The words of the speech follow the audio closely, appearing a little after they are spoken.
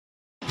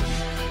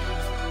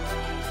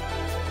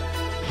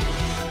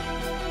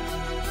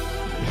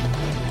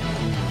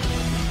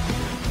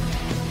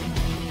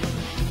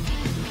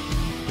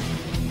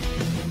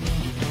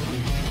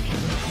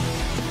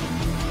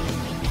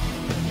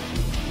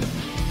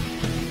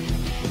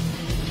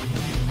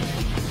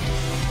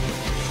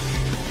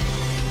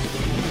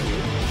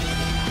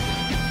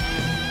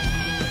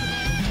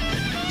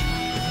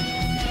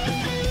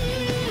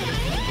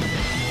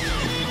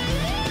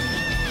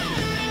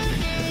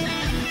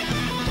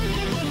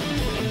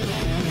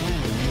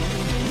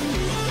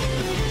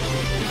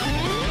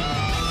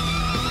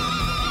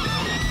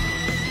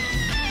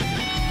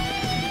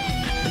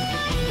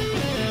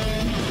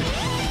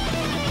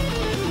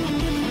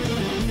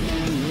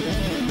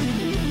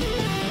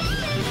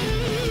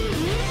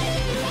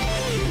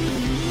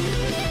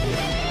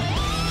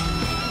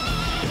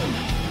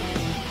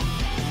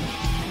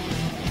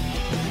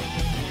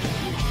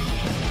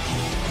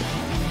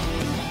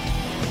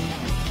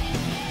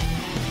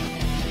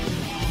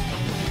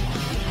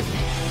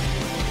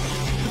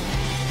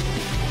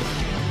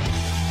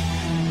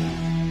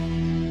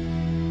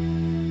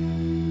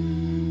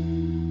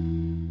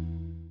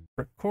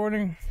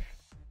Recording.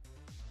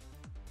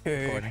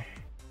 Okay. Recording.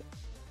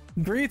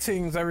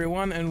 Greetings,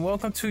 everyone, and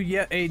welcome to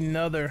yet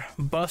another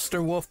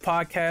Buster Wolf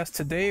podcast.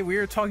 Today, we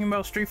are talking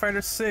about Street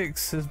Fighter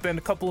 6. It's been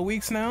a couple of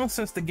weeks now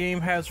since the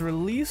game has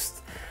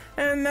released,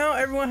 and now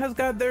everyone has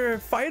got their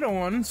fight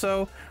on.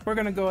 So we're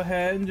gonna go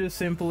ahead and just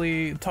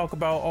simply talk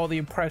about all the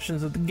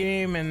impressions of the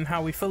game and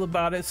how we feel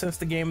about it since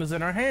the game is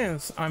in our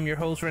hands. I'm your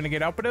host,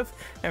 Renegade Operative,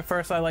 and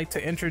first, I'd like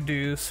to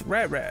introduce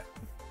Rat Rat.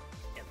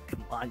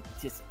 Come on,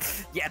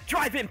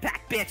 drive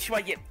impact, bitch.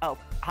 What you? Oh,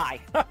 hi.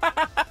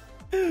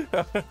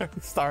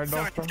 Sorry,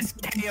 just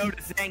KO'd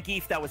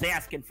Zangief that was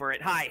asking for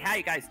it. Hi, how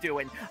you guys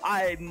doing?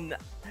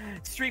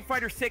 Street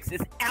Fighter 6 is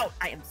out.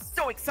 I am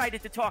so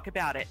excited to talk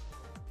about it.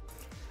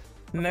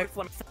 Next,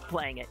 let me stop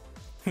playing it.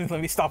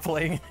 Let me stop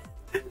playing.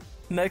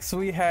 Next,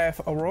 we have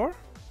Aurora.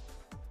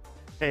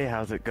 Hey,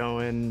 how's it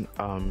going?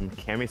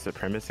 Cammy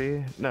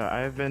Supremacy? No,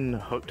 I've been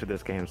hooked to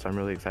this game, so I'm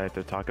really excited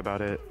to talk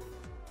about it.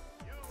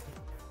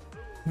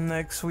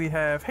 Next, we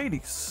have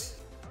Hades.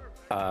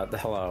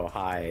 Hello,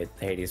 hi,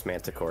 Hades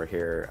Manticore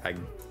here.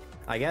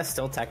 I guess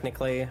still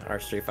technically our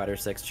Street Fighter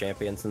 6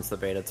 champion since the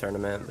beta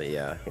tournament, but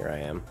yeah, here I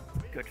am.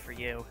 Good for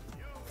you.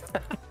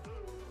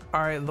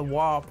 Alright, the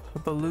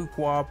Luke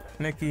Wop.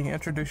 Nikki,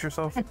 introduce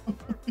yourself.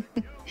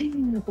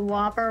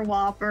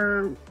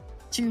 Whopper,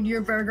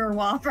 Junior Burger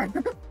Whopper.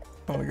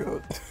 Oh my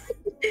god.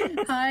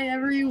 Hi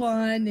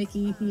everyone,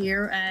 Nikki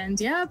here, and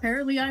yeah,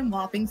 apparently I'm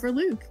whopping for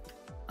Luke.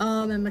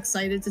 I'm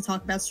excited to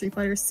talk about Street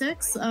Fighter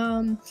 6.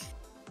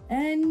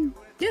 And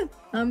yeah,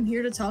 I'm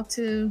here to talk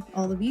to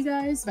all of you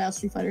guys about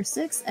Street Fighter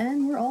 6,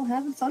 and we're all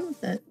having fun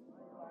with it.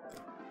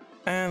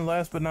 And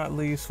last but not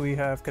least, we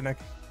have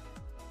Connect.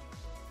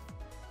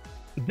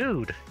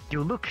 Dude,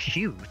 you look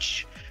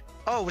huge.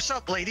 Oh, what's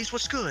up, ladies?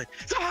 What's good?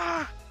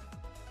 Ah!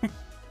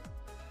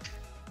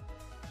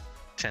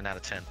 10 out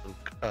of 10,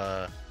 Luke.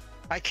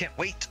 I can't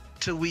wait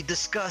till we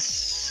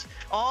discuss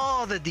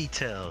all the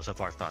details of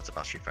our thoughts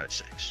about Street Fighter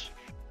 6.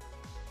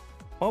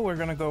 Well, we're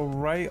gonna go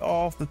right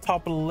off the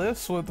top of the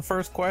list with the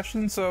first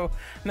question. So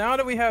now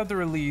that we have the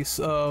release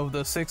of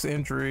the 6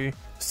 entry,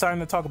 it's time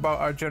to talk about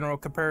our general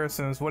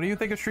comparisons. What do you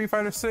think of Street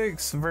Fighter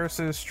 6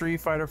 versus Street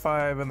Fighter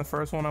 5? And the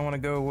first one I want to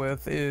go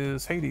with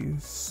is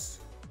Hades.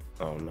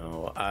 Oh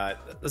no,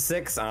 the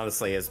 6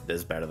 honestly is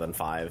better than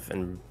 5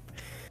 in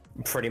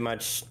pretty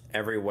much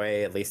every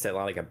way, at least at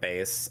like a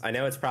base. I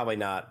know it's probably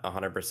not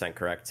 100%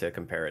 correct to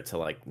compare it to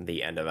like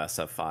the end of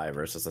SF5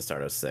 versus the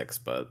start of 6,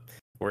 but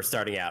we're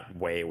starting out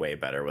way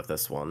better with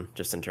this one,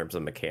 just in terms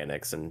of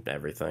mechanics and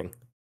everything.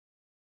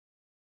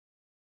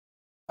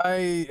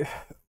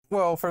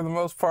 Well, for the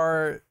most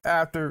part,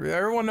 after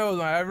everyone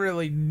knows, I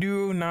really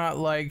do not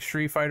like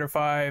Street Fighter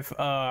 5.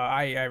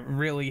 I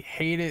really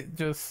hate it,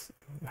 just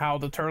how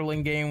the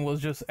turtling game was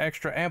just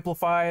extra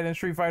amplified in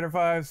Street Fighter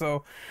 5.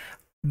 So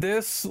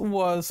this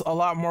was a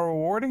lot more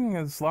rewarding.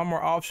 There's a lot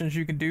more options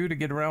you can do to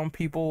get around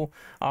people.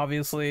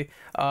 Obviously,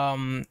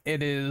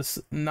 it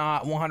is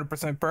not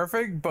 100%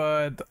 perfect,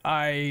 but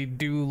I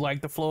do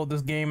like the flow of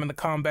this game and the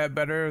combat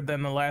better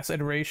than the last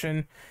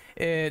iteration.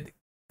 It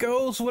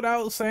goes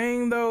without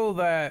saying, though,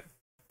 that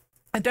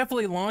it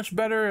definitely launched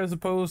better as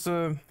opposed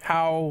to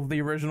how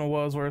the original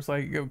was, where it's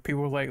like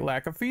people were like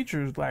lack of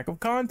features, lack of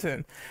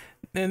content.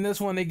 In this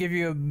one, they give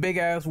you a big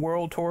ass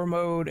world tour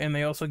mode, and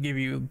they also give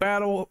you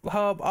battle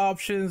hub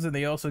options, and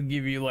they also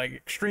give you like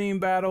extreme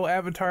battle,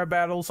 avatar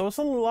battle. So it's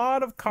a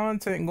lot of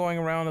content going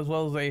around, as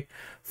well as a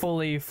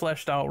fully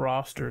fleshed out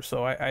roster.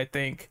 So I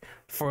think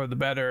for the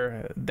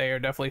better, they are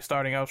definitely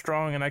starting out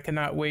strong, and I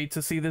cannot wait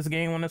to see this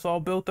game when it's all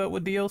built up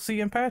with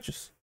DLC and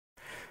patches.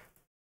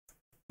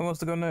 Who wants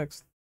to go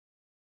next?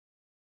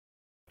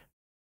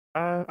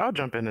 I'll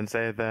jump in and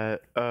say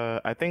that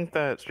I think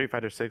that Street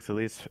Fighter 6, at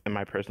least in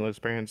my personal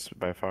experience,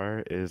 by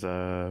far, is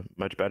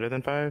much better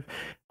than 5.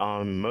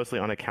 Mostly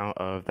on account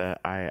of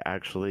that I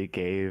actually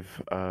gave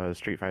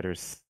Street Fighter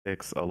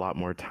 6 a lot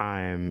more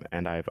time,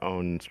 and I've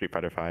owned Street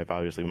Fighter 5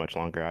 obviously much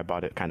longer. I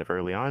bought it kind of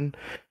early on,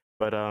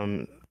 but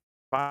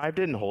 5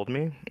 didn't hold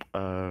me.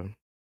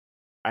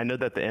 I know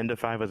that the end of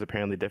 5 was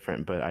apparently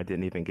different, but I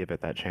didn't even give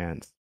it that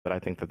chance. But I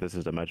think that this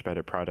is a much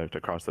better product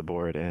across the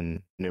board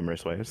in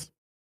numerous ways.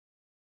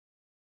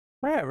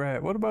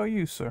 Right. What about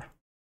you, sir?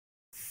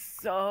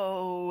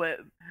 So,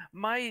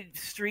 my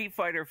Street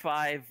Fighter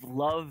 5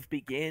 love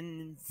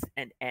begins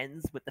and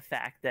ends with the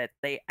fact that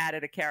they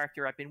added a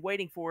character I've been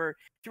waiting for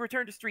to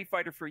return to Street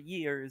Fighter for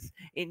years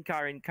in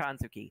Karin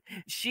Kanzuki.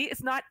 She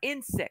is not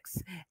in 6,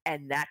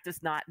 and that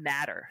does not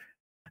matter.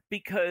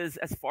 Because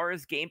as far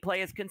as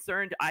gameplay is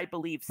concerned, I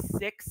believe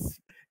 6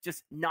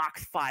 just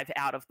knocks 5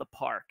 out of the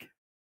park.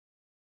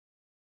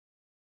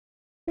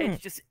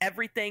 It's just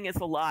everything is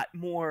a lot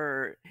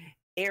more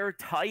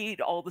airtight.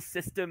 All the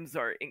systems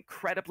are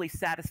incredibly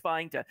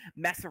satisfying to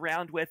mess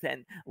around with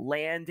and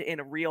land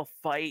in a real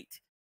fight.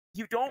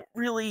 You don't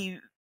really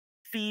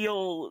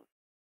feel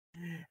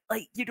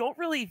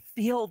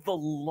the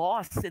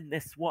loss in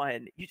this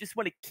one. You just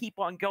want to keep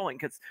on going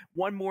because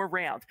one more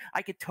round,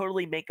 I could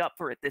totally make up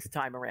for it this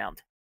time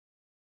around.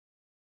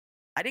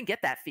 I didn't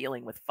get that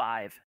feeling with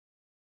 5.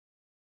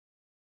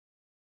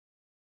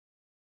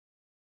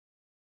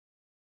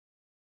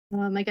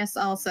 I guess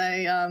I'll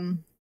say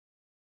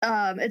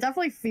it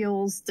definitely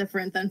feels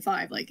different than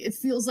 5. Like it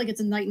feels like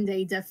it's a night and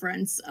day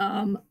difference.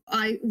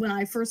 When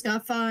I first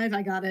got 5,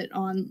 I got it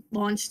on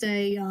launch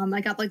day.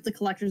 I got like the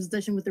collector's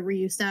edition with the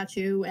Ryu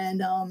statue,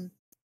 and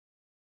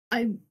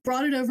I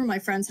brought it over to my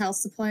friend's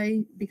house to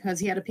play because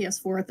he had a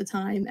PS4 at the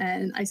time,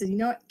 and I said, you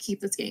know what,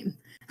 keep this game.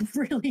 I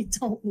really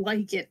don't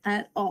like it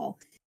at all.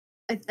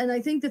 And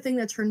I think the thing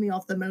that turned me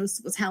off the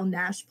most was how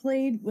Nash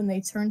played when they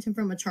turned him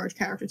from a charge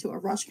character to a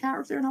rush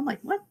character, and I'm like,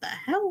 what the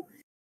hell?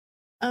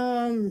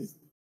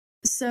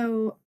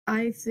 So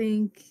I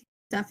think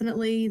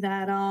definitely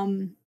that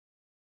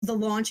the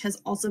launch has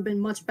also been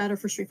much better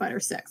for Street Fighter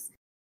 6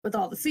 with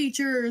all the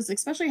features,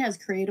 especially has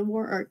create a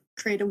warrior,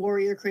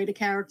 create a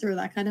character,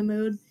 that kind of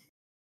mode.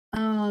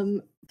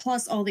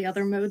 Plus all the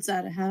other modes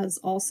that it has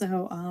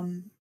also.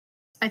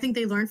 I think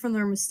they learned from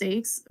their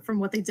mistakes from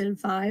what they did in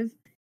 5,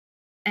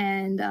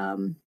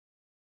 and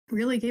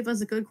really gave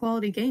us a good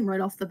quality game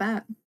right off the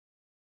bat.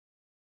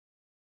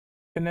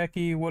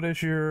 Kaneki, what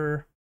is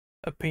your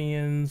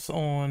opinions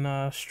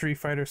on Street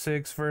Fighter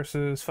 6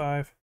 versus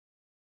 5?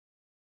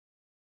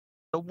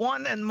 The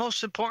one and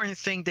most important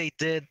thing they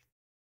did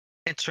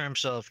in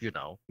terms of,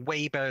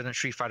 way better than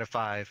Street Fighter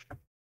 5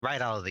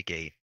 right out of the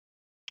gate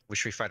with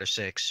Street Fighter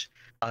 6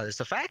 is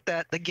the fact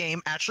that the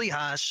game actually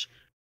has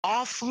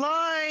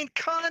offline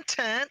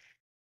content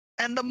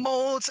and the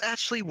modes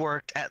actually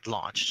worked at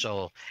launch.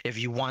 So if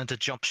you wanted to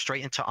jump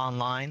straight into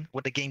online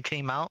when the game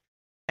came out,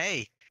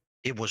 hey,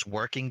 it was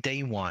working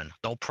day one,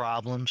 no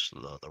problems.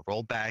 The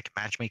rollback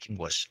matchmaking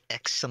was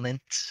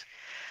excellent.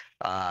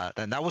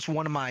 And that was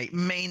one of my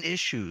main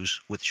issues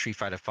with Street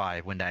Fighter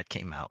 5 when that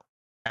came out,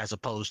 as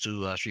opposed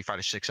to Street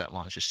Fighter 6 at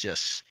launch. It's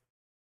just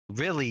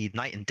really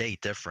night and day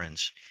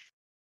difference,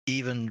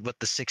 even with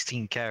the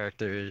 16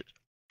 characters.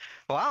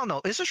 Well, I don't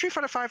know. Is the Street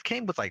Fighter 5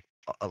 came with like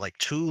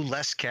 2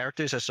 less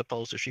characters as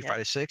opposed to Street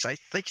Fighter 6? I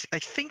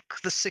think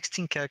the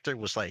 16 character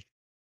was like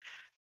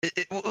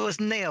it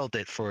was nailed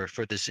it for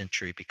this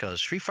entry,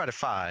 because Street Fighter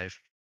 5,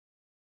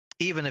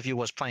 even if you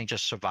was playing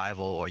just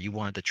survival or you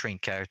wanted to train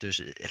characters,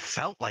 it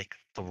felt like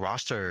the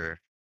roster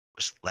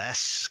was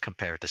less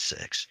compared to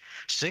 6.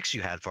 6,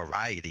 you had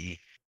variety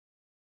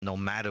no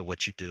matter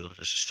what you do.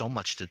 There's so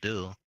much to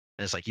do.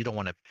 And it's like you don't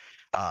want to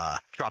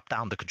drop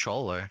down the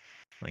controller.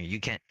 I mean,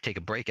 you can't take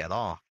a break at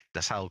all.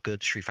 That's how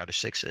good Street Fighter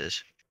 6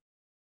 is.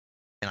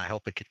 And I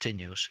hope it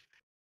continues.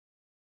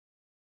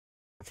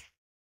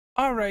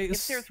 All right.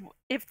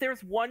 If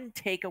there's one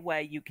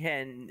takeaway you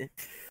can,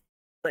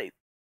 like,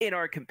 in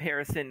our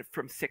comparison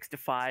from 6 to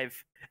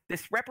 5,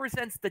 this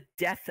represents the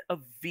death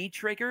of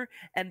V-Trigger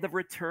and the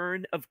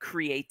return of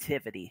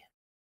creativity.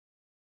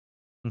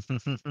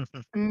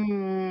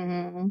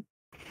 Mm-hmm.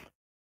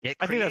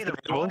 I think that's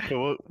debatable.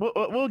 So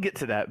we'll get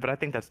to that, but I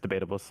think that's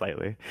debatable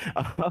slightly.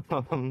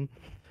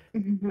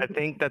 I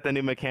think that the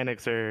new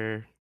mechanics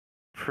are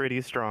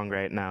pretty strong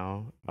right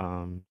now.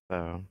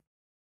 So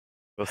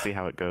we'll see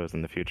how it goes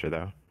in the future,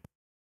 though.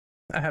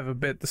 I have a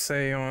bit to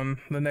say on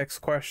the next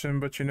question,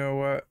 but you know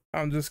what?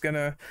 I'm just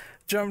gonna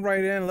jump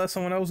right in and let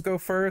someone else go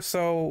first.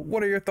 So,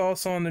 what are your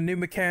thoughts on the new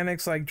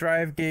mechanics like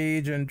drive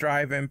gauge and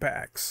drive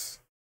impacts?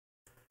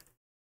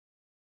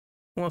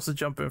 Who wants to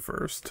jump in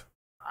first?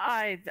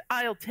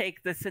 I'll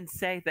take this and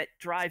say that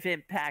drive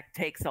impact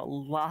takes a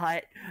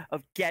lot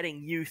of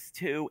getting used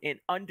to in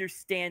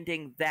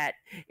understanding that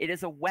it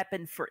is a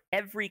weapon for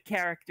every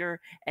character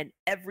and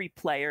every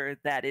player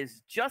that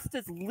is just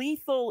as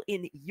lethal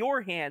in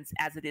your hands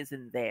as it is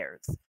in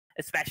theirs,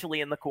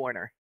 especially in the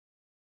corner.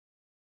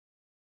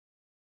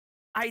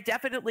 I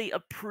definitely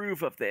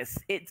approve of this.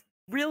 It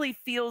really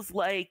feels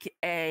like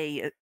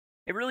a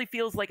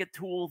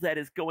tool that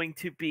is going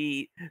to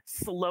be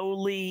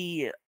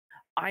slowly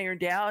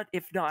ironed out,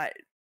 if not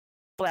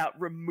flat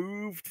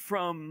removed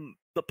from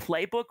the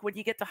playbook when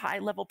you get to high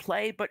level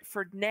play. But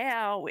for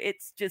now,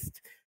 it's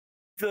just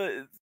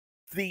the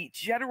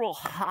general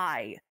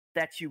high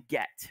that you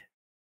get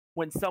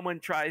when someone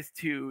tries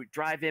to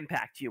drive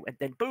impact you, and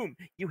then boom,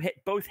 you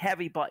hit both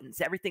heavy buttons,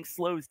 everything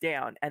slows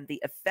down, and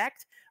the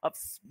effect of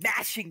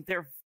smashing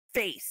their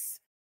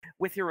face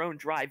with your own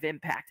drive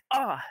impact,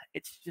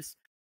 it's just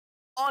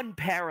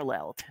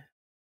unparalleled.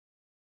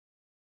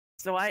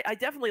 So I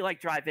definitely like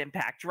drive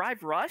impact.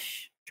 Drive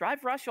rush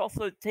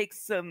also takes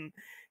some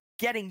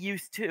getting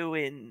used to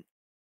in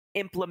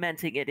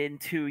implementing it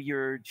into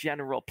your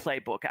general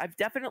playbook. I've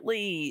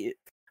definitely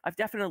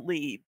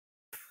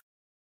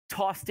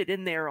tossed it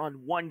in there on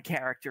one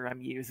character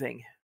I'm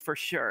using for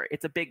sure.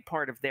 It's a big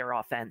part of their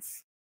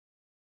offense.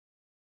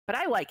 But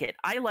I like it.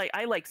 I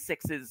like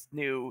 6's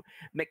new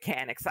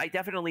mechanics. I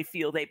definitely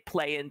feel they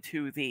play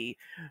into the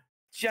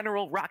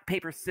general rock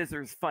paper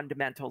scissors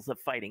fundamentals of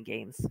fighting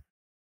games.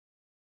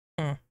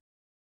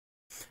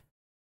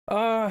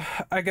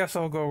 I guess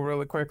I'll go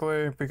really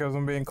quickly because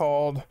I'm being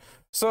called.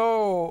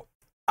 So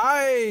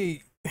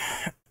I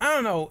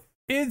don't know.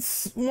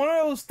 It's one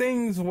of those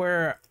things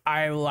where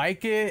I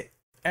like it,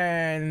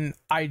 and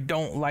I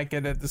don't like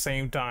it at the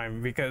same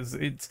time, because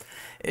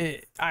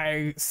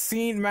I've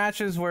seen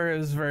matches where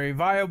it's very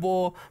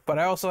viable, but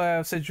I also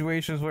have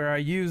situations where I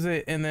use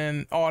it and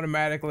then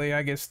automatically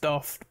I get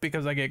stuffed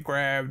because I get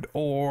grabbed,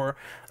 or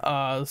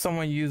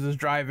someone uses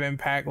drive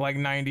impact like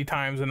 90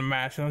 times in a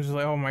match, and I'm just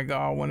like, oh my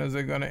god, when is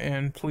it gonna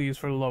end? Please,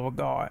 for the love of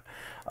God.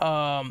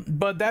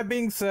 But that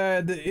being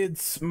said,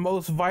 its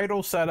most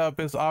vital setup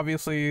is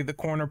obviously the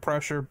corner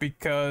pressure,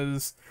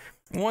 because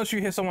once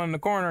you hit someone in the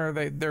corner,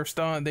 they're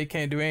stunned, they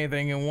can't do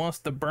anything, and once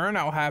the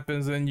burnout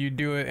happens and you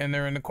do it and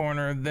they're in the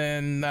corner,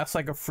 then that's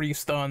like a free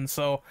stun.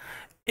 So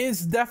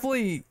it's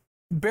definitely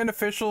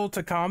beneficial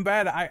to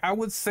combat. I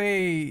would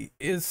say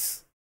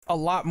it's a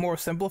lot more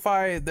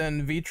simplified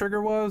than V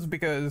Trigger was,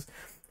 because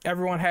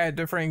everyone had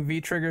different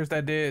V triggers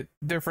that did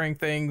different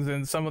things,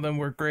 and some of them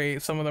were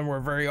great, some of them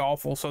were very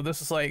awful. So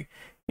this is like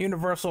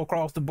universal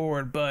across the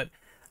board. But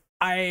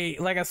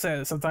like I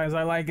said, sometimes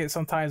I like it,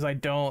 sometimes I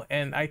don't,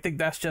 and I think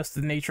that's just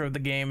the nature of the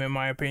game, in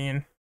my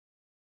opinion.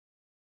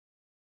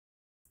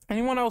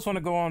 Anyone else want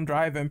to go on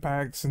drive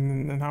impacts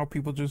and how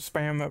people just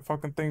spam that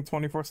fucking thing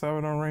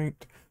 24/7 on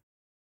ranked?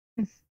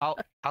 I'll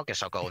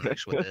guess I'll go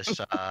next with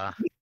this.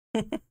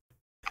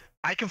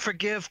 I can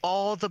forgive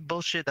all the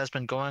bullshit that's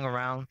been going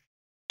around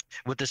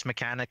with this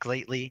mechanic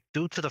lately,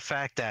 due to the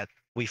fact that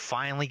we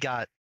finally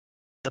got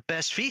the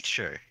best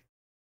feature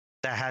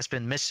that has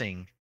been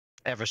missing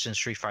ever since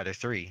Street Fighter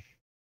 3,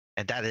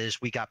 and that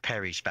is we got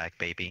parries back,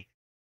 baby.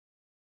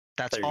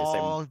 That's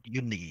all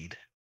you need.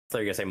 So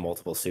you're gonna say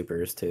multiple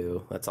supers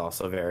too. That's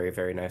also very,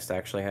 very nice to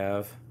actually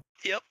have.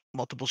 Yep,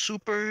 multiple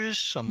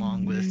supers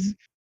along with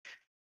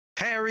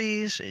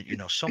parries.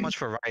 So much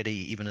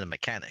variety, even in the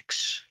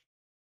mechanics.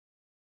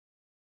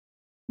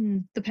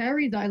 The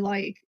parries I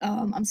like.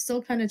 I'm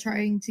still kind of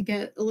trying to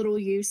get a little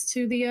used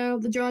to the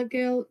drive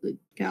the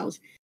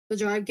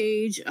drive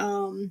gauge.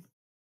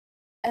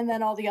 And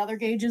then all the other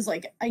gauges,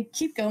 like I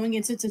keep going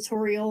into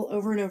tutorial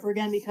over and over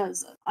again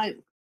because I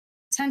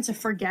tend to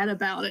forget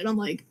about it. I'm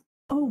like,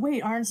 oh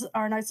wait, aren't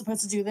I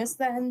supposed to do this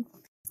then?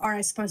 Aren't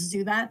I supposed to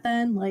do that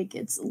then? Like,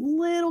 it's a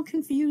little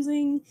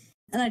confusing,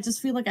 and I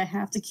just feel like I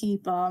have to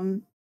keep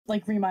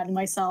like reminding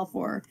myself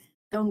or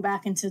going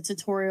back into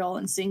tutorial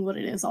and seeing what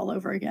it is all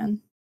over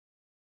again.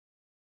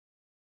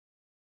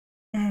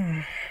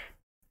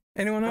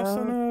 Anyone else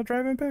on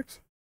drive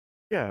impacts?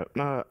 Yeah,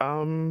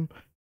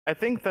 I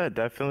think that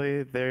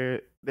definitely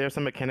there are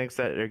some mechanics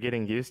that you're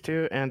getting used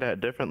to, and at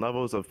different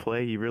levels of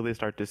play, you really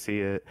start to see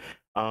it.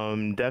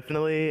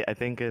 Definitely, I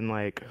think in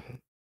like,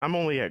 I'm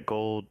only at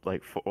gold,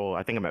 like, well,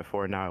 I think I'm at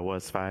 4 now. I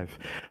was 5,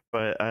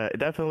 but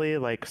definitely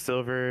like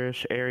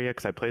silverish area,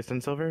 because I placed in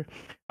silver.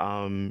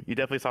 You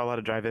definitely saw a lot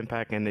of drive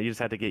impact, and you just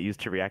had to get used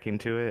to reacting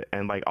to it,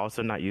 and like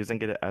also not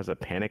using it as a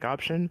panic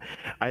option.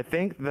 I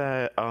think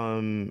that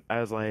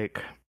as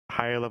like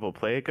higher level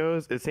play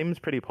goes, it seems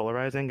pretty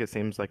polarizing. It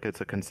seems like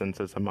it's a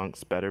consensus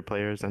amongst better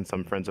players and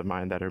some friends of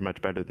mine that are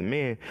much better than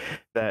me,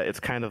 that it's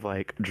kind of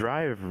like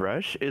drive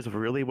rush is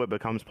really what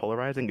becomes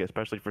polarizing,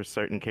 especially for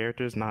certain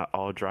characters. Not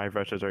all drive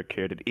rushes are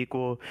created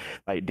equal.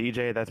 Like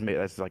DJ,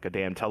 that's like a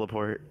damn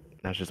teleport.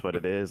 That's just what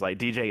it is. Like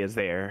DJ is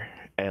there,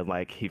 and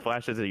like he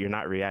flashes it, you're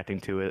not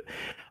reacting to it.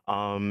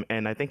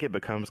 And I think it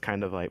becomes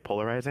kind of like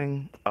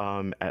polarizing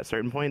at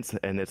certain points,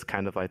 and it's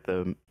kind of like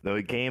the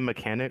game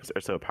mechanics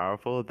are so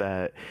powerful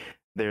that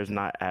there's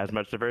not as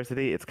much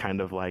diversity. It's kind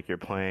of like you're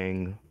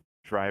playing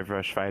Drive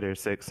Rush Fighter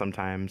 6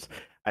 sometimes.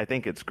 I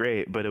think it's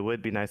great, but it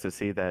would be nice to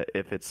see that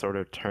if it's sort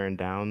of turned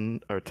down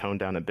or toned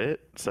down a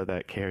bit, so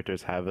that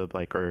characters have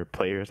or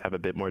players have a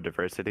bit more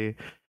diversity,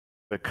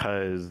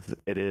 because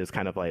it is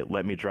kind of like,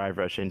 let me drive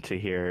rush into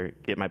here,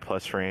 get my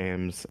plus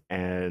frames,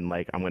 and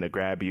like I'm gonna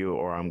grab you,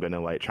 or I'm gonna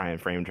like try and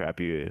frame trap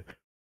you,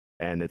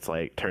 and it's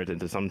like turns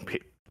into some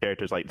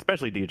characters, like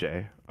especially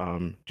DJ,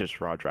 just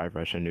raw drive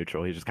rush and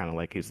neutral. He's just kind of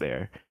like he's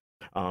there.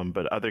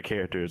 But other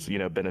characters,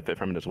 benefit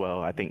from it as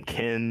well. I think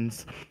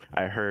Ken's,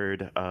 I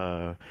heard,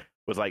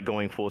 was like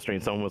going full screen.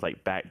 Someone was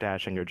like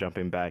backdashing or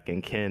jumping back,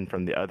 and Ken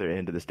from the other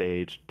end of the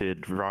stage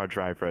did raw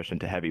drive rush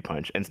into heavy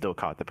punch and still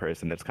caught the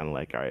person. That's kind of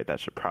like, all right, that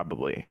should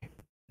probably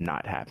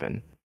not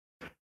happen.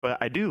 But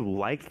I do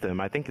like them.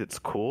 I think it's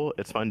cool.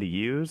 It's fun to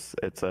use.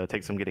 It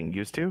takes some getting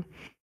used to,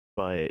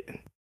 but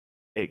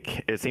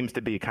it seems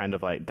to be kind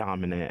of like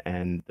dominant,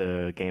 and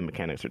the game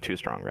mechanics are too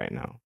strong right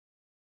now.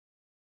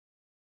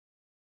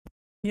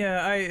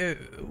 Yeah,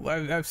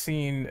 I've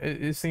seen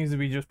it seems to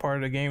be just part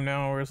of the game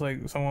now, where it's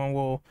like someone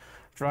will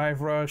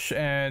drive rush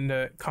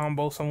and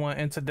combo someone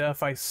into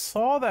death. I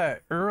saw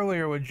that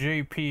earlier with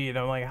JP, and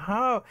I'm like,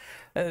 how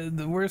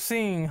we're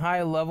seeing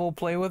high level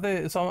play with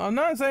it. So I'm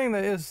not saying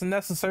that it's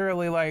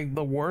necessarily like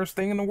the worst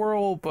thing in the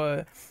world,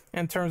 but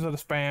in terms of the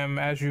spam,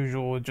 as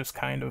usual, it just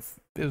kind of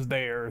is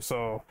there.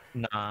 So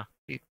Nah,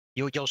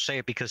 you'll say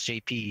it because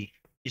JP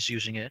is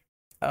using it.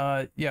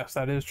 Yes,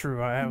 that is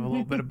true. I have a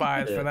little bit of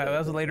bias for that.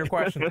 That's a later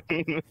question.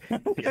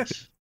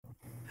 Yes.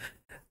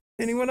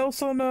 Anyone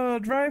else on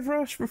Drive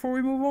Rush before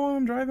we move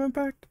on? Drive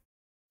Impact?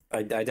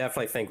 I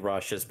definitely think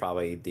Rush is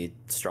probably the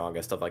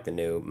strongest of like the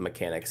new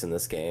mechanics in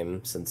this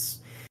game, since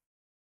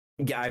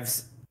Yeah,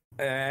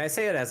 I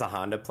say it as a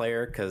Honda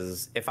player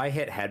because if I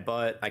hit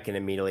headbutt, I can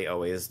immediately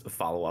always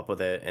follow up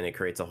with it, and it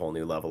creates a whole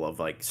new level of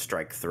like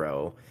strike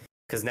throw.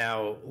 Because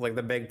now, like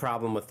the big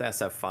problem with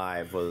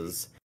SF5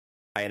 was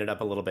I ended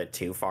up a little bit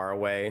too far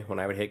away when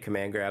I would hit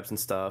command grabs and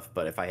stuff.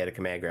 But if I hit a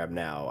command grab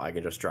now, I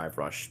can just drive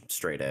rush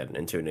straight in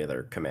into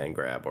another command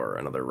grab or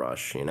another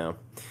rush.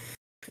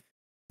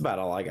 About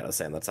all I gotta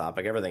say on the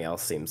topic. Everything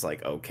else seems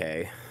like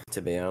okay,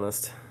 to be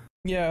honest.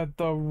 Yeah,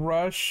 the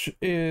rush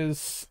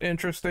is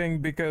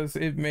interesting because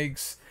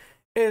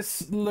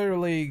it's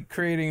literally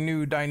creating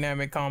new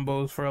dynamic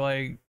combos for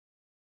like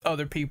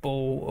other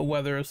people,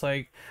 whether it's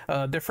like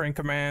different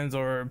commands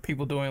or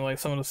people doing like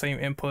some of the same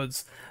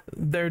inputs.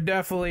 They're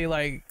definitely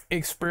like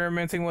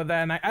experimenting with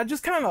that, and I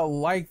just kind of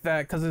like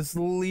that because it's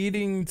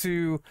leading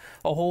to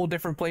a whole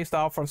different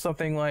playstyle from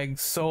something like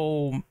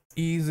so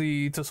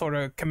easy to sort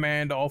of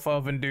command off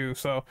of and do.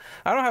 So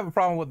I don't have a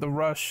problem with the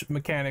rush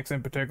mechanics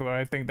in particular.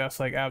 I think that's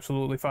like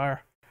absolutely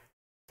fire.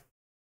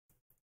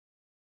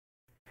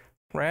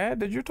 Rad,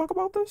 did you talk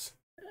about this?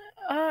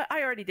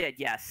 I already did,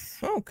 yes.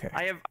 Okay.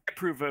 I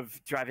approve of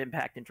Drive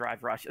Impact and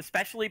Drive Rush,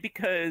 especially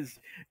because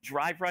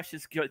Drive Rush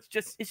is good.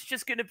 It's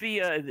just going to be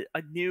a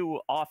new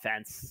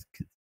offense.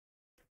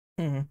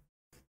 Mm-hmm.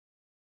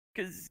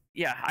 Because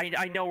yeah,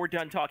 I know we're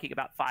done talking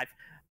about 5.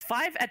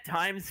 5 at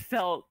times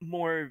felt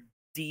more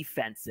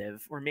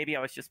defensive, or maybe I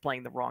was just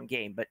playing the wrong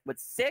game. But with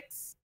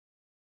 6,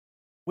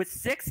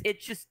 it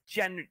just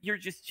you're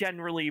just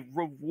generally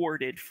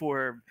rewarded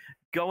for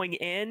going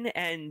in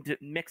and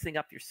mixing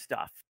up your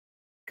stuff.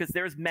 Because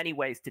there's many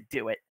ways to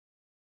do it.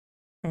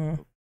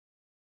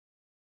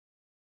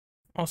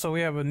 Also, we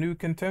have a new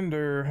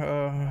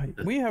contender.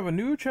 We have a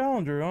new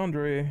challenger,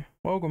 Andre.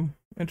 Welcome.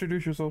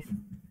 Introduce yourself.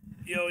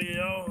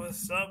 Yo,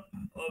 what's up?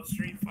 Love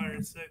Street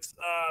Fighter 6.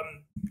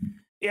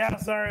 Yeah,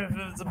 sorry if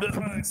it's a bit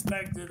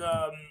unexpected.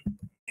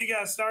 You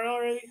guys started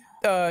already?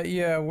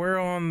 Yeah, we're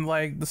on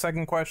like the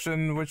second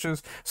question, which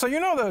is so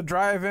the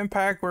Drive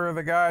Impact where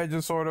the guy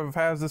just sort of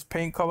has this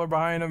paint color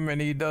behind him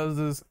and he does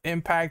this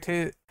impact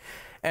hit.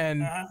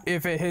 And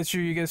if it hits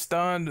you, you get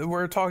stunned.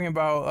 We're talking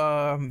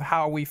about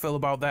how we feel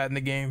about that in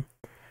the game.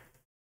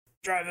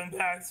 Drive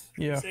Impact.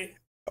 Yeah.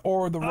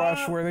 Or the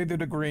Rush where they do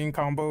the green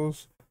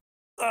combos.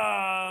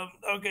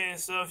 Okay,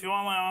 so if you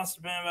want my honest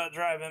opinion about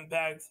Drive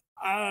Impact,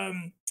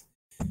 I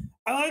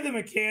like the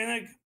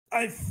mechanic.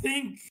 I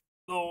think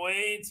the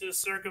way to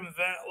circumvent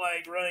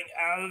like running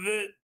out of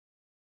it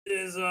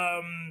is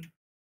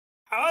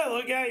how I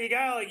look at it, you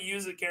gotta like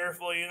use it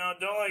carefully,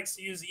 don't like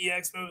use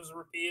EX moves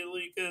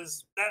repeatedly,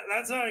 because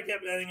that's how I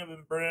kept ending up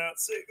in Burnout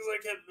 6, because I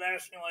kept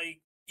mashing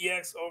like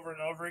EX over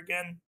and over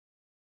again.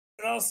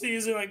 And also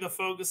using like the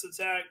focus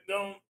attack.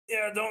 Don't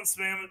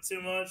spam it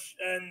too much.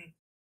 And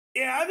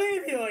yeah, I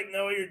think if you like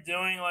know what you're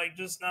doing, like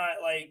just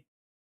not like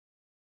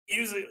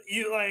use it,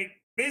 you like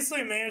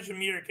basically manage the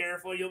meter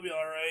carefully, you'll be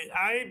alright.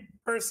 I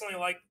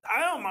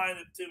don't mind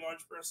it too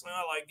much personally.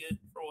 I like it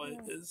for what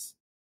it is.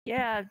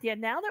 Yeah.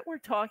 Now that we're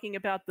talking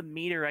about the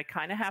meter, I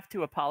kind of have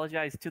to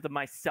apologize to the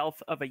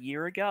myself of a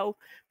year ago,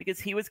 because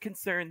he was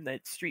concerned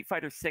that Street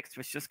Fighter 6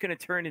 was just going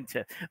to turn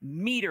into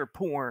meter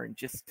porn,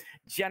 just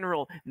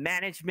general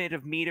management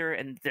of meter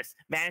and this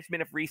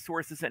management of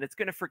resources, and it's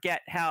going to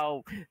forget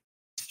how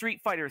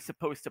Street Fighter is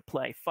supposed to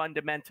play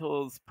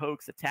fundamentals,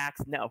 pokes,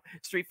 attacks. No,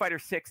 Street Fighter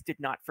 6 did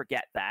not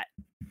forget that.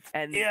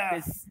 And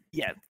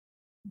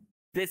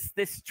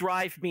this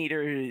drive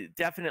meter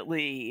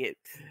definitely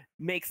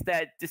makes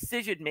that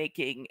decision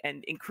making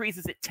and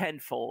increases it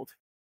tenfold.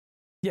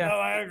 Yeah. No,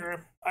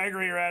 I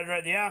agree,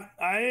 Rad. Yeah,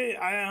 I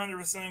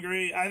 100%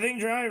 agree. I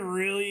think Drive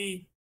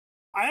really,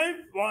 I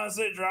want to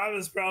say Drive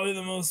is probably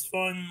the most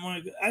fun.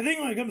 Like, I think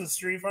when it comes to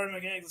Street Fighter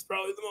mechanics, it's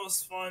probably the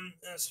most fun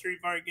in a Street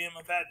Fighter game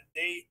I've had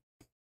to date.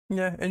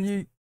 Yeah,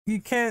 and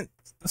you can't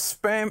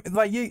spam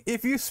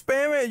if you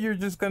spam it, you're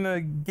just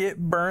gonna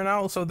get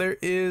burnout. So there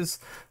is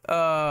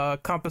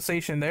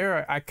compensation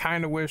there. I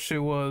kind of wish it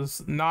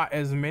was not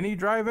as many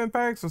drive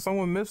impacts, or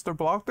someone missed or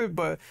blocked it.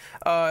 But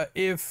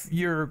if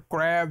you're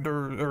grabbed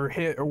or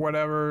hit or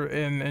whatever,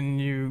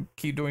 and you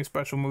keep doing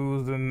special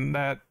moves, and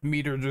that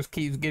meter just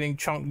keeps getting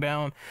chunked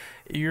down,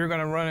 you're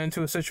gonna run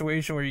into a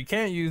situation where you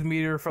can't use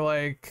meter for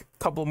like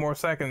a couple more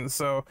seconds.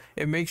 So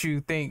it makes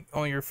you think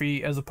on your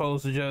feet as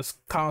opposed to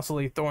just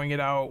constantly throwing it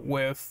out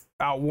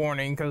without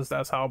warning, because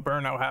that's how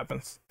burnout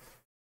happens.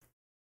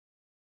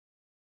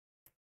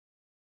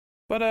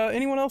 But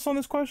anyone else on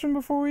this question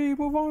before we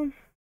move on?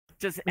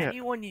 Does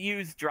anyone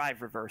use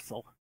drive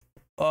reversal?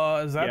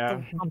 Is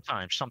that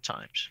Sometimes.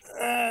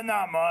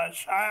 Not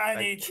much. I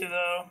need to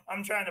though.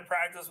 I'm trying to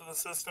practice with the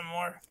system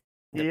more.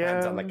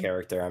 Depends on the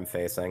character I'm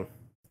facing.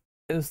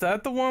 Is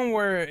that the one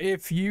where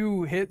if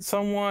you hit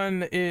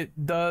someone,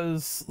 it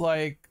does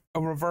like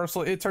a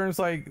reversal? It turns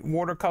like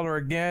watercolor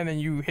again,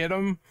 and you hit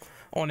them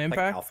on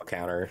impact. Like alpha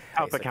counter.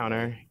 Alpha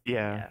counter.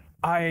 Yeah.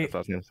 That's what I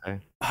was gonna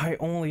say. I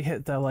only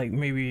hit that like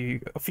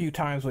maybe a few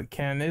times with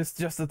Ken. It's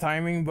just the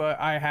timing, but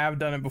I have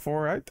done it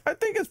before. I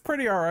think it's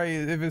pretty alright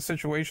if it's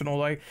situational.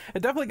 Like,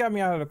 it definitely got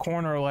me out of the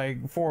corner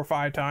like 4 or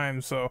 5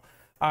 times. So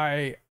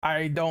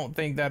I don't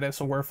think that it's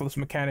a worthless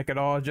mechanic at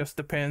all. It just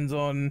depends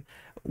on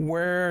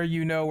where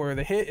where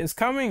the hit is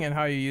coming and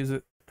how you use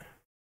it.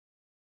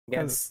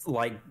 Yeah, it's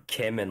like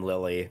Kim and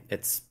Lily.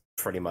 It's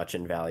pretty much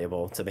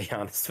invaluable, to be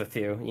honest with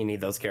you. You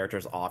need those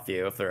characters off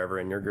you if they're ever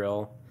in your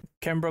grill.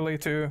 Kimberly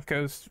too,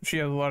 because she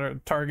has a lot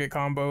of target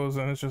combos,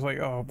 and it's just like,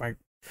 oh my,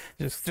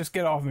 just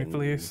get off me,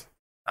 please.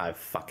 I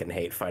fucking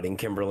hate fighting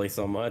Kimberly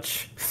so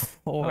much.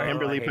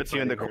 Kimberly puts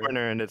you in the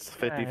corner, and it's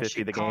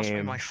 50-50 the cost me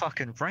game. my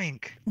fucking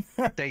rank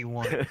day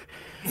one.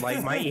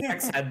 Like, my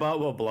EX headbutt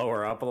will blow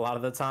her up a lot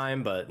of the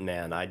time, but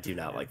man, I do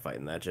not like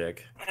fighting that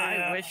chick.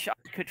 I wish I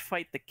could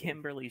fight the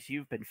Kimberlys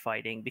you've been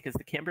fighting, because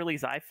the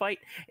Kimberlys I fight,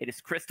 it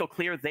is crystal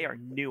clear they are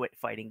new at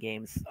fighting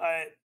games.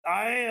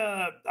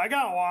 I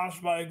got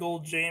launched by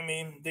Gold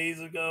Jamie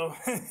days ago.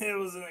 It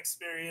was an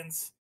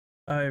experience.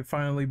 I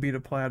finally beat a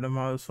platinum.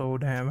 I was so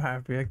damn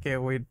happy. I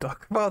can't wait to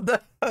talk about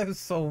that. I was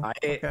so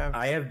happy.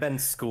 I have been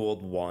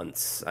schooled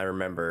once. I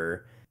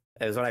remember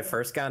it was when I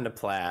first got into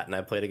Plat, and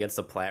I played against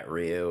the Plat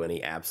Ryu, and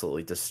he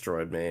absolutely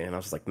destroyed me. And I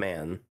was like,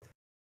 man,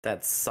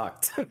 that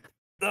sucked. Oh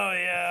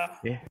yeah.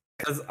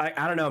 Because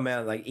I don't know,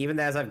 man. Like, even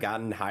as I've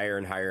gotten higher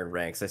and higher in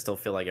ranks, I still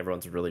feel like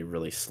everyone's really,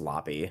 really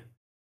sloppy.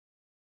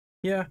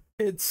 Yeah,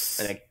 it's.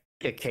 And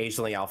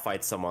occasionally I'll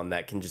fight someone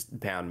that can just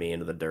pound me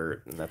into the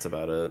dirt, and that's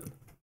about it.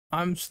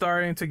 I'm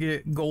starting to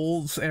get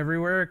golds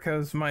everywhere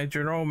because my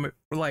general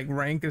like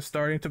rank is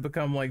starting to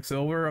become like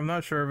silver. I'm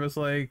not sure if it's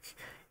like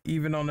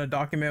even on the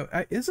document.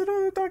 Is it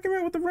on the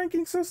document with the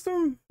ranking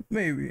system?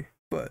 Maybe,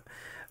 but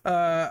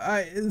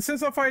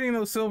since I'm fighting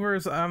those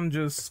silvers, I'm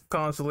just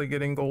constantly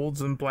getting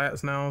golds and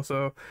plats now.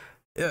 So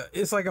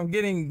it's like I'm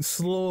getting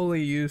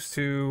slowly used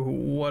to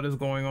what is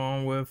going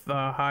on with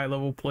high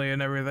level play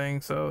and everything.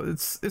 So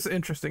it's an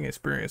interesting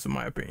experience in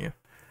my opinion.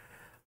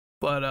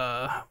 But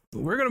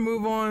we're gonna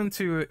move on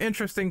to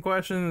interesting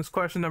questions.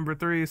 Question number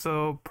 3.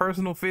 So,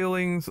 personal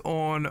feelings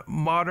on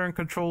modern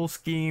control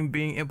scheme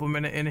being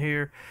implemented in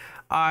here.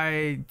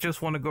 I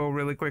just want to go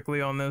really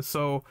quickly on this.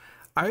 So,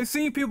 I've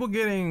seen people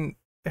getting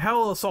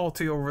hella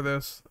salty over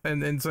this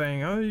and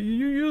saying, "Oh,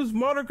 you use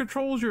modern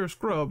controls, you're a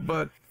scrub."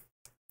 But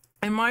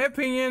in my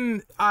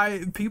opinion,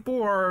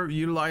 people are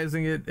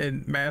utilizing it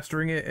and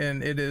mastering it,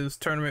 and it is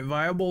tournament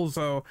viable.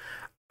 So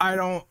I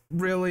don't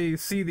really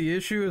see the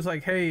issue. It's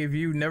like, hey, if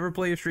you never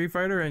play Street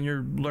Fighter and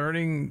you're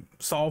learning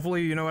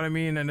softly, you know what I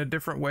mean, in a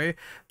different way,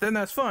 then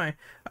that's fine.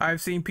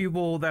 I've seen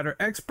people that are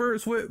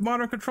experts with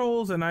modern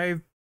controls, and I've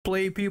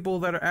played people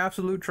that are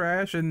absolute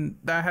trash, and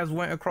that has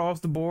went across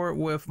the board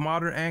with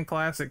modern and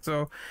classic.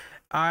 So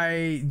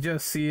I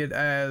just see it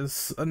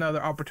as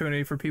another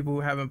opportunity for people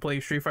who haven't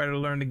played Street Fighter to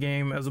learn the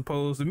game, as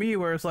opposed to me,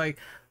 where it's like,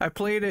 I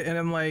played it and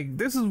I'm like,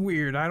 this is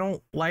weird. I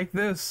don't like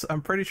this.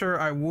 I'm pretty sure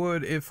I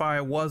would if I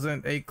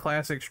wasn't a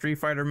classic Street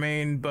Fighter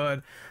main,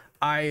 but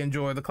I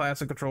enjoy the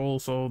classic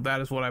controls, so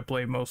that is what I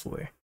play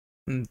mostly.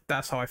 And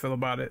that's how I feel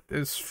about it.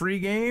 It's free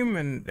game,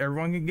 and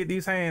everyone can get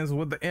these hands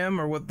with the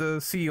M or with the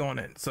C on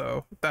it.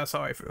 So that's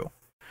how I feel.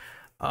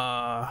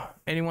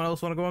 Anyone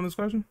else want to go on this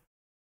question?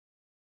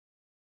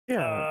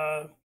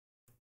 Yeah,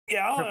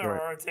 I'll let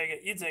Aurora take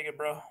it. You take it,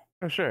 bro.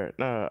 Oh, sure.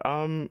 No,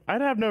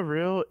 I'd have no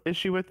real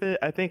issue with it.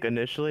 I think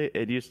initially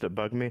it used to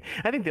bug me.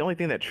 I think the only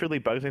thing that truly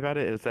bugs me about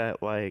it is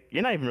that, like,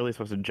 you're not even really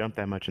supposed to jump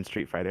that much in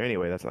Street Fighter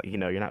anyway. That's not,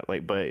 you're not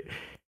like, but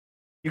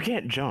you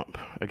can't jump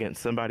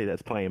against somebody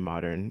that's playing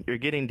modern. You're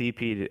getting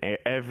DP'd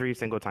every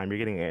single time. You're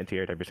getting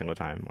anti-aired every single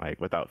time, like,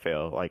 without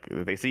fail. Like,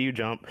 if they see you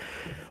jump,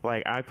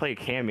 like, I play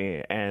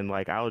Cammy, and,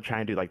 like, I'll try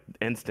and do, like,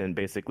 instant,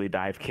 basically,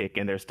 dive kick,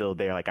 and they're still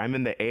there. Like, I'm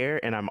in the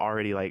air, and I'm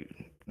already, like,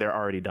 they're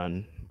already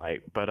done.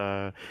 Like, but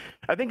I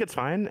think it's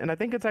fine, and I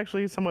think it's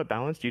actually somewhat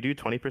balanced. You do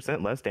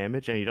 20% less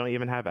damage, and you don't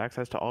even have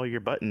access to all your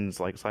buttons,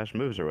 like, slash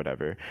moves or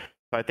whatever.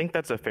 So I think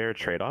that's a fair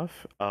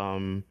trade-off.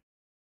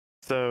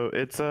 So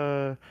it's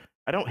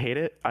I don't hate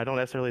it. I don't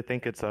necessarily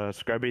think it's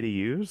scrubby to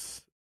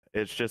use.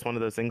 It's just one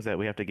of those things that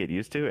we have to get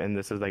used to, and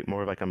this is like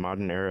more of like a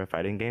modern era of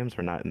fighting games.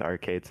 We're not in the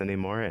arcades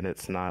anymore, and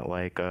it's not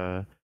like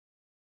you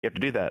have to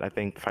do that. I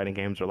think fighting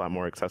games are a lot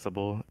more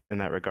accessible in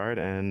that regard,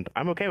 and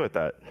I'm okay with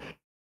that.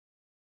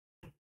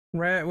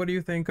 Rat, what do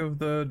you think of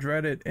the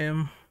dreaded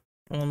M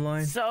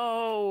online?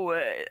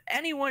 So,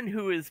 anyone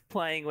who is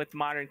playing with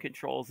modern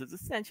controls is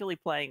essentially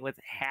playing with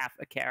half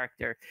a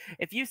character.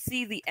 If you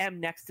see the M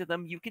next to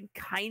them, you can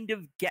kind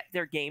of get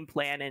their game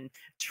plan and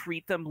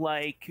treat them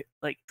like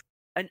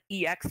an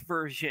EX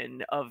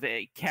version of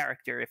a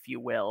character, if you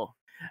will.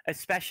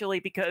 Especially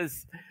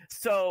because,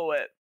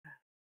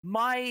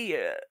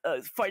 my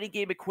fighting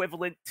game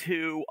equivalent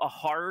to a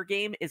horror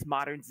game is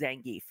modern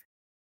Zangief.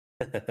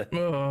 That's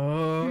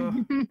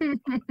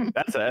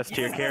a S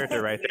tier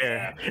character right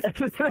there.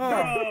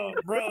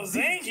 Bro,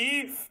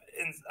 Zangief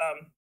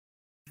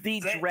the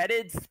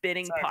dreaded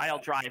spinning pile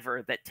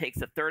driver that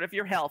takes a third of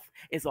your health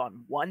is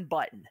on one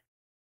button.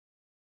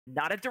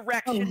 Not a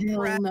direction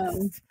pressed.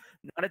 No.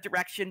 Not a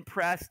direction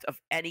pressed of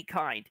any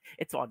kind.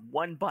 It's on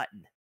one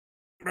button.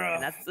 Bro.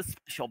 And that's the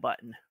special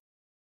button.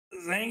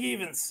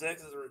 Zangief in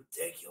 6 is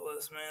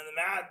ridiculous, man. The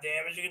amount of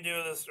damage you can do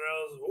with his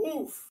throws.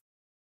 Oof.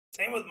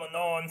 Same with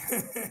Manon.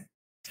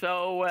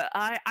 So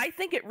I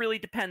think it really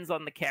depends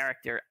on the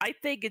character. I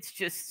think it's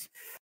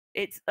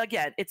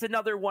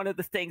another one of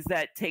the things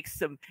that takes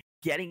some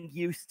getting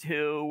used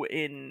to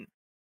in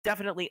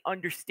definitely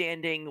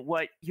understanding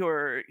what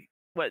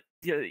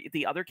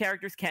the other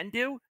characters can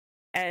do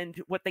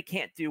and what they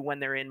can't do when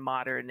they're in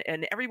modern.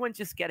 And everyone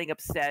just getting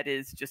upset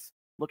is just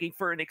looking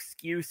for an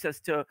excuse as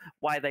to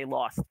why they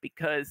lost,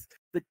 because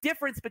the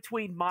difference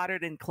between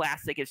modern and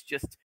classic is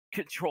just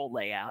control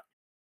layout,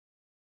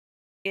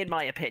 in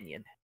my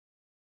opinion.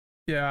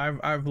 Yeah,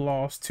 I've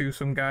lost to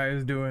some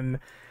guys doing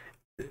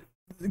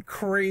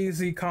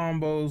crazy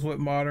combos with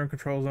modern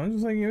controls. I'm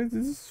just like,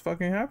 this is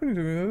fucking happening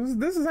to me.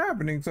 This is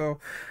happening. So,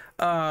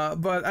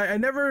 but I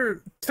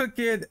never took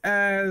it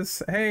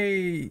as,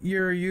 hey,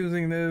 you're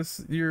using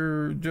this,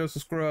 you're just a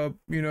scrub.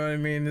 You know what I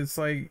mean? It's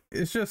like,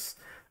 it's just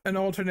an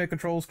alternate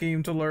control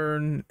scheme to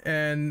learn,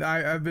 and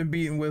I've been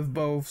beaten with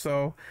both,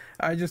 so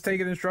I just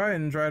take it in stride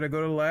and try to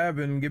go to the lab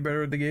and get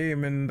better at the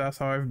game, and that's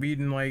how I've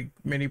beaten like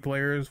many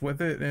players with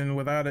it and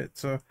without it.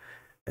 So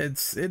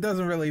it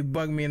doesn't really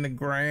bug me in the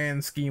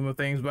grand scheme of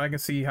things, but I can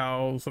see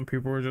how some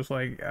people are just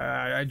like,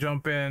 I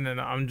jump in and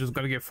I'm just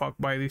gonna get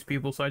fucked by these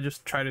people, so I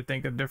just try to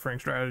think of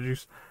different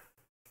strategies.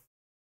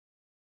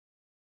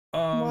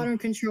 Modern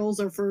controls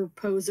are for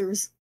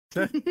posers.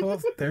 Well,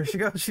 there she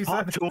goes. She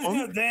said,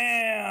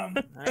 Damn.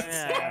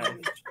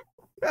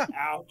 Yeah.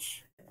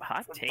 Ouch.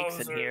 Hot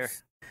takes in here.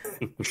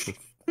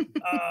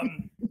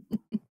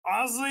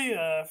 Honestly,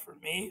 for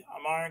me,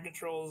 modern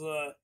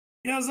controls,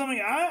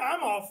 something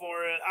I'm all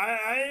for it.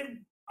 I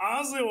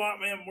honestly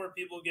want more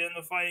people get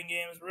into fighting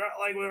games,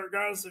 like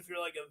regardless if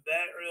you're like a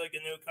vet or like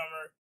a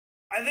newcomer.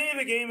 I think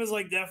if a game is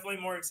like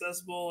definitely more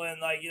accessible and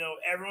like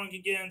everyone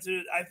can get into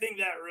it, I think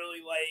that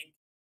really like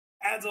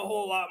adds a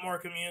whole lot more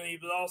community,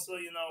 but also,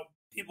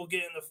 people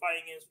get into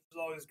fighting games, which is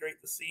always great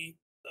to see.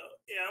 So,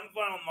 yeah, I'm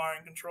fine with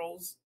modern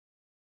controls.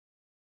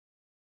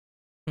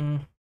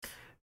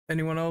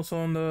 Anyone else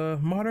on the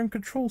modern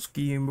control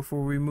scheme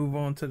before we move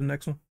on to the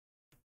next one?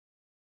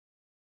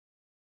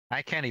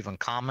 I can't even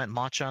comment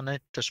much on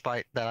it,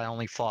 despite that I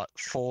only fought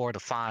 4 to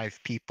 5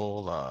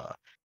 people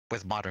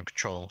with modern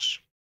controls.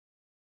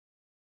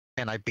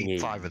 And I beat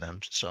 5 of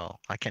them, so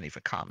I can't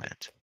even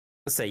comment.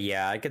 So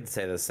yeah, I could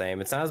say the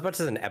same. It's not as much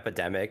as an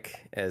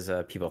epidemic as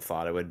people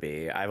thought it would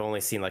be. I've only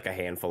seen like a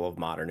handful of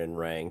modern and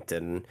ranked,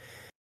 and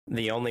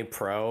the only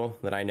pro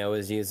that I know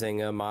is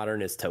using a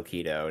modern is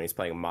Tokido, and he's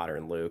playing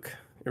modern Luke.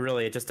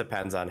 It just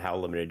depends on how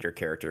limited your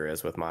character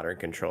is with modern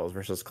controls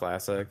versus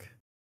classic.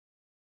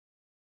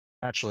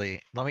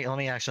 Actually, let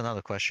me ask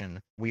another question.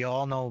 We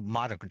all know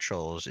modern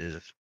controls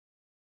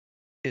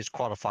is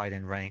qualified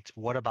and ranked.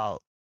 What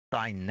about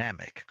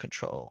dynamic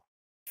control?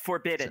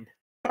 Forbidden.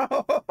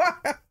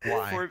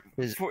 Why?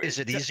 Is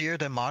it easier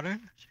than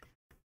modern?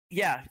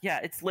 Yeah,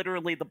 it's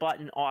literally the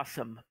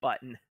awesome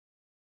button.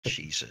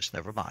 Jesus,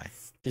 never mind.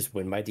 Just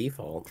win by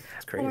default.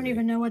 It's crazy. I don't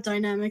even know what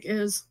dynamic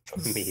is.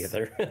 Me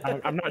either.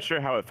 I'm not sure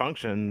how it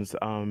functions.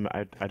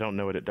 I don't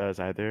know what it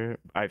does either.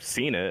 I've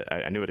seen it.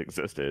 I knew it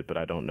existed, but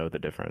I don't know the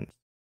difference.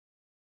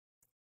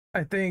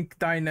 I think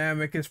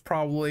dynamic is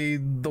probably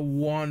the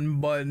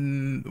one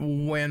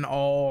button when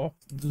all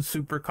the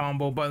super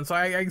combo buttons. So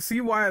I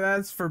see why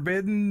that's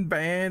forbidden,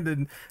 banned,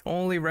 and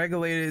only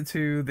regulated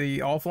to the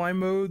offline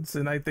modes.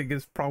 And I think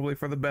it's probably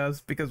for the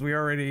best because we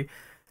already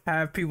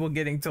have people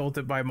getting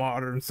tilted by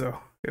modern. So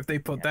if they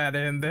put that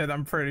in, then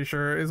I'm pretty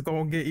sure it's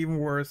going to get even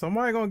worse.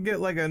 Somebody going to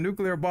get like a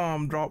nuclear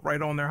bomb drop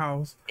right on their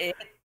house. It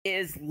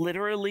is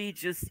literally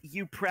just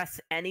you press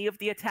any of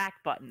the attack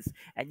buttons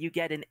and you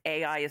get an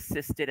AI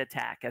assisted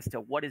attack as to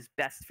what is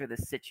best for the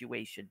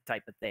situation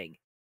type of thing.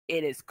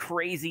 It is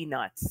crazy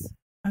nuts.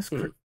 That's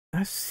crazy.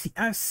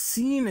 I've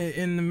seen it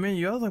in the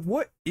menu. I was like,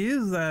 what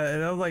is that?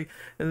 And I was like,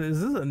 is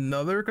this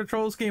another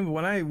control scheme? But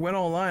when I went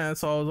online, I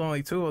saw it was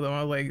only 2 of them.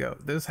 I was like, oh,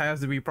 this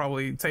has to be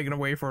probably taken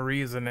away for a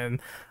reason.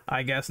 And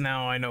I guess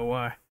now I know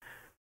why.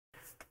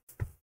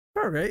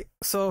 All right,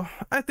 so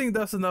I think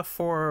that's enough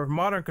for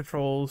modern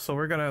controls. So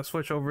we're gonna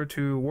switch over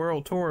to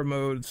World Tour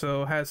mode.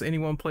 So has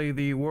anyone played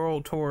the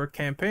World Tour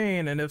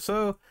campaign? And if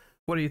so,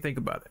 what do you think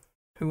about it?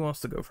 Who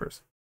wants to go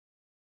first?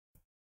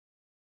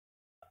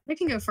 I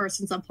can go first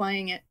since I'm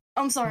playing it.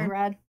 I'm sorry,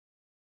 Rad.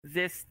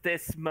 This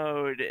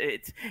mode,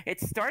 it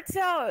starts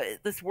out,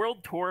 this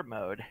World Tour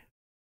mode.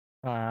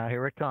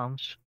 Here it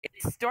comes.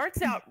 It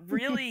starts out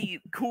really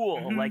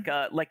cool, like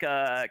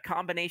a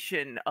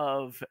combination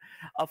of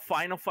a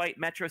Final Fight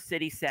Metro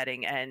City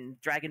setting and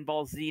Dragon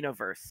Ball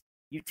Xenoverse.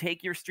 You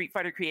take your Street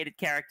Fighter created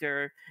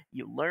character,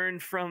 you learn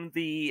from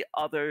the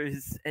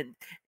others, and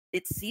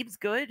it seems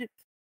good.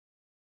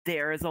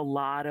 There is a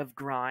lot of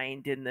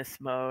grind in this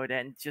mode,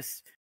 and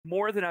just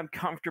more than I'm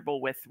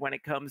comfortable with when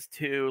it comes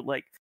to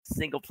like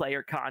single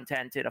player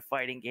content in a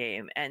fighting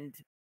game. And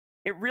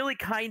it really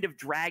kind of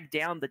dragged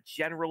down the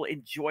general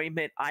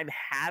enjoyment I'm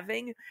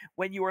having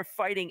when you are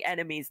fighting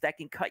enemies that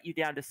can cut you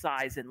down to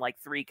size in like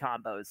 3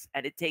 combos.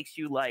 And it takes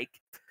you like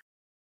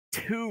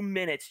 2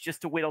 minutes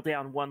just to whittle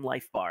down 1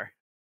 life bar.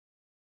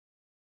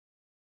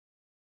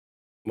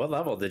 What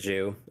level did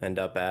you end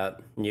up at?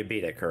 You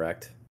beat it,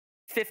 correct?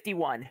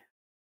 51.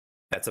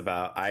 That's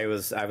about. I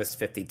was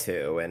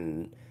 52,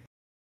 and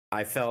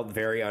I felt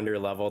very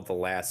underleveled the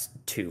last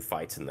 2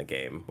 fights in the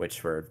game,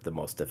 which were the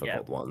most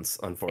difficult ones,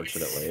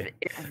 unfortunately.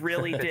 It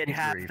really did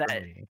have Agree for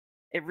that. me.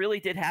 It really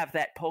did have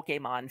that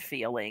Pokemon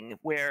feeling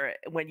where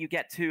when you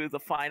get to the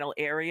final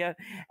area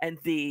and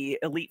the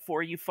Elite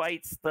Four you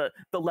fights, the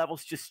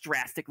levels just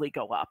drastically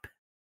go up.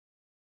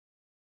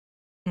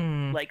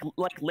 Hmm. Like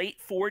late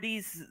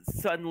 40s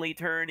suddenly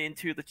turn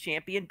into the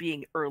champion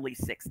being early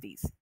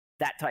 60s.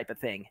 That type of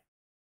thing.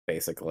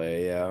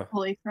 Basically, yeah.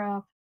 Holy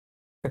crap.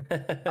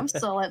 I'm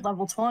still at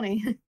level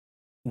 20.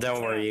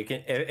 Don't worry, you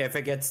can. If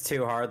it gets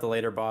too hard, the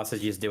later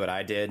bosses, you just do what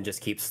I did and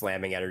just keep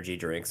slamming energy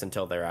drinks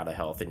until they're out of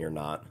health and you're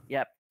not.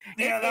 Yep.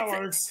 Yeah, that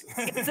works.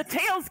 It's a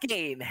Tails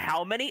game.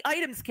 How many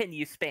items can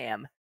you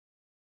spam?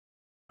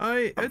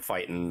 I'm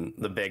fighting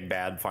the big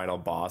bad final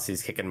boss.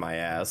 He's kicking my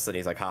ass, and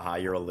he's like, haha,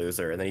 you're a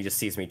loser. And then he just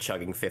sees me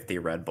chugging 50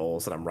 Red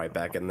Bulls, and I'm right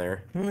back in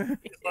there.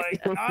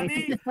 Like,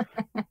 Nani?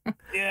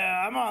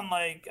 Yeah, I'm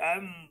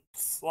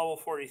level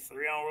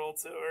 43 on World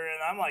Tour,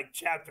 and I'm like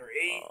chapter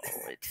 8.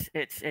 Oh,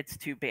 it's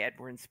too bad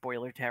we're in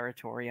spoiler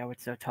territory. I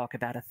would so talk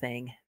about a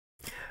thing.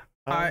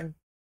 I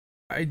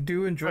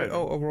do enjoy. Right.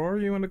 Oh,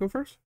 Aurora, you want to go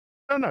first?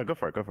 No, go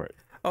for it. Go for it.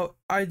 Oh,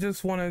 I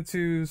just wanted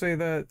to say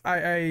that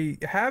I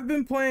have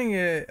been playing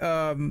it.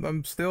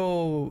 I'm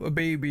still a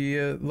baby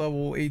at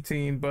level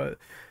 18, but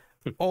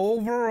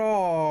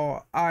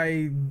overall,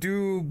 I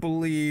do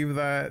believe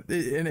that,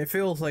 and it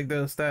feels like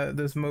that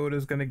this mode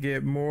is gonna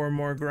get more and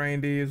more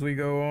grindy as we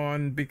go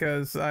on,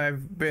 because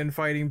I've been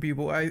fighting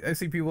people. I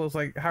see people as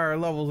like higher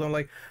levels. I'm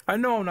like, I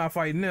know I'm not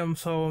fighting them,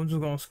 so I'm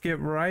just gonna skip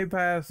right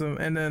past them.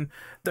 And then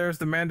there's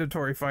the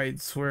mandatory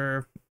fights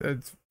where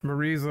it's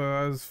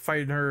Marisa. I was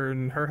fighting her,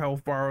 and her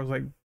health bar was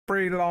like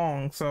pretty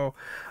long. So,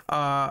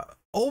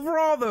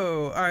 overall,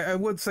 though, I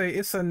would say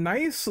it's a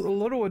nice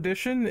little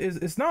addition.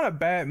 It's not a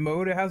bad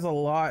mode. It has a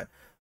lot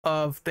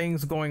of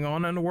things going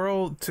on in the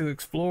world to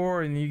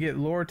explore, and you get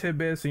lore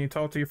tidbits, and you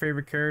talk to your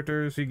favorite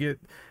characters. You get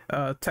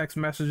text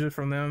messages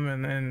from them,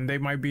 and they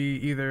might be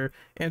either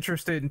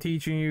interested in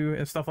teaching you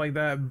and stuff like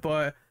that.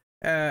 But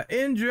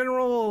in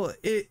general,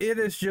 it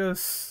is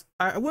just,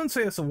 I wouldn't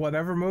say it's a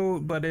whatever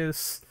mode, but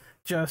it's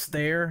just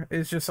there.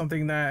 It's just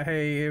something that,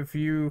 hey, if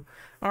you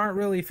aren't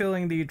really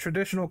feeling the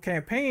traditional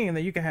campaign,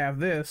 then you can have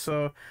this.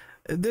 So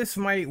this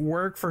might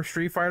work for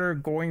Street Fighter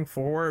going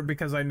forward,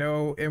 because I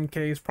know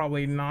MK is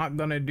probably not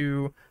gonna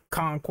do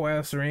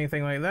conquest or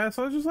anything like that.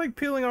 So it's just like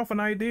peeling off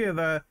an idea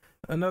that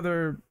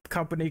another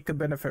company could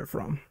benefit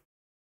from.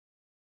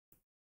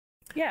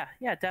 Yeah,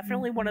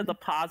 definitely one of the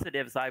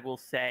positives I will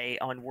say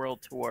on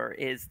World Tour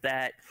is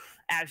that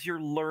as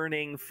you're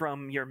learning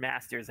from your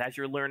masters, as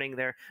you're learning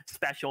their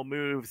special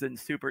moves and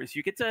supers,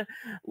 you get to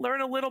learn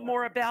a little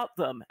more about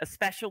them,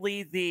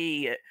 especially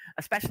the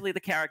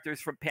characters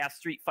from past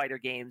Street Fighter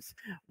games.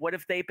 What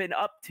have they been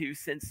up to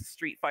since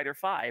Street Fighter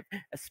V,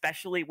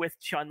 especially with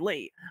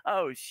Chun-Li?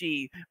 Oh,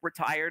 she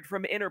retired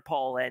from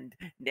Interpol and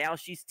now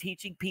she's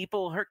teaching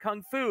people her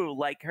kung fu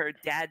like her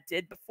dad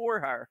did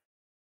before her.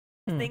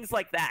 Things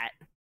like that.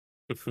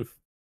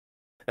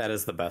 That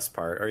is the best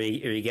part. Or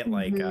you get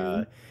like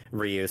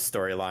Ryu's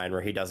storyline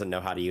where he doesn't know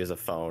how to use a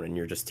phone, and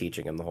you're just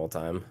teaching him the whole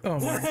time. Oh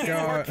my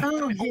god!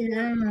 Oh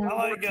yeah. I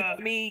like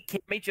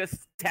Cammy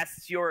just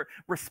tests your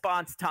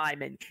response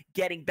time and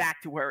getting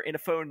back to her in a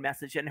phone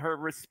message, and her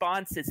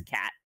response is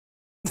cat.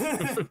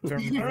 It's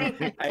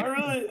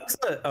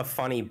a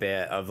funny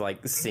bit of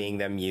like seeing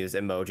them use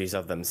emojis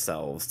of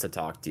themselves to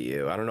talk to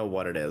you. I don't know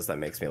what it is that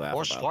makes me laugh.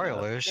 Or about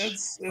spoilers.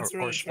 It's Or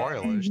really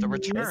spoilers. The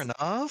return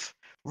of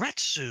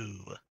Retsu.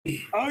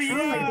 Oh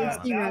yeah,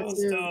 I that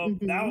was dope.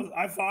 Mhm. That was,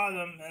 I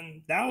followed him,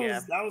 and that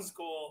was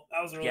cool.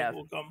 That was really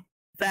cool.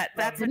 That's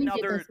I didn't get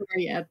another that far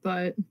yet,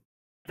 but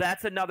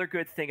that's another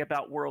good thing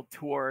about World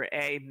Tour,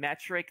 a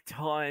metric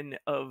ton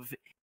of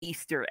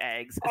Easter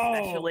eggs,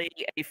 especially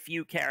a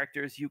few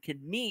characters you can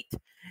meet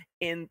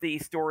in the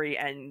story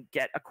and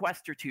get a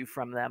quest or two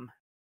from them.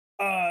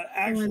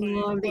 Actually,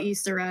 I love the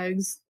Easter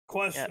eggs.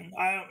 question.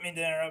 I don't mean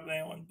to interrupt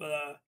anyone,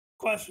 but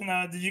question.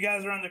 Did you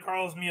guys run to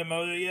Carlos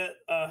Miyamoto yet?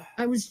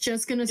 I was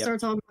just gonna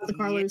start talking about the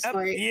Carlos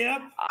fight.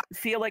 Yep. I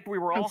feel like we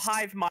were all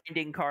hive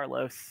minding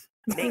Carlos.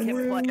 Make him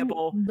Through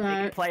playable. Make him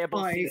that playable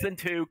fight. season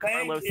 2.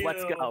 Thank Carlos,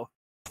 let's you. go.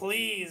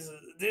 Please,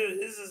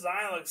 dude, his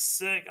design looks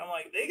sick. I'm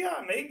like, they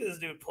gotta make this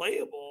dude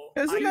playable.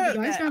 Isn't Dude, that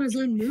the guy's got his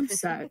own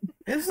moveset.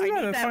 isn't I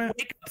that need a that, final,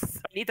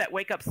 I need that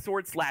wake up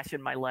sword slash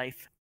in my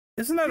life.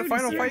 isn't that a Dude,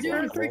 final he's fight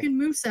doing a character? freaking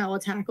moveset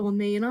attack on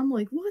me, and I'm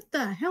like, what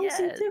the hell is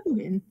Yes. he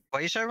doing?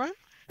 What you say, Ryan?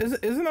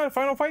 Isn't that a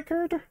final fight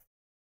character?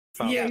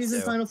 Yeah, he's in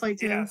too. Final Fight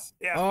too. Yes.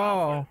 Yeah.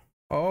 Oh,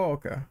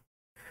 okay.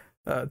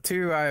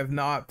 2, I have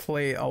not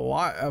played a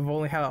lot. I've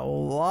only had a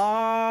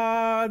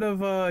lot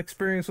of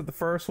experience with the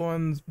first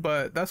ones,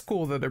 but that's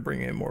cool that they're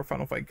bringing in more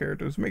Final Fight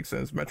characters. Makes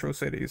sense, Metro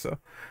City. So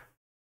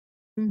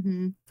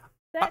Mm-hmm.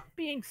 That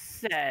being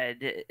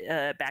said,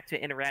 back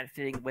to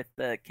interacting with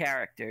the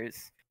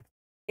characters.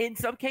 In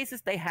some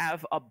cases, they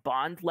have a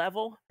bond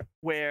level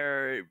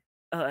where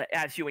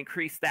as you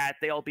increase that,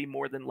 they'll be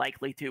more than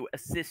likely to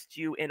assist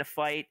you in a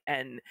fight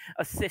and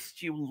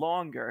assist you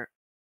longer.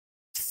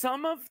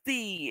 Some of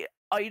the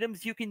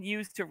items you can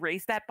use to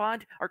raise that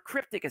bond are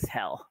cryptic as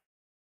hell.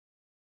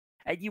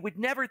 And you would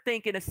never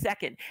think in a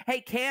second,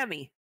 hey,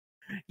 Cammy,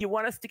 you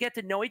want us to get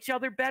to know each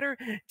other better?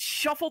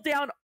 Shuffle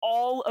down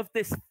all of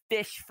this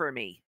fish for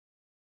me.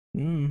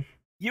 Mm.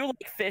 You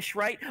like fish,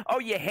 right? Oh,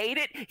 you hate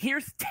it?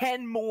 Here's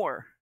 10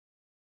 more.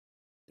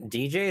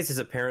 DJ's is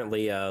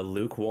apparently a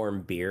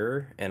lukewarm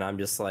beer, and I'm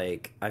just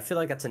like, I feel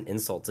like that's an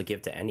insult to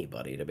give to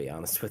anybody, to be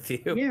honest with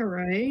you. Yeah,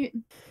 right.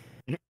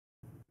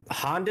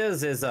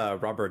 Honda's is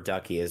rubber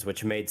duckies,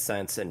 which made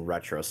sense in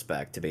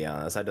retrospect, to be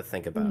honest. I had to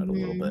think about it a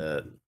little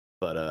bit.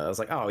 But I was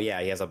like, oh yeah,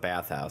 he has a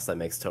bathhouse. That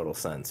makes total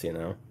sense, you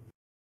know?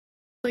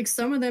 Like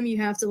some of them you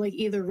have to like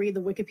either read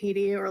the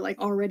Wikipedia or like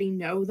already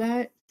know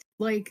that.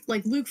 Like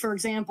Luke, for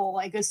example,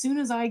 like as soon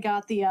as I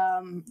got the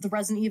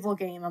Resident Evil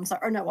game, I'm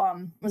sorry, or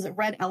no, was it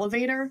Red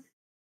Elevator?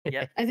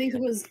 Yeah. I think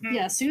it was,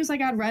 yeah, as soon as I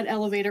got Red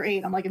Elevator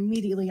 8, I'm like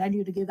immediately I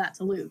knew to give that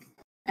to Luke.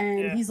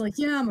 And he's like,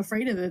 yeah, I'm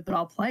afraid of it, but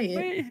I'll play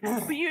it.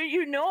 But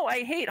you know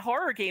I hate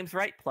horror games,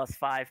 right?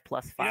 +5,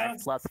 +5, Yeah.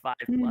 +5, +5.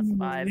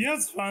 You know,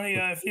 it's funny.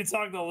 If you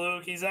talk to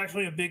Luke, he's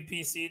actually a big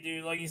PC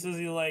dude. Like he says,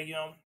 he like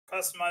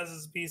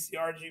customizes PC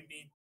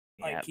RGB.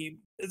 Like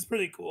it's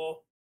pretty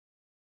cool.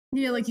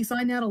 Yeah, like you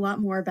find out a lot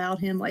more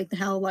about him, like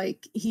how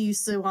like he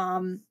used to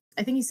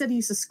I think he said he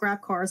used to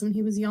scrap cars when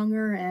he was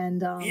younger,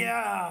 and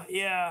yeah.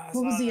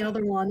 What was the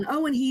other one?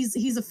 Oh, and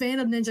he's a fan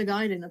of Ninja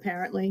Gaiden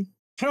apparently.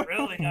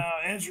 Really?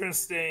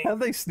 Interesting. How'd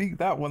they sneak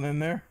that one in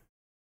there?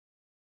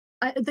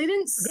 They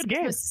didn't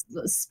game.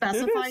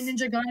 specify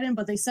Ninja Gaiden,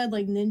 but they said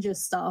like ninja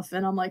stuff,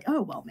 and I'm like,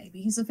 oh well,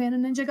 maybe he's a fan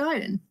of Ninja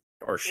Gaiden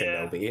Or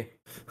Shinobi.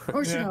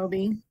 or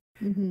Shinobi.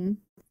 Mm-hmm.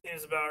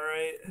 Seems about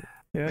right.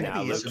 Yeah.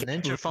 Maybe he's a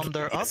ninja from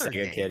their He's other a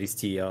good game. kid. He's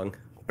too young.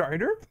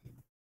 Strider?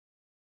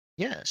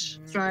 Yes,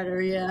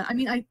 Strider, yeah. I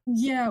mean,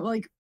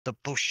 like the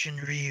Bushin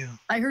Ryu.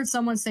 I heard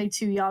someone say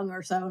too young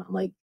or so. And I'm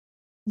like,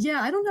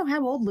 yeah, I don't know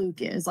how old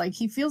Luke is. Like,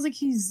 he feels like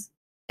he's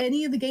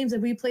any of the games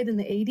that we played in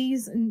the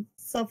 80s and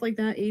stuff like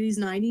that, 80s,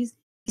 90s,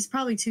 he's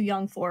probably too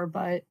young for,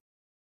 but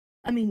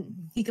I mean,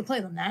 he could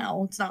play them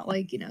now. It's not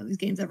like, these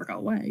games ever go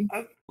away.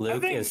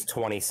 Luke is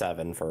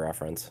 27 for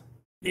reference.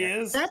 He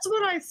is? That's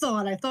what I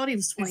thought. I thought he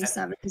was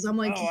 27 because I'm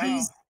like, Oh, wow.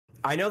 he's.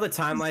 I know the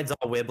timeline's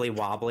all wibbly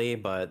wobbly,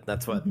 but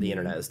that's what the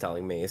internet is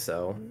telling me,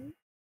 so.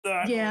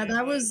 Yeah,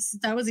 that was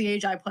the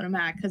age I put him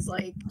at because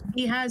like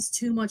he has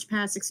too much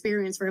past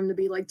experience for him to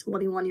be like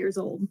 21 years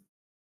old.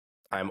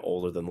 I'm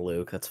older than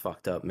Luke. That's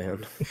fucked up,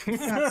 man.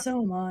 God,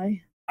 so am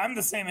I. I'm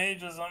the same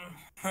age as him.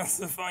 That's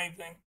the funny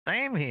thing.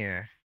 Same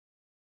here.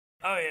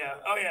 Oh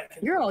yeah.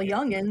 You're all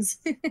youngins.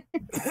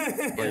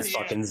 Those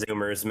fucking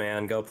Zoomers,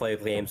 man. Go play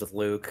games with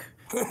Luke.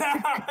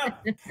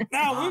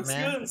 No, Luke's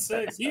man. good in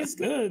 6. He's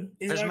good.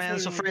 He's This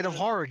man's actually afraid really of good.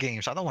 horror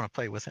games. I don't want to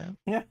play with him.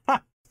 Yeah.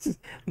 That's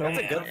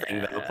a good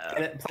thing,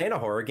 though. Playing a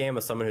horror game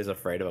with someone who's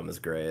afraid of him is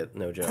great.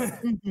 No joke.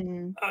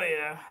 Mhm. Oh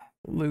yeah.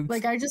 Luke.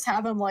 Like I just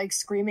have him like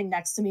screaming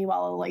next to me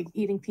while like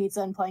eating pizza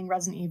and playing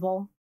Resident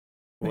Evil.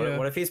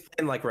 What if he's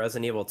playing like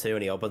Resident Evil 2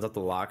 and he opens up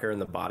the locker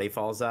and the body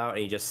falls out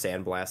and he just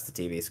sandblasts the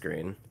TV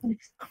screen? Oh,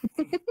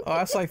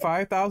 that's like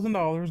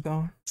 $5,000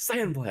 gone.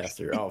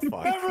 Sandblaster. Oh,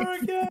 fuck. Never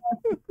again.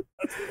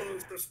 That's what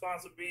Luke's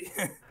response would be.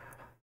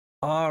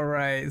 All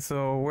right,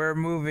 so we're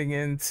moving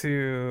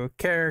into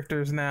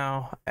characters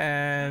now,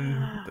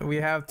 and we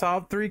have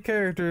top 3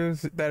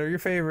 characters that are your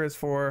favorites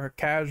for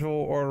casual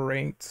or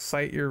ranked.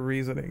 Cite your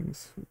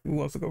reasonings. Who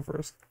wants to go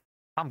first?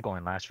 I'm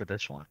going last for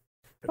this one.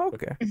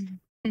 Okay.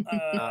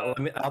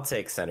 I'll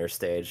take center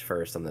stage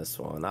first on this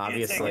one.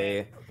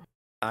 Obviously,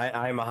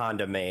 I'm a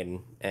Honda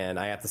main, and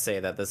I have to say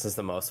that this is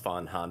the most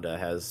fun Honda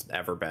has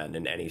ever been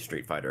in any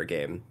Street Fighter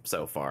game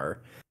so far.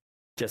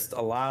 Just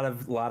a lot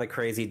of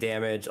crazy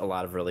damage, a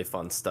lot of really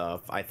fun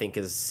stuff. I think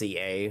his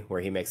CA,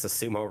 where he makes a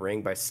sumo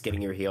ring by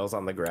skidding your heels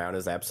on the ground,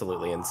 is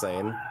absolutely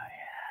insane.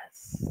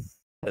 Yes.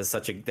 That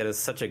is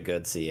such a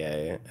good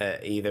CA.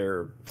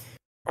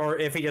 Or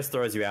if he just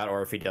throws you out,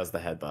 or if he does the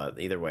headbutt.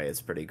 Either way,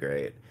 it's pretty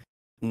great.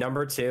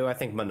 Number 2, I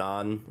think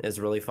Manon is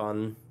really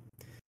fun.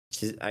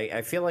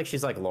 I feel like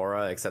she's like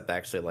Laura, except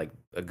actually like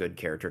a good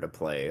character to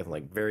play.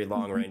 Like very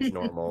long range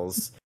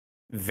normals,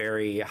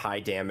 very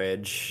high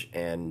damage,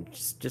 and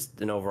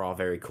just an overall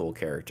very cool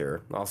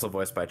character. Also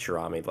voiced by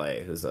Chirami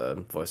Lei, who's a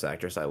voice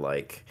actress I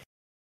like.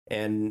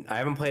 And I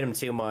haven't played him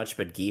too much,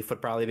 but Geef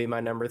would probably be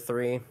my number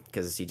 3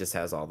 because he just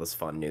has all this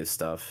fun new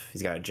stuff.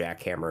 He's got a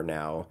jackhammer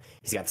now.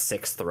 He's got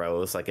 6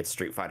 throws like it's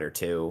Street Fighter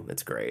 2.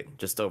 It's great.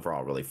 Just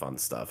overall really fun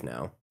stuff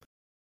now.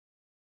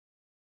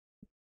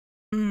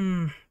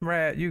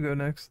 Rat, you go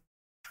next.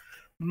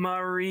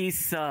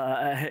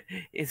 Marisa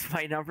is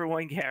my number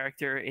 1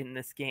 character in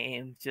this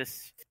game.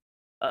 Just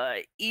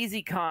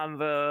easy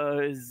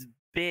combos,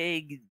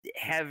 big,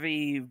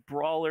 heavy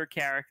brawler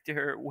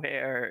character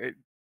where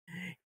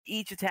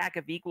each attack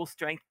of equal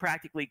strength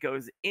practically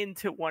goes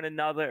into one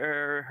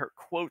another. Her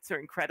quotes are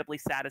incredibly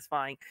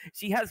satisfying.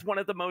 She has one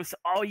of the most,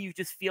 oh, you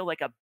just feel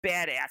like a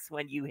badass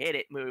when you hit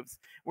it moves,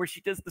 where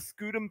she does the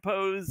Scootum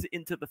pose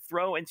into the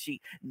throw and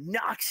she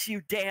knocks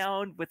you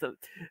down with a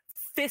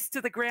fist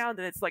to the ground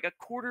and it's like a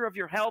quarter of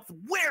your health.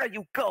 Where are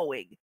you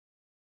going?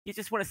 You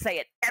just want to say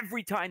it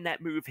every time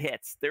that move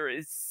hits. There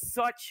is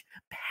such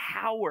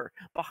power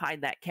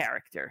behind that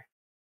character.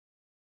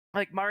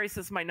 Like,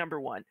 Marisa's my number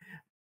one.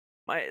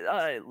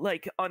 My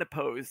like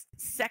unopposed.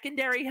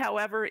 Secondary,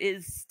 however,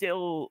 is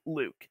still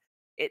Luke.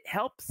 It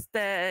helps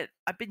that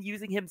I've been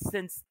using him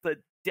since the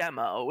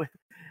demo,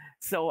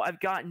 so I've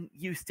gotten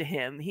used to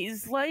him.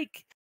 He's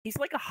like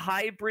a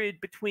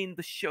hybrid between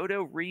the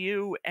Shoto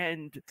Ryu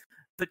and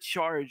the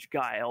Charge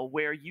Guile,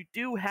 where you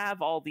do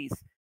have all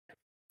these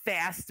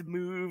fast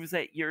moves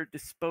at your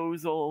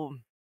disposal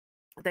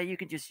that you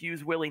can just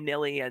use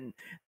willy-nilly and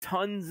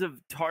tons of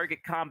target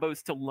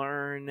combos to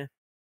learn.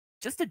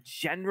 Just a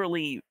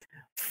generally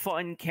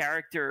fun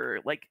character.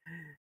 Like,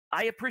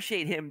 I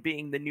appreciate him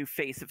being the new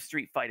face of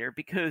Street Fighter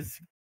because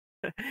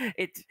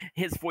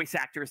his voice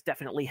actor is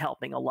definitely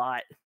helping a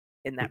lot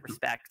in that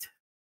respect.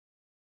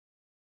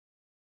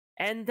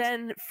 And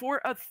then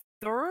for a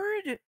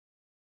third,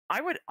 I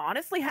would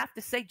honestly have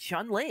to say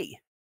Chun-Li.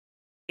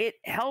 It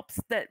helps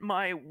that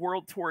my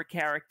World Tour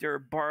character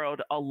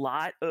borrowed a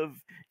lot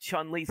of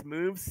Chun-Li's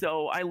moves,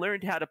 so I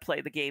learned how to play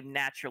the game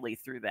naturally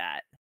through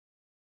that.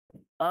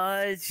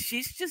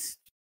 She's just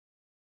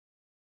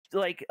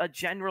like a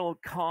general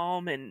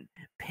calm and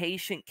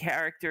patient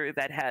character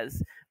that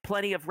has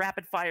plenty of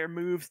rapid fire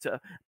moves to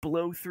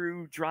blow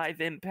through drive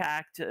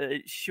impact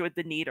should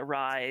the need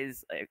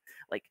arise.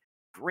 Like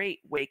great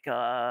wake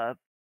up,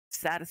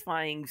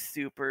 satisfying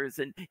supers,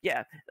 and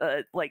yeah,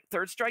 like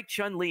Third Strike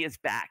Chun-Li is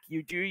back.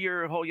 You do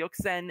your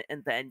Horyuken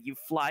and then you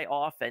fly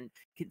off and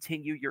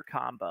continue your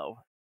combo.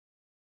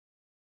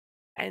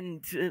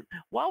 And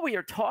while we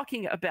are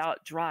talking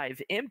about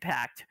drive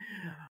impact,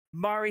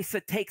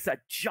 Marisa takes a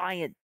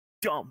giant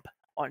dump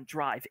on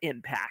drive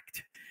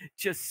impact.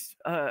 Just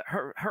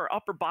her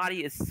upper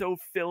body is so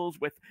filled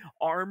with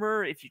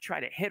armor. If you try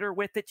to hit her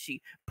with it,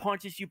 she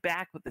punches you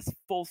back with this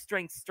full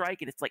strength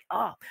strike. And it's like,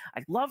 I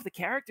love the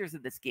characters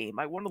in this game.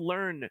 I want to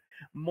learn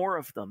more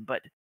of them.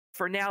 But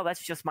for now,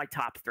 that's just my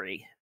top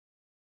three.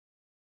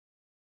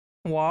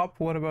 Wop,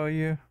 what about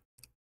you?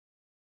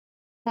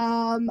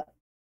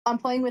 I'm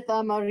playing with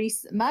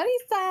Marisa.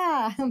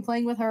 I'm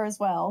playing with her as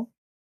well.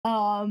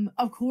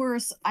 Of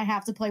course, I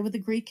have to play with a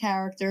Greek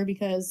character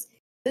because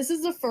this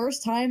is the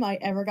first time I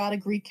ever got a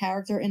Greek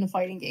character in a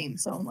fighting game.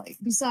 So I'm like,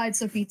 besides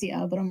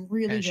Sophia, but I'm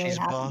really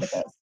happy with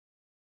this.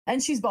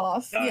 And she's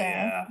buff. Oh,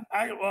 yeah.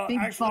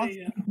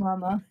 Actually,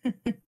 mama.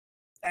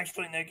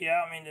 Actually, Nikki,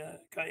 I don't mean to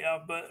cut you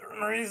off, but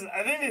Marisa,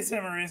 I think they say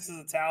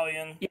Marisa's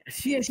Italian.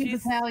 Yeah,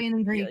 she's Italian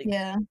and Greek.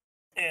 Yeah.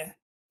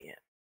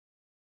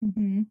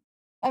 Mm-hmm.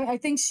 I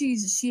think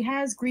she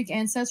has Greek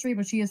ancestry,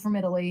 but she is from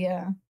Italy.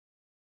 Yeah.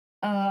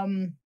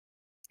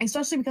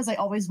 Especially because I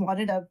always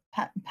wanted a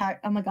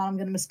oh my god, I'm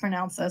gonna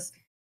mispronounce this.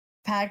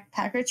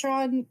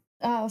 Pakratron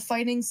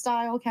fighting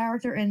style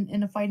character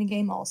in a fighting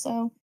game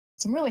also.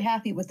 So I'm really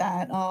happy with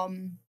that.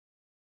 And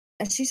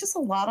she's just a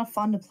lot of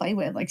fun to play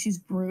with. Like, she's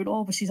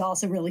brutal, but she's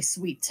also really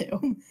sweet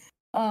too.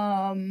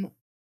 And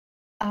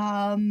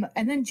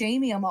then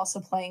Jamie I'm also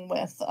playing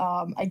with.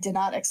 I did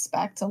not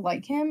expect to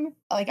like him.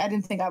 Like, I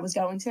didn't think I was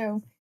going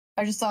to.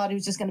 I just thought he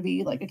was just going to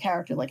be like a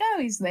character, like, oh,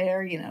 he's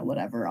there,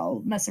 whatever.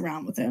 I'll mess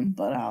around with him.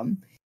 But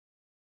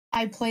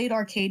I played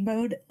arcade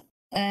mode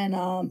and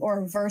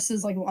or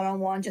versus like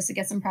one-on-one just to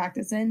get some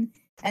practice in,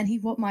 and he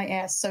whooped my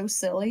ass so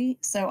silly.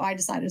 So I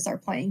decided to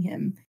start playing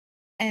him,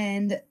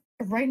 and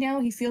right now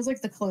he feels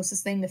like the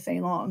closest thing to Fei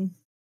Long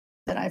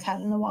that I've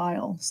had in a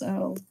while. So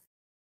I was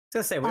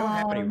gonna say, we don't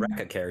have any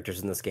Rekka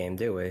characters in this game,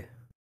 do we?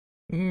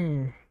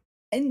 And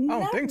I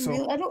don't think so.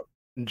 really, I don't.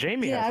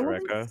 Jamie has a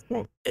Rekka.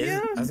 I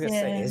was gonna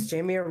say, is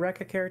Jamie a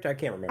Rekka character? I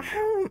can't remember.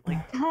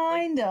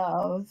 Kind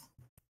of.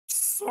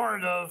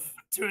 Sort of,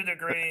 to a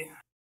degree.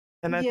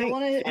 And I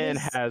think Ken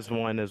has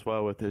one as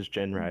well with his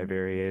Genrai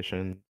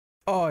variation.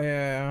 Oh,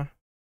 yeah.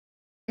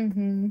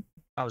 Mm-hmm.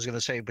 I was going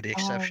to say, with the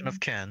exception of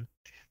Ken.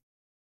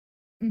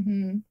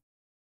 Mm-hmm. And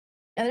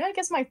then I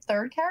guess my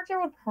third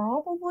character would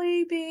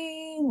probably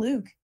be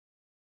Luke.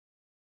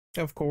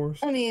 Of course.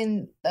 I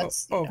mean,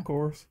 that's... of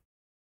course.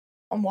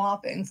 I'm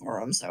whopping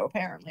for him, so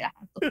apparently I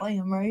have to play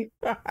him, right?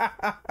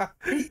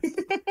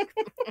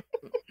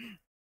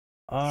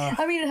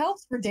 I mean, it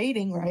helps for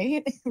dating,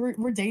 right?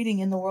 We're dating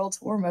in the World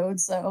Tour mode,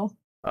 so.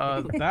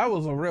 That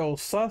was a real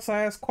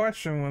sus-ass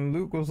question when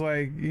Luke was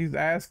like, he's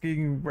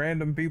asking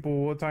random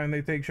people what time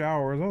they take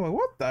showers. I'm like,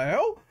 what the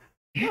hell?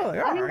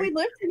 Like, I mean, we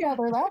live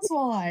together, that's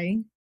why.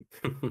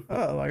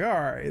 Like,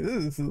 all right,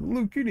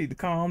 Luke, you need to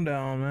calm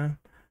down, man.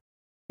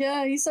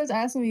 Yeah, he starts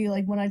asking me,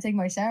 like, when I take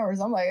my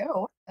showers. I'm like,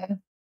 oh, what the?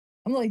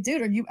 I'm like,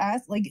 dude, are you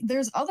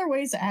there's other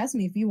ways to ask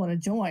me if you want to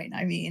join.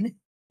 I mean.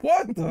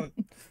 What the?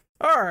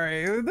 All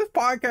right, this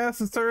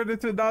podcast is turned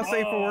into not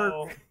safe for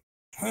work.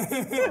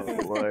 Oh,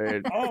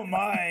 Lord. Oh,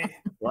 my.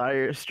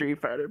 Liar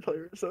Street Fighter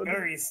player. So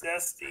Very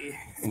zesty.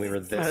 We were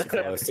this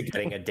close to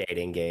getting a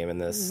dating game in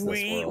this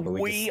world, but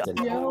we just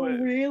didn't. Yo,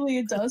 really,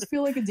 it does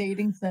feel like a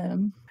dating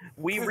sim.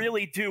 We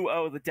really do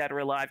owe the Dead or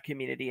Alive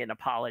community an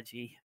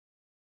apology.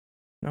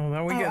 No,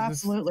 now we Oh, get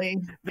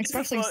absolutely.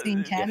 Especially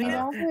seeing Cammy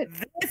outfit.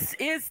 This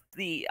is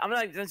the, I'm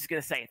just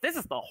going to say it, this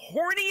is the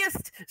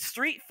horniest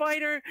Street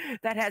Fighter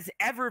that has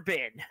ever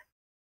been.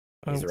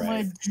 He's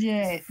right.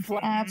 Legit.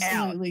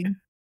 Absolutely.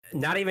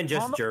 Not even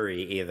just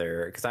jury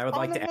either, because I would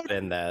like to add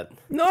in that.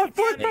 No,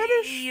 foot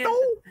fetish. No.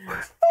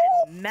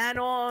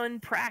 Manon,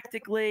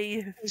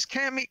 practically.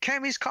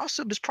 Cammy's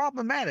costume is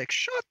problematic.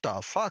 Shut the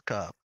fuck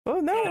up. Oh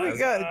no, we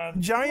got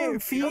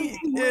giant feet She's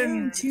wearing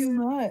and too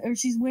much, or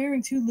she's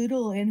wearing too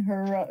little in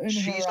her.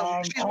 She's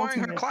wearing her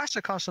ultimate.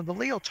 classic costume, the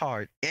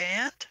leotard.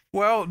 And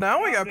well,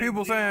 now we got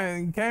people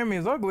saying Cammy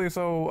is ugly,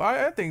 so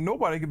I think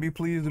nobody could be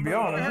pleased, to be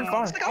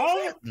honest. It's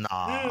fine.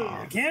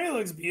 nah. Dude, Cammy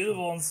looks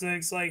beautiful in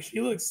 6. Like, she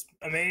looks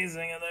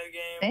amazing in that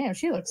game. Damn,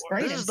 she looks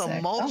great. This is in the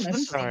six. most- Don't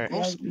this is the make me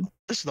most- ugly.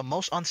 This is the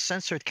most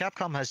uncensored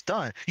Capcom has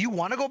done. You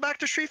want to go back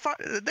to Street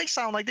Fighter? They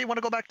sound like they want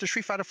to go back to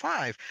Street Fighter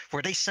 5,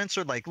 where they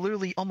censored like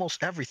literally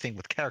almost everything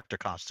with character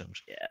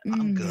costumes. Yeah.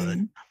 I'm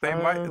good.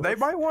 Mhm. They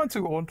might want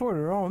to on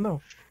Twitter. I don't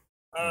know.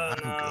 I'm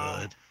No.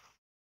 good.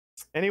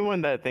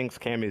 anyone that thinks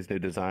Cammy's new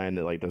design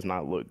does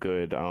not look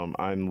good,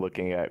 I'm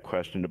looking at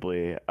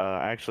questionably.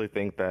 I actually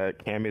think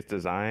that Cammy's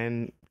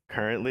design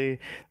currently,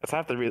 that's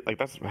half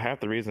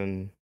the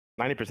reason.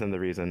 90% of the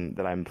reason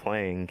that I'm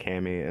playing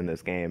Cammy in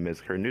this game is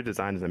her new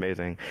design is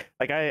amazing.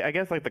 Like I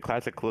guess like the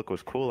classic look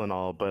was cool and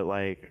all, but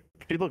like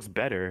she looks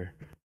better,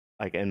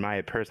 like in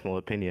my personal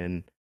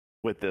opinion,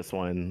 with this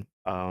one.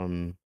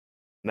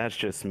 That's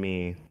just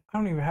me. I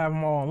don't even have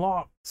them all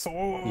unlocked.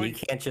 So You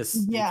can't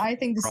just. Yeah, I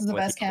think this is the wrong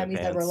with best yoga Cammy's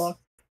ever pants.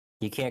 looked.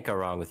 You can't go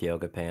wrong with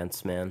yoga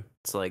pants, man.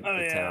 It's like Oh,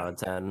 a 10 yeah. out of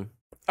 10.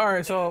 all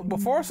right, so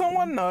before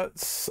someone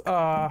nuts,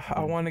 I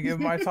want to give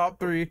my top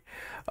 3.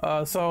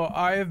 So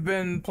I have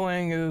been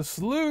playing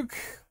as Luke,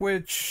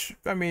 which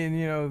I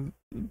mean,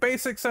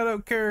 basic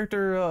setup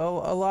character,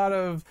 a lot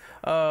of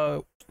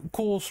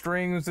cool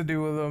strings to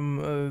do with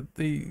them.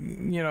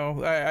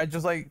 I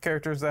just like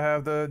characters that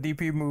have the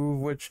DP move,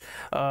 which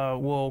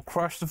will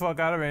crush the fuck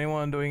out of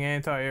anyone doing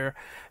anti-air.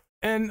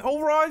 And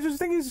overall, I just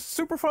think he's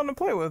super fun to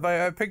play with.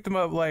 I picked him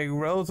up like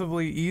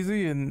relatively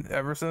easy, and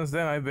ever since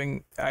then,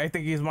 I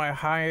think he's my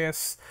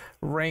highest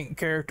ranked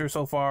character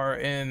so far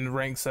in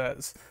ranked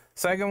sets.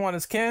 Second one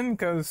is Ken,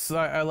 because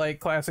I like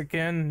classic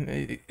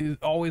Ken. He's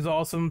always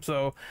awesome.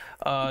 So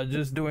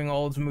just doing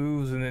all his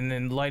moves and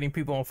then lighting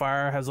people on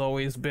fire has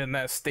always been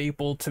that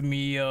staple to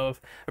me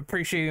of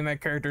appreciating that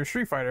character in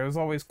Street Fighter. It was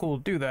always cool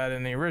to do that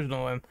in the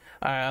original, and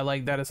I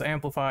like that it's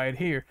amplified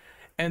here.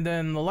 And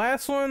then the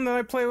last one that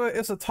I play with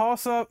is a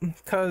toss-up,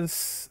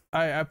 because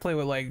I play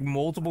with like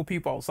multiple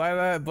people outside of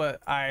that,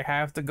 but I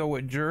have to go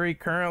with Jury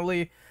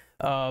currently.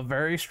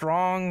 Very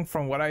strong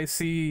from what I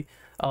see.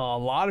 A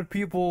lot of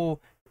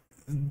people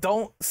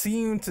don't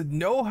seem to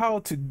know how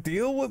to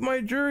deal with my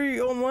Jury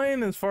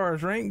online as far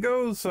as rank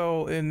goes.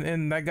 So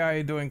in that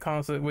guy doing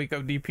constant wake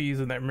up DPs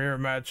in that mirror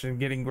match and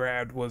getting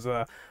grabbed was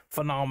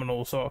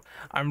phenomenal. So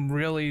I'm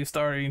really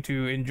starting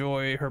to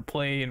enjoy her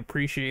play and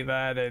appreciate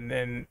that,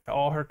 and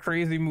all her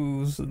crazy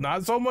moves.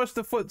 Not so much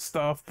the foot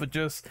stuff, but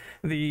just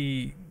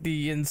the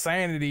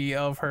insanity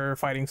of her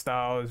fighting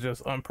style is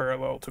just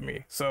unparalleled to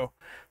me. So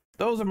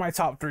those are my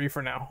top 3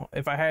 for now.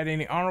 If I had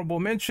any honorable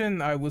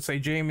mention, I would say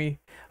Jamie.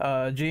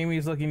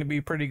 Jamie's looking to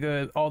be pretty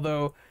good,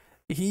 although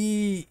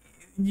you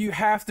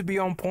have to be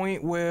on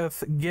point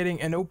with getting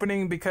an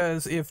opening,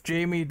 because if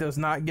Jamie does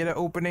not get an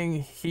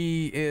opening,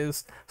 he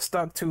is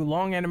stuck to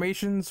long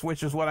animations,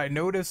 which is what I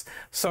noticed.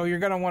 So you're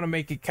going to want to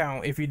make it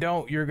count. If you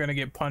don't, you're going to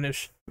get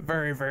punished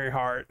very, very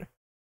hard.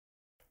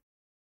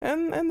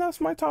 And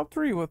that's my top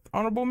 3 with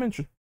honorable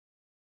mention.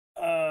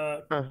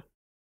 I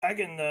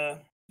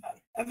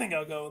think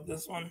I'll go with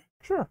this one.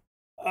 Sure.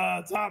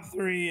 Top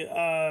 3.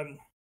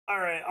 All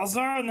right, I'll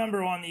start with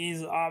number 1.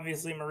 He's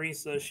obviously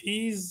Marisa.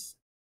 She's,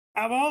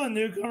 out of all the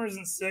newcomers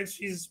in 6,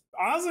 she's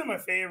honestly my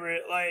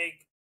favorite.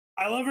 Like,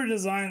 I love her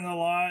design a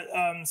lot,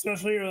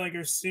 especially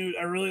her suit.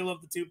 I really love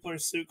the 2-player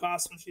suit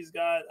costume she's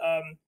got.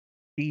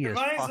 He is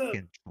reminds of-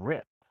 fucking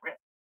ripped.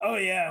 Oh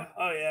yeah.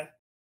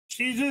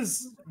 She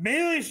just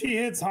mainly she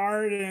hits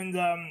hard, and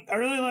I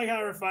really like how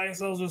her fighting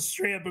style is just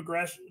straight up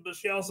aggression. But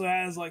she also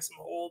has like some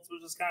holds,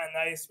 which is kind of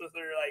nice with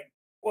her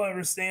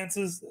whatever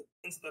stances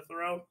into the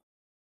throw.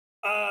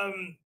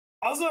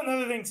 Also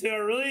another thing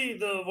too,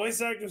 the voice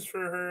actress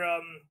for her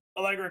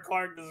Allegra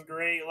Clark is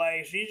great.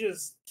 Like she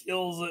just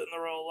kills it in the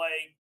role.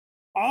 Like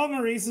all of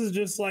Marisa's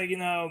just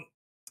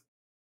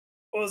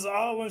was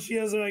all when she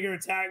has her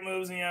attack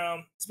moves,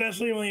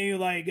 especially when you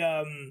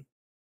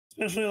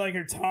especially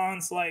her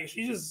taunts,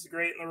 she's just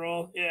great in the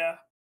role. Yeah.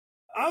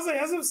 Honestly,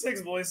 as of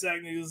 6 voice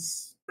acting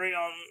is great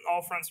on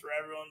all fronts for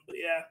everyone. But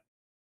yeah.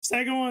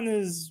 Second one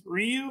is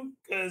Ryu,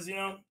 because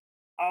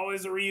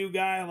always a Ryu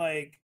guy.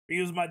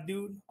 Ryu's my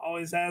dude,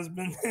 always has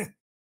been.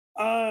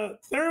 Third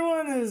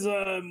one is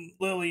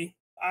Lily.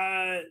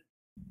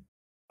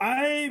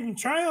 I'm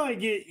trying to like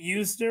get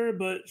used to her,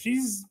 but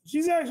she's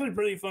actually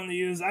pretty fun to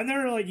use. I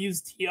never like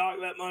used Tiok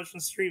that much in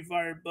Street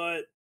Fighter,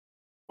 but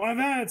when I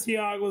found out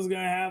Tiok was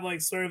gonna have like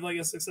sort of like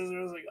a successor,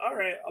 I was like, all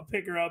right, I'll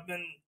pick her up.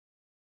 And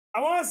I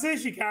want to say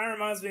she kind of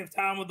reminds me of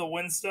Tom with the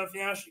wind stuff.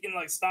 You know, she can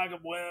like stock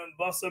up wind and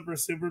bust up her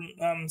super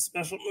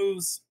special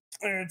moves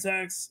and her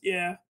attacks.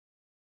 Yeah,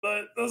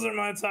 but those are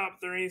my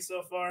top 3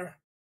 so far.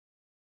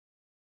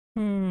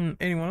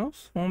 Anyone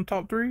else on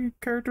top 3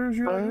 characters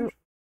you like?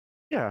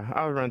 Yeah,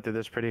 I'll run through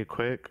this pretty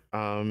quick.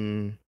 I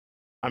mean,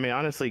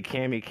 honestly,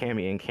 Cammy,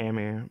 and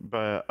Cammy,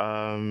 but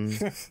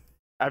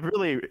I've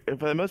really,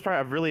 for the most part,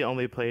 I've really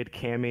only played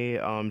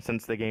Cammy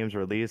since the game's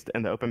released.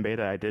 In the open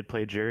beta, I did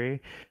play Jury.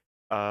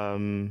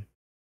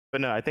 But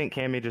no, I think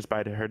Cammy, just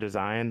by her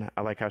design,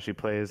 I like how she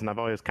plays, and I've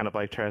always kind of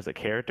liked her as a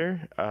character.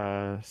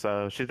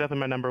 So she's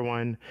definitely my number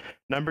 1.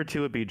 Number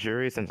 2 would be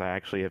Jury, since I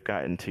actually have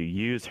gotten to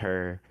use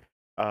her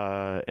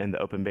in the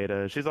open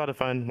beta. She's a lot of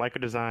fun. Like her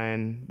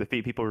design. The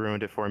Feet people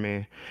ruined it for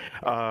me.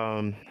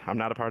 I'm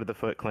not a part of the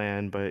Foot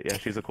Clan, but yeah,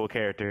 she's a cool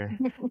character.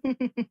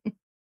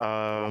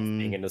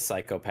 Being into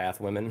psychopath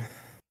women.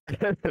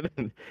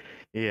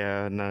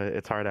 Yeah, no,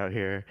 it's hard out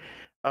here.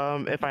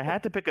 If I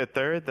had to pick a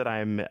third that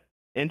I'm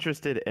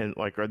interested in,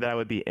 like, or that I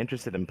would be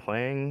interested in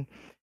playing,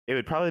 it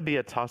would probably be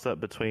a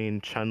toss-up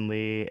between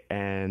Chun-Li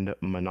and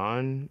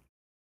Manon.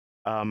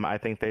 I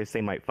think they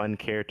seem like fun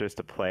characters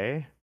to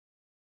play.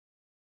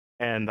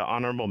 And the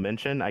honorable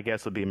mention, I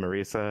guess, would be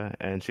Marisa,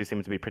 and she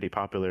seems to be pretty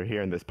popular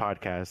here in this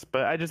podcast.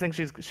 But I just think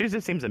she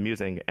just seems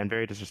amusing and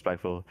very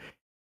disrespectful.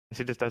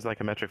 She just does like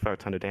a metric fuck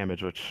ton of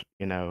damage, which,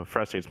 you know,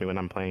 frustrates me when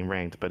I'm playing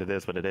ranked, but it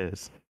is what it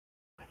is.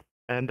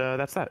 And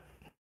that's that.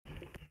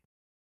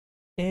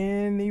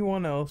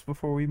 Anyone else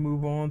before we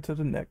move on to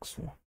the next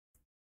one?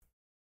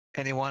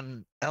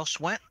 Anyone else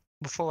went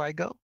before I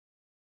go?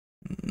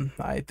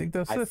 I think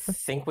that's I it.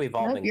 think we've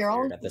all been You're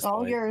cleared at this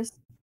all point. yours.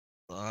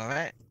 All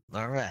right.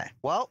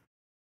 Well,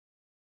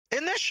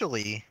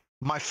 initially,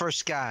 my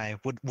first guy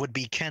would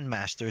be Ken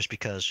Masters,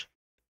 because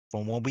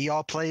from when we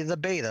all played the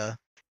beta,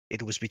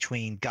 it was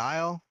between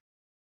Guile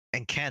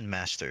and Ken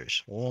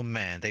Masters. Oh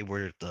man, they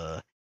were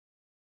the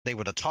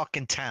talk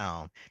in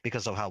town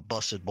because of how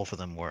busted both of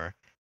them were.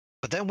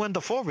 But then when the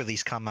full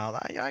release come out,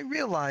 I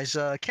realized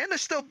Ken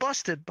is still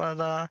busted,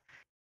 but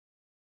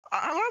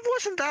I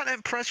wasn't that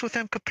impressed with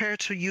him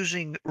compared to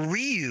using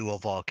Ryu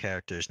of all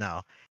characters.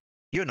 Now,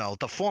 you know,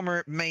 the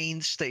former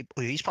main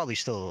staple, he's probably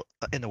still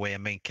in a way a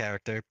main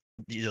character,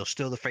 you know,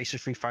 still the face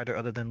of Street Fighter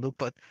other than Luke,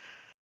 but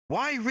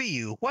why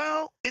Ryu?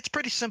 Well, it's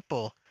pretty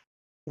simple.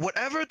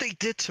 Whatever they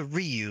did to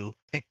Ryu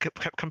in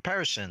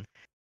comparison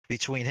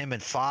between him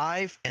and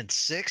 5 and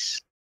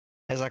 6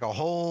 is like a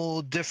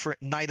whole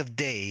different night of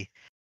day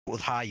with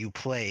how you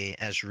play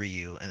as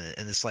Ryu.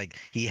 And it's like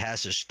he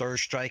has his third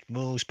strike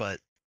moves, but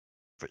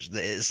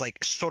it's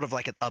like sort of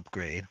like an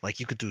upgrade. Like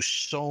you could do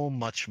so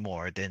much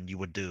more than you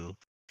would do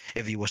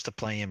if you was to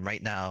play him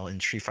right now in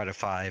Street Fighter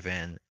 5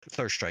 and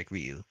third strike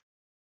Ryu.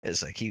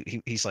 It's like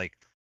he's like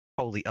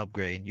totally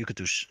upgrade. You could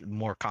do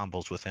more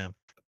combos with him.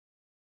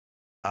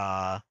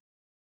 And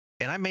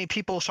I made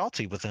people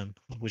salty with him,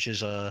 which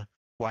is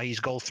why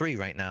he's gold 3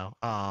 right now.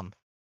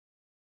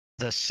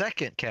 The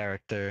second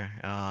character,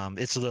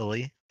 it's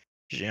Lily.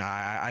 You know,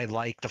 I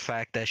like the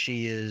fact that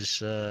she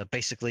is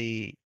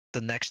basically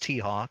the next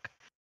T-Hawk.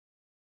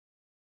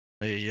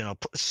 You know,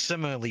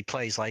 similarly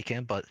plays like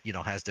him, but you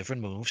know, has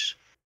different moves.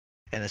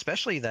 And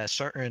especially that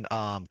certain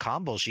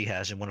combos she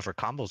has in one of her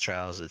combo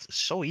trials, it's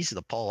so easy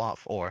to pull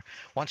off. Or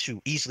once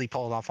you easily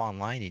pull it off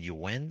online and you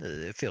win,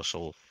 it feels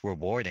so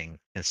rewarding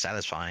and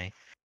satisfying.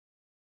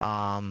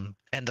 And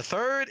the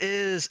third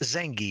is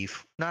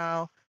Zangief.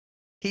 Now,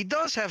 he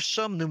does have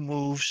some new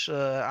moves.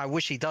 I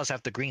wish he does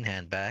have the green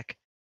hand back.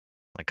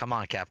 Like, come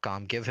on,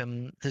 Capcom, give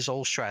him his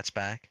old strats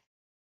back.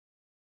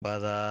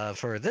 But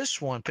for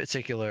this one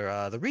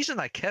particular, the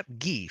reason I kept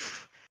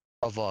Geef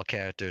of all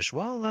characters,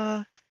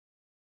 well,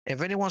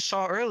 if anyone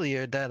saw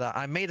earlier that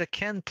I made a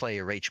Ken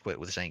player rage quit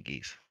with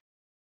Zangief.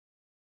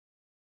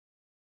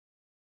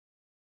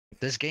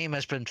 This game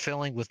has been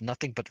filling with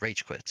nothing but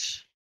rage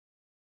quits.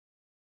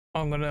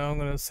 I'm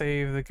gonna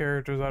save the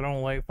characters I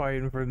don't like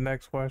fighting for the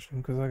next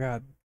question because I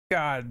got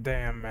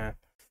goddamn man.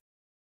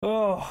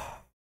 Oh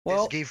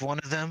well, Is Geef one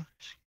of them?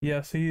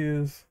 yes he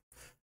is.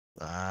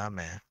 Ah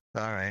man.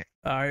 All right.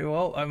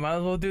 Well, I might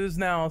as well do this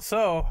now.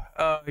 So,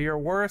 your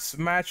worst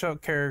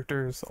matchup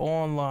characters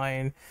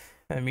online.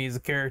 That means a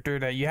character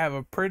that you have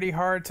a pretty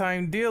hard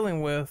time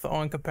dealing with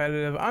on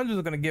competitive. I'm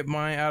just gonna get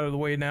mine out of the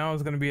way now.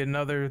 It's gonna be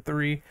another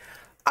 3.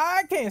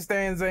 I can't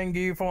stand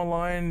Zangief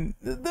online.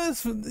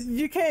 This,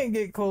 you can't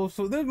get close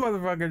to this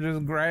motherfucker.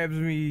 Just grabs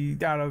me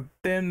out of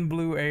thin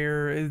blue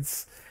air.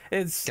 It's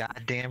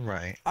Goddamn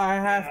right.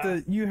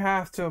 you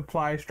have to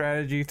apply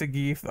strategy to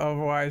Geef,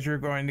 otherwise you're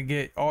going to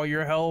get all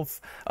your health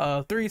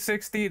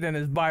 360, then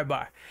it's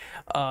bye-bye.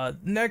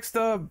 Next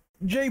up,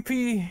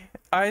 JP,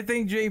 I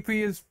think JP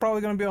is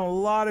probably going to be on a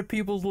lot of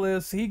people's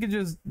lists. He could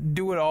just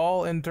do it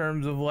all in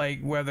terms of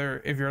like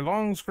whether if you're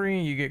long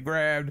screen, you get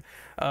grabbed.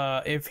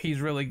 If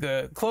he's really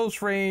good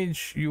close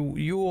range,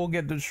 you will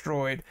get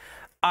destroyed.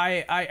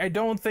 I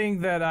don't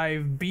think that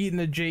I've beaten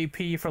a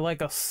JP for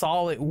like a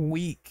solid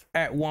week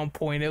at one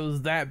point. It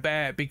was that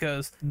bad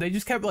because they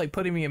just kept like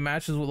putting me in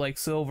matches with like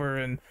silver,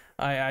 and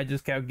I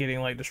just kept getting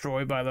like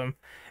destroyed by them.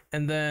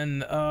 And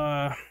then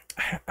I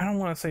don't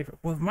want to say,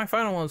 well, my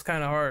final one was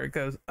kind of hard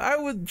because I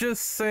would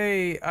just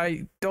say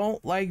I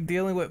don't like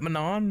dealing with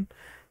Manon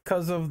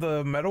because of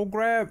the metal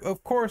grab.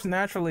 Of course,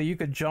 naturally you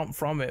could jump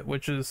from it,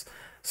 which is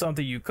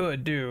something you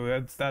could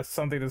do. That's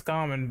something that's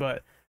common,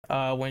 but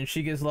when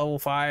she gets level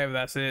 5,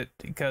 that's it,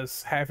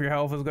 because half your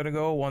health is gonna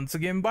go once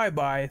again. Bye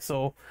bye.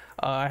 So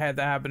I had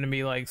that happen to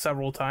me like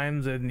several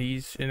times, and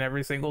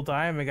every single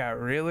time it got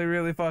really,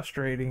 really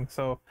frustrating.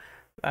 So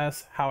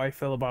that's how I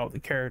feel about the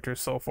characters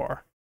so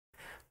far.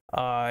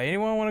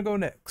 Anyone want to go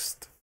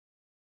next?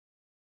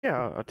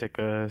 Yeah, I'll take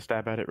a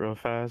stab at it real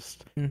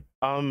fast.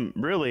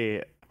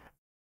 Really,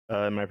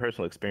 in my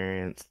personal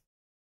experience,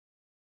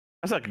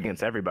 I suck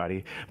against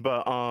everybody,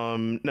 but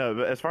no.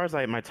 But as far as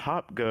like my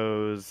top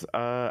goes,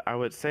 I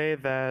would say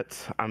that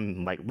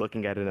I'm like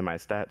looking at it in my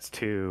stats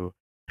too.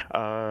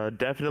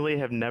 Definitely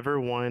have never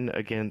won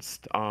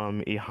against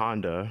E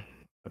Honda.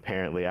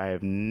 Apparently, I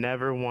have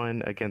never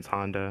won against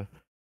Honda.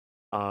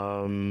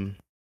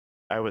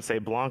 I would say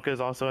Blanca is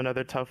also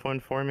another tough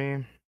one for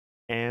me,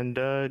 and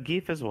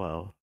Geef as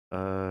well.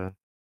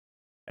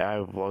 I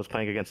was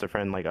playing against a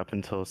friend like up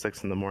until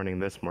 6 in the morning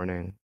this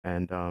morning,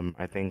 and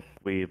I think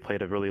we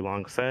played a really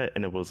long set,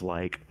 and it was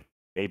like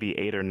maybe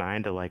 8 or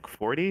 9 to like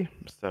 40.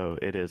 So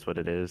it is what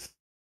it is.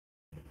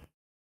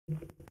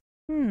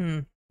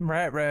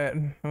 Rat,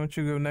 why don't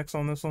you go next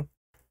on this one?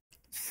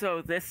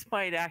 So this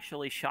might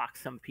actually shock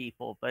some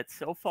people, but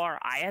so far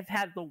I have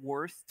had the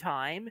worst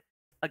time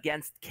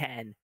against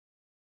Ken.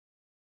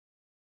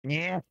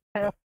 Yeah.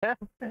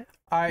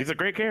 He's a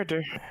great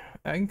character.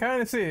 I can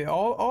kind of see it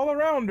all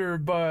around her,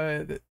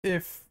 but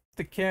if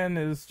the Ken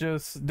is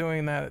just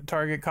doing that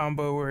target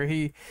combo where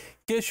he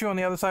gets you on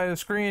the other side of the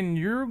screen,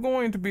 you're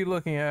going to be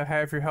looking at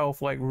half your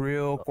health like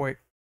real quick.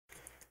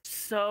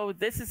 So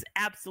this is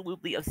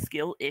absolutely a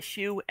skill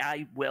issue.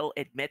 I will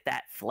admit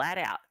that flat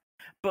out.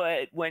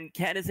 But when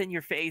Ken is in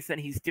your face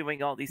and he's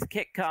doing all these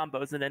kick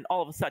combos, and then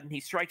all of a sudden he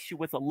strikes you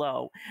with a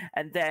low,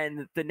 and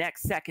then the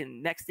next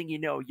thing you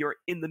know, you're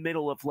in the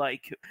middle of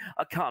like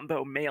a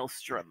combo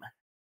maelstrom.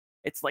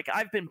 It's like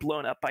I've been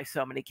blown up by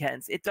so many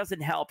Kens. It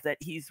doesn't help that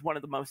he's one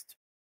of the most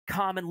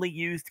commonly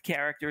used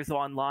characters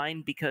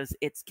online because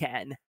it's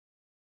Ken.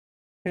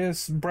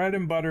 His bread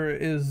and butter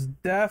is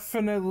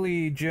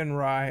definitely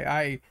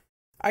Jinrai.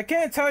 I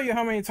can't tell you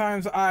how many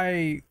times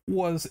I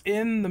was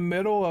in the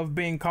middle of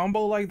being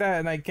combo like that,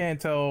 and I can't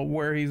tell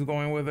where he's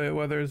going with it,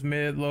 whether it's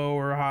mid, low,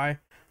 or high.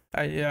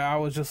 I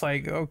was just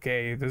like,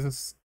 okay, this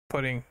is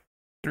putting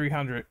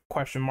 300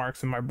 question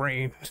marks in my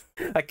brain.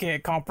 I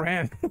can't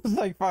comprehend. It's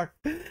like, fuck.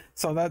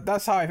 So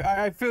that's how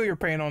I feel your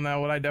pain on that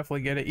one. I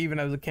definitely get it, even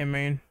as a Kim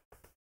main.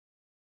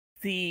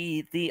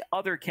 The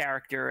other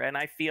character, and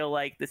I feel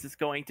like this is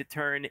going to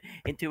turn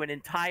into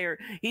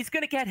he's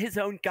going to get his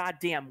own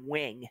goddamn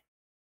wing.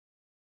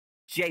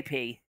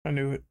 JP. I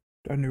knew it.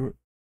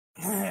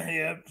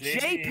 Yep.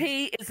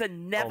 JP is a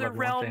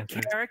NetherRealm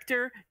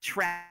character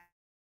trapped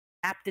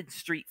in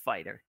Street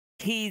Fighter.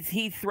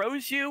 He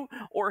throws you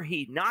or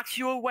he knocks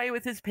you away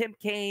with his pimp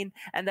cane,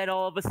 and then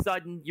all of a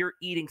sudden you're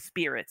eating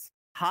spirits.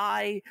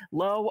 High,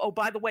 low. Oh,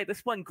 by the way,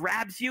 this one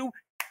grabs you,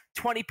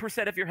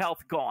 20% of your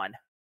health gone.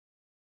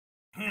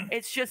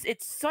 It's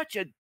such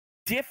a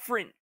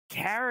different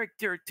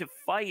character to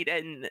fight,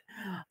 and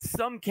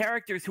some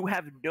characters who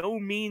have no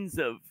means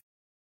of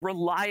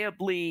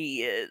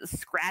reliably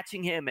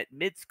scratching him at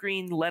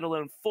mid-screen, let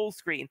alone full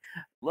screen,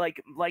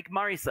 like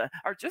Marisa,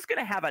 are just going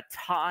to have a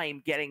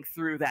time getting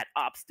through that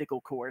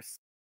obstacle course.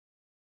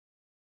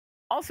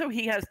 Also,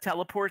 he has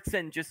teleports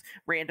and just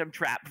random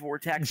trap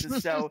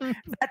vortexes, so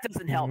that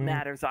doesn't help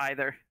matters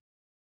either.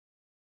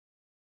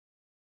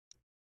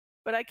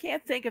 But I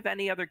can't think of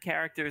any other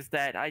characters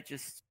that I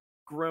just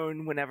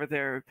groan whenever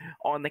they're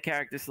on the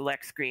character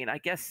select screen. I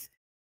guess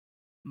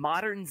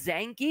modern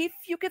Zangief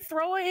you could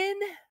throw in?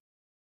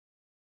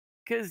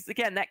 Because,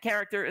 again, that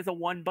character is a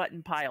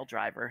one-button pile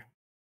driver.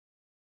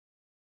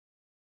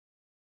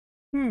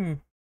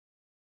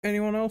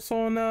 Anyone else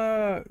on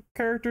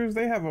characters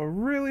they have a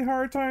really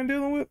hard time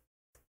dealing with?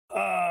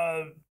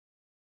 To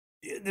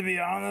be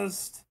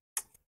honest,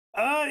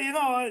 you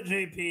know what,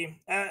 JP?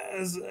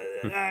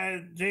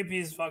 JP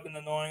is fucking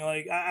annoying.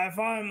 Like, I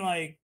find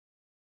like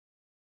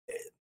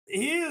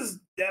he is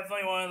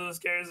definitely one of those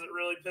characters that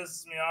really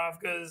pisses me off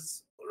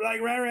because, like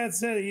Rat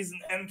said, he's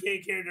an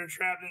MK character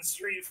trapped in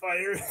Street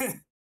Fighter.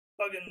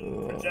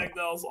 Fucking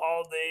projectiles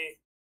all day.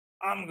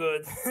 I'm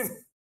good.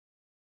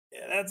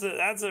 Yeah, that's it.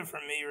 That's it for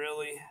me,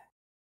 really.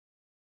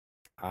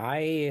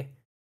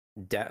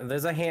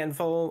 There's a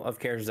handful of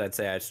characters I'd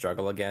say I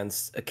struggle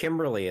against.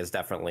 Kimberly is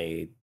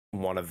definitely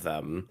one of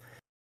them.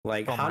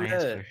 Like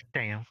Honda.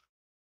 Damn.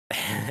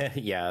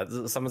 Yeah,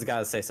 someone's got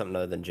to say something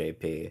other than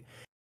JP.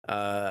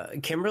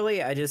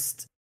 Kimberly,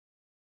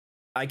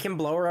 I can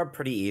blow her up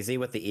pretty easy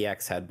with the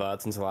EX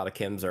headbutt, since a lot of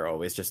Kims are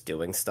always just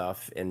doing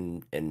stuff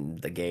in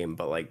the game.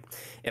 But like,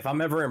 if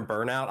I'm ever in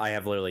burnout, I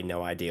have literally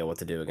no idea what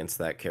to do against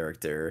that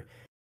character.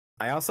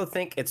 I also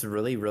think it's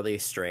really, really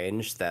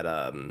strange that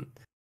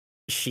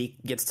she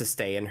gets to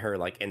stay in her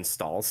like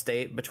install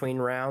state between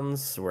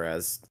rounds,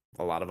 whereas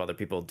a lot of other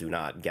people do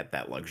not get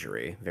that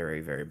luxury. Very,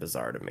 very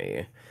bizarre to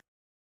me.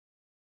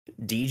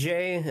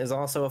 DJ is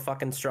also a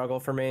fucking struggle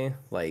for me.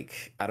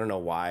 Like, I don't know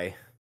why.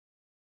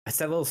 It's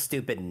that little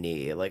stupid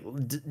knee. Like,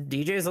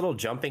 DJ's little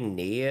jumping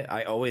knee,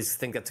 I always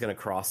think that's going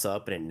to cross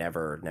up, and it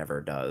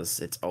never does.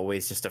 It's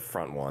always just a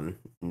front one.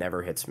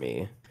 Never hits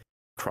me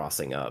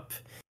crossing up.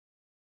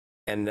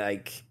 And,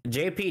 like,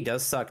 JP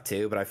does suck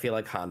too, but I feel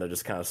like Honda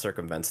just kind of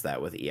circumvents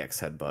that with EX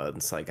headbutt.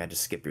 It's like, I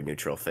just skip your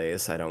neutral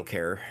phase. I don't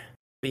care.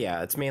 But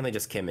yeah, it's mainly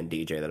just Kim and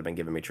DJ that have been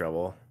giving me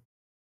trouble.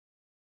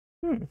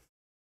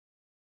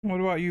 What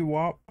about you,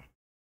 Wop?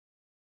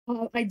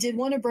 I did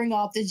want to bring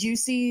up, did you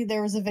see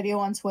there was a video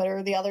on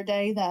Twitter the other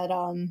day that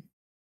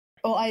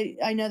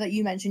I know that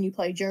you mentioned you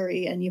play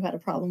Jury and you had a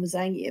problem with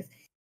Zangief.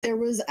 There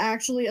was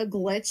actually a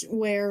glitch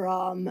where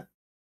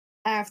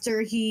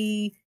after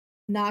he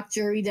knocked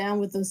Jury down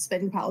with the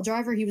spinning pile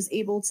driver, he was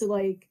able to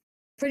like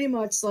pretty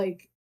much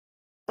like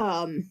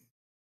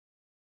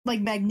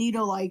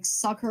Magneto like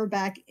suck her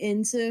back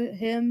into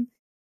him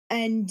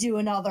and do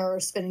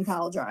another spinning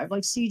pile drive.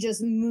 Like she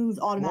just moved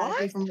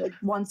automatically from like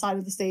one side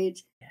of the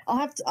stage. I'll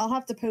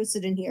have to post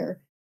it in here.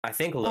 I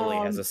think Lily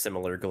has a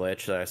similar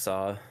glitch that I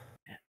saw.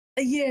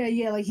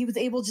 Yeah, like he was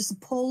able just to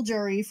pull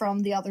Jury from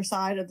the other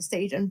side of the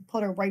stage and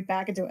put her right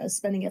back into a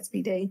spinning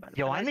SPD.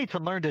 Yo, I need to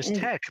learn this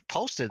tech.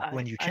 Post it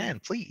when you can,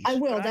 please. I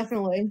will,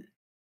 definitely.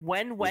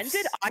 When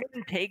did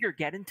Iron Tager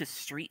get into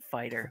Street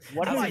Fighter?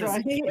 What am I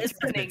Right.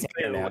 listening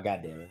Now, to?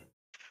 God damn it.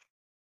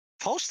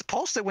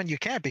 Post it when you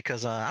can,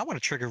 because I want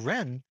to trigger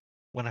Ren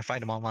when I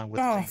fight him online with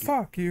Oh, Zangief.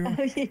 fuck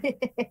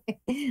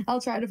you. I'll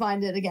try to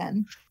find it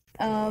again.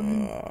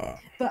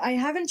 But I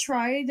haven't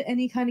tried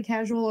any kind of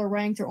casual or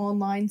ranked or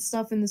online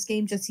stuff in this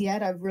game just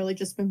yet. I've really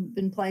just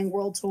been playing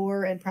World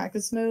Tour and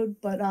practice mode.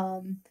 But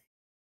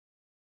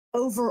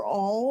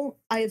overall,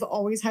 I've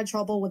always had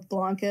trouble with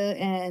Blanca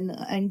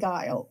and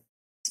Guile,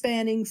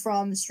 spanning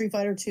from Street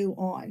Fighter 2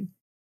 on.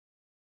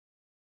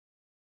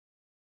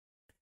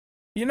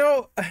 You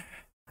know,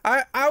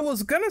 I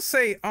was gonna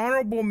say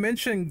honorable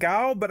mention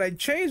Gao, but I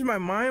changed my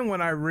mind when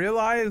I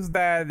realized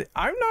that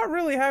I'm not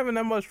really having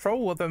that much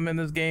trouble with him in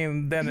this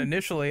game than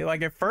initially.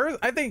 Like at first,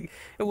 I think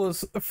it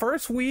was the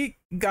first week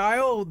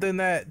Guile, then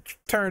that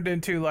turned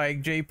into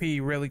like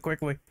JP really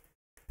quickly.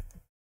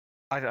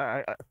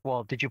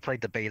 Well, did you play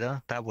the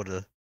beta? That would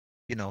have,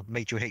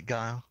 made you hate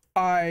Guile.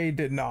 I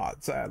did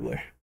not,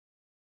 sadly.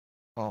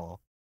 Oh,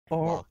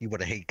 Oh, well, you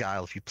would have hate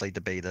Guile if you played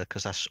the beta,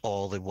 because that's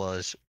all it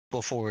was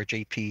before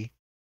JP.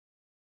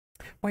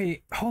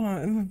 wait, hold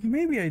on.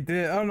 Maybe I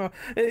did. I don't know.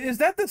 Is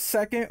that the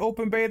second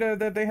open beta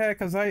that they had?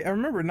 Because I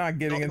remember not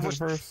getting No, it into was-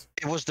 the first.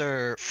 It was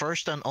their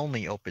first and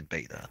only open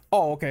beta.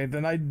 Oh, okay.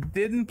 Then I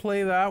didn't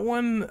play that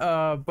one.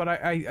 But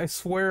I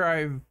swear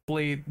I've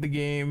played the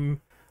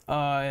game.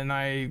 And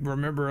I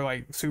remember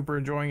like super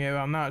enjoying it.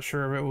 I'm not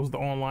sure if it was the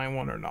online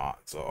one or not.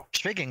 So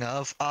Speaking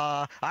of,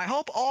 I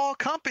hope all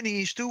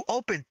companies do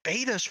open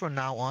betas from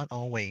now on.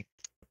 Oh wait,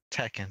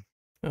 Tekken.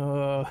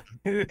 but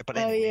But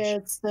Oh anyways, yeah,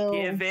 it's still.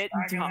 Give it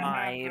Not gonna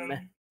time.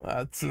 happen.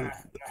 that's Nah,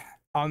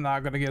 I'm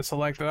not gonna get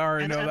selected. I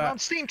already know and that. on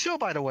Steam too,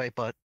 by the way.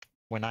 But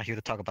we're not here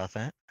to talk about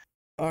that.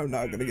 I'm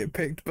not gonna get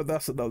picked, but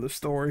that's another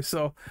story.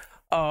 So,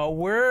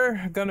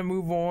 we're gonna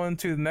move on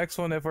to the next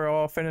one if we're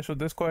all finished with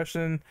this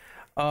question.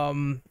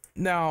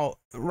 Now,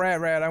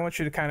 Rad, I want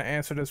you to kind of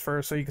answer this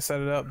first so you can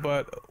set it up.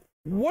 But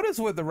what is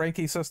with the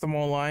ranking system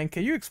online?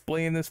 Can you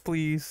explain this,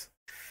 please?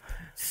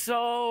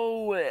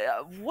 So,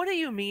 what do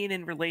you mean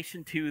in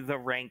relation to the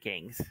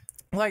rankings?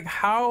 Like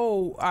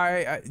how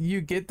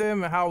you get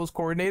them and how it was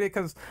coordinated?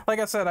 Because, like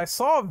I said, I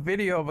saw a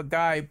video of a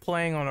guy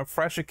playing on a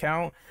fresh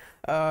account.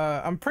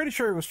 I'm pretty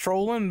sure it was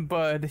trolling,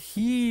 but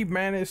he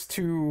managed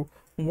to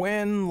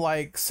win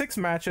like 6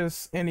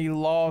 matches and he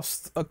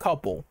lost a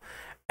couple,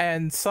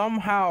 and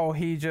somehow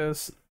he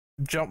just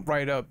jumped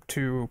right up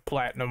to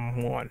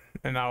Platinum 1,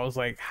 and I was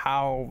like,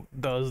 how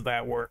does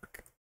that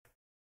work?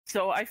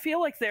 So, I feel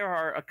like there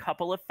are a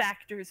couple of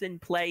factors in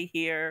play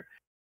here.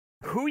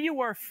 Who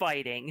you are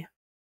fighting,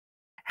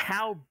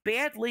 how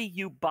badly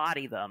you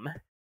body them,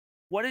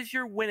 what is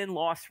your win and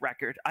loss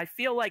record? I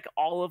feel like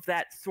all of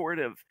that sort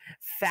of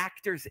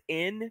factors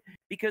in,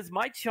 because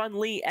my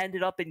Chun-Li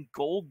ended up in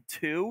gold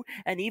 2,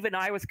 and even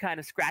I was kind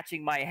of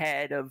scratching my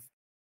head of,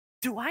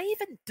 do I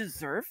even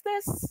deserve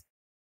this?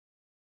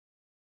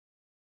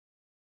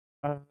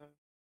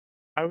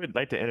 I would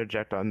like to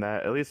interject on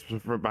that, at least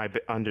for my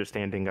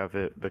understanding of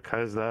it,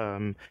 because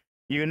Rad,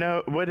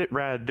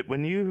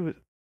 when you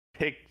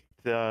pick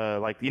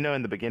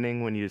in the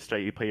beginning when you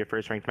play your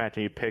first ranked match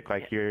and you pick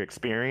like your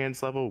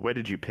experience level, what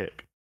did you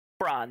pick?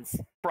 bronze,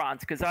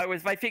 because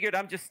I figured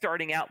I'm just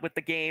starting out with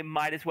the game,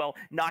 might as well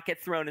not get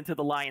thrown into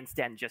the lion's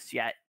den just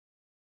yet.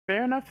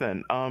 Fair enough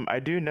then. I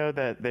do know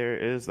that there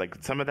is like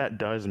some of that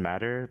does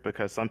matter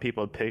because some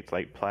people picked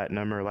like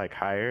platinum or like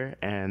higher,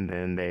 and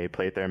then they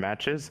played their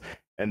matches,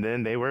 and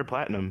then they were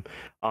platinum.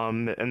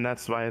 And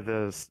that's why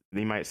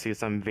you might see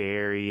some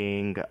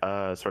varying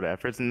sort of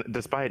efforts, and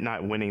despite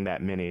not winning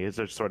that many, it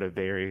just sort of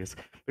varies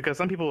because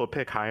some people will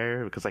pick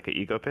higher because like an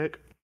ego pick,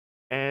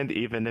 and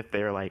even if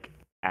they're like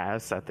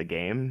ass at the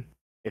game.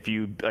 If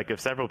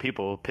several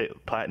people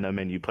pick platinum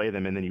and you play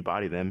them and then you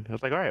body them,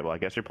 it's like, all right, well, I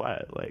guess you're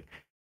plat. Like,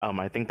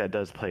 I think that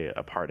does play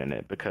a part in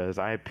it because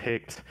I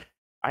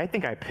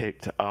think I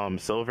picked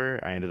silver.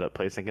 I ended up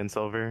placing in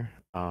silver,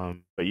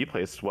 but you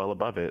placed well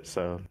above it,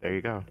 so there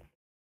you go.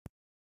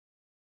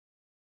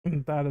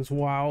 That is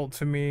wild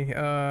to me.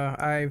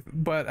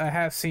 But I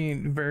have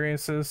seen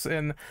variances,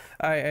 and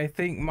I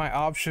think my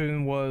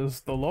option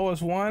was the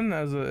lowest one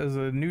as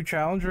a new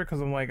challenger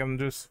because I'm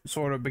just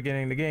sort of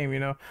beginning the game, you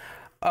know.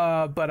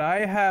 But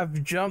I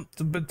have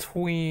jumped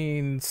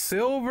between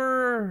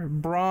silver,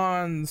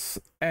 bronze,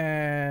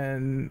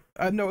 and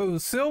no, it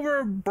was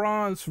silver,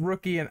 bronze,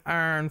 rookie, and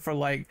iron for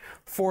like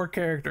 4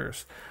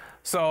 characters.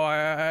 So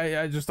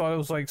I just thought it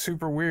was like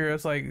super weird.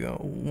 It's like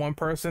one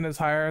person is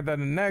higher than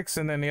the next,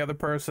 and then the other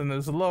person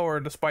is lower,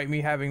 despite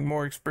me having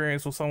more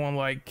experience with someone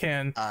like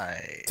Ken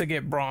to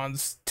get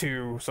bronze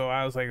too. So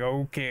I was like,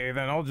 okay,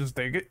 then I'll just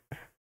take it.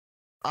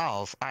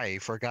 Oh, I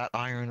forgot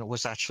iron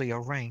was actually a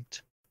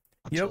ranked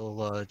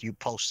until you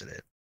posted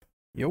it.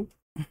 Yep.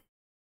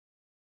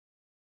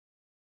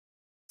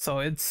 So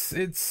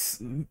it's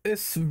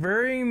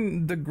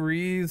varying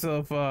degrees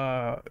of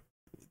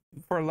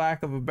for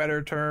lack of a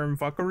better term,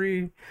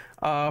 fuckery.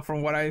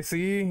 From what I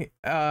see,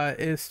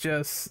 it's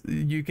just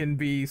you can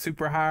be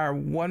super high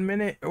 1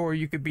 minute, or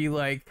you could be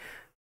like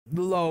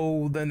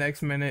low the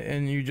next minute,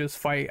 and you just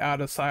fight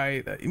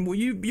outside. Well,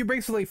 you're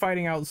basically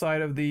fighting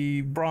outside of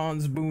the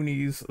bronze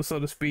boonies, so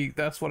to speak.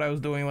 That's what I was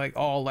doing like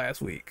all last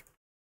week.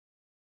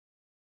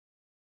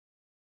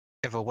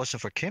 If it wasn't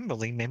for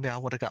Kimberly, maybe I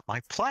would have got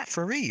my plat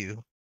for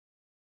Ryu.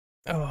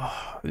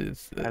 Oh,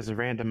 as a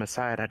random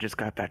aside, I just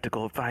got back to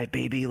gold 5,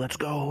 baby. Let's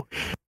go.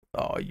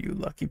 Oh, you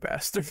lucky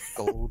bastard.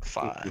 Gold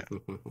 5.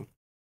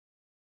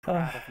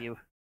 Proud of you.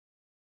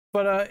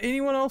 But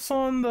anyone else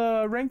on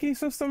the ranking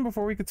system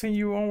before we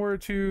continue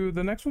onward to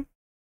the next one?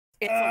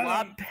 It's a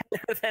lot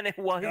better than it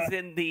was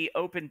in the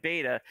open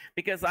beta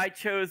because I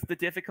chose the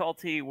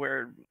difficulty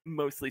where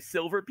mostly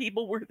silver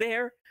people were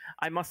there.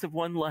 I must have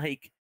won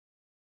like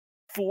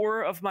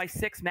 4 of my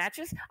 6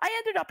 matches. I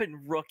ended up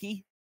in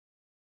rookie.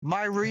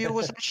 My Ryu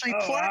was actually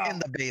plat in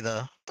the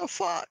beta. The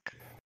fuck?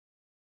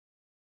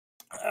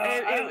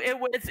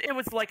 It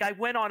was like I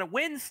went on a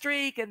win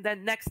streak, and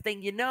then next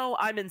thing you know,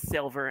 I'm in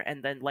silver,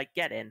 and then like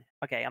get in.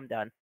 Okay, I'm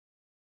done.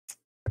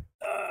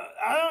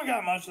 I don't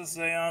got much to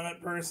say on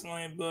it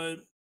personally, but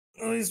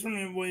at least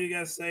from what you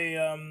guys say,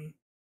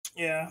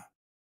 yeah,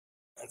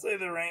 I'd say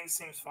the rank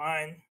seems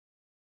fine.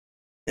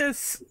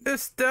 It's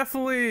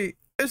definitely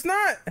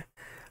not.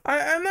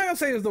 I'm not gonna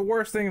say it's the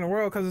worst thing in the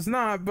world because it's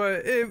not,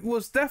 but it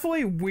was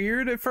definitely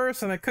weird at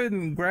first, and I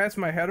couldn't grasp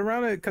my head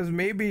around it because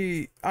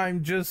maybe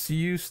I'm just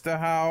used to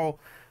how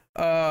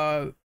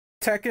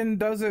Tekken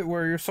does it,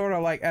 where you're sort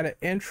of like at an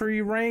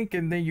entry rank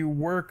and then you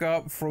work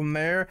up from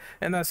there,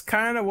 and that's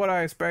kind of what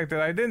I expected.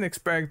 I didn't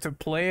expect to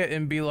play it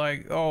and be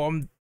like, oh,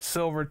 I'm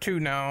silver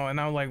 2 now,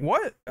 and I'm like,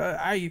 what?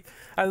 I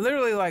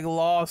literally like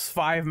lost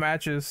 5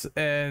 matches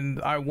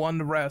and I won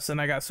the rest,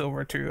 and I got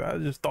silver 2. I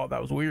just thought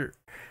that was weird.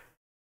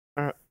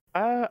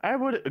 I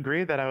would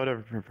agree that I would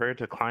have preferred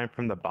to climb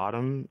from the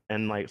bottom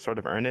and like sort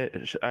of earn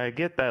it. I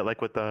get that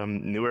like with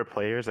newer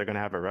players, they're gonna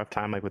have a rough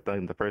time like with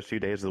the first few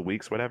days of the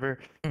weeks, whatever.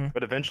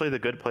 But eventually, the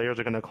good players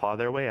are gonna claw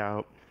their way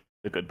out.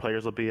 The good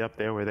players will be up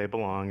there where they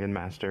belong in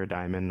Master,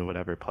 Diamond,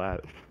 whatever, Plat,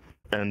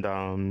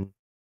 and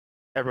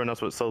everyone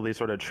else would slowly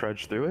sort of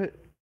trudge through it.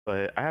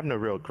 But I have no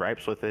real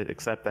gripes with it,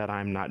 except that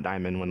I'm not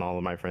Diamond when all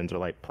of my friends are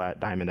like Plat,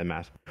 Diamond, and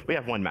Master. We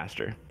have 1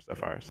 Master so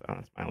far, so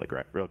that's my only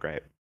real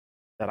gripe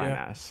that I'm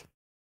ass.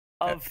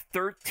 Of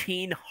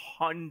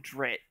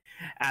 1,300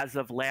 as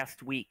of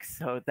last week,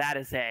 so that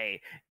is a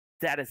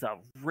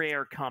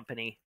rare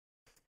company.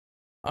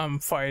 I'm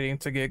fighting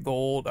to get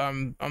gold.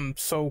 I'm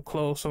so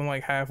close. I'm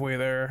like halfway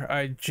there.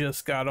 I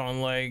just got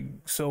on like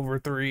silver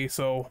 3,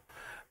 so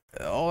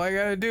all I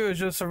gotta do is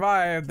just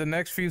survive the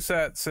next few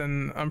sets,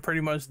 and I'm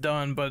pretty much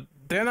done. But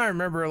then I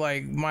remember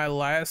like my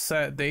last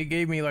set, they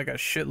gave me like a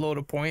shitload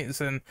of points,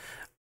 and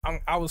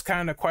I was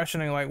kind of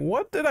questioning like,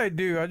 what did I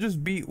do? I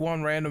just beat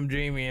one random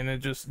Jamie and it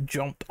just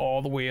jumped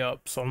all the way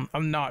up. So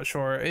I'm not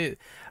sure.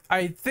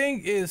 I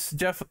think it's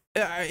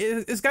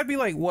it's got to be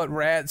like what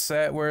Rad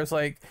said, where it's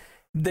like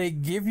they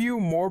give you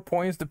more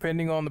points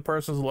depending on the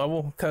person's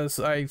level. Because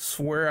I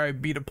swear I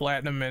beat a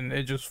platinum and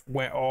it just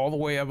went all the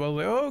way up. I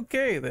was like,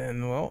 okay,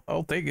 then well,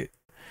 I'll take it.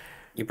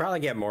 You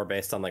probably get more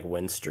based on like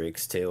win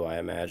streaks too, I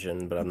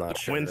imagine, but I'm not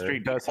sure. Win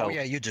streak does help. Oh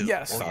yeah, you do.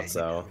 Yes. I thought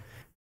so.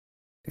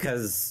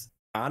 Because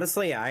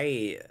honestly,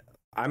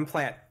 I'm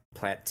plat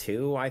Plat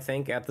 2, I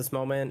think, at this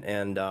moment,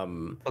 and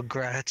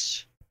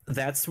Congrats.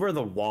 that's where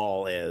the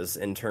wall is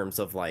in terms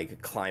of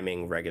like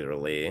climbing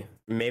regularly.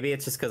 Maybe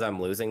it's just because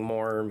I'm losing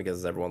more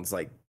because everyone's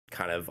like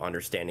kind of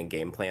understanding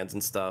game plans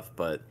and stuff,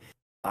 but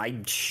I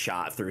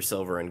shot through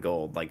silver and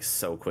gold like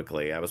so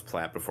quickly. I was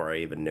plat before I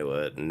even knew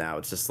it, and now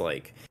it's just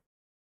like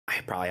I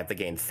probably have to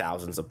gain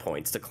thousands of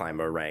points to climb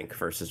a rank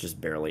versus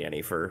just barely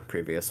any for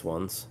previous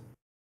ones.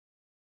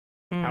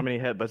 How many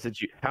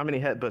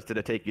headbutts did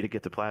it take you to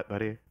get to plat,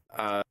 buddy?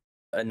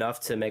 Enough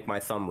to make my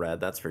thumb red,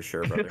 that's for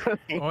sure, brother.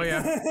 Oh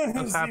yeah, that's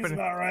Seems happening.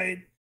 about right.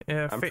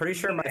 Yeah, I'm pretty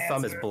sure my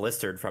thumb is answer.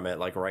 blistered from it,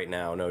 like right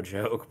now, no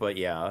joke. But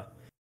yeah,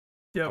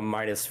 Yep. a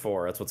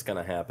 -4. That's what's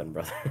gonna happen,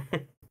 brother.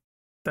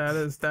 That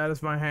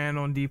is my hand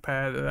on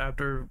D-pad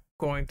after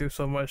going through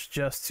so much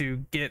just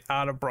to get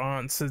out of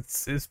bronze.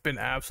 It's been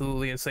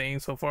absolutely insane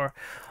so far.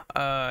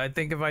 I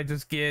think if I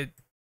just get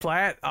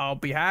plat, I'll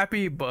be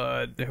happy,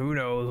 but who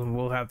knows?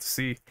 We'll have to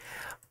see.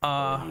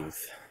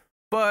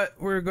 But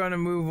we're gonna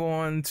move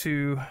on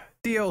to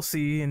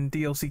DLC and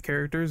DLC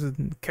characters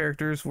and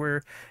characters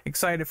we're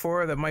excited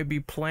for that might be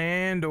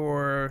planned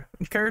or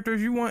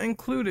characters you want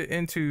included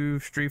into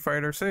Street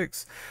Fighter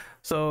 6.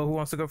 So who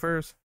wants to go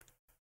first?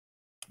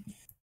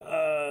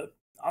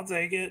 I'll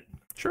take it.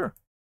 Sure.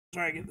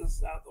 Try to get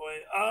this out the way.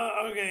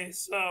 Okay,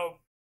 so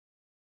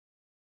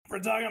we're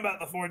talking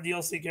about the 4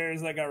 DLC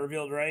characters that got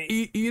revealed, right?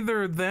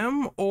 Either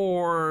them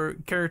or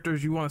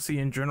characters you want to see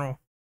in general.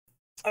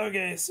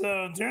 Okay,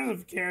 so in terms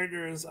of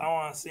characters I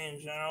want to see in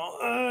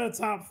general,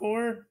 top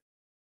 4,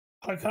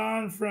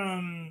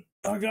 Hakan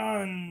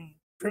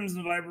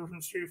Crimson Viper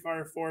from Street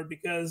Fighter 4,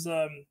 because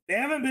they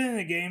haven't been in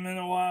a game in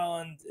a while,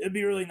 and it'd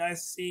be really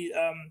nice to see.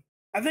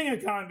 I think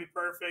Hakan would be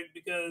perfect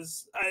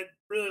because I'd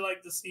really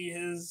like to see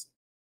his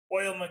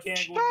oil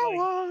mechanic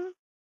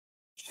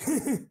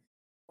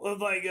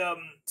with like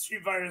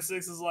Street Fighter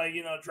 6's like,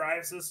 you know,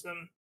 drive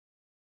system.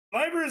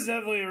 Viper is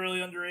definitely a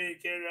really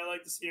underrated character. I'd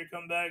like to see her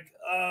come back.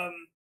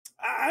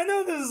 I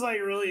know this is like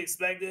really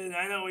expected, and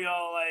I know we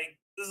all like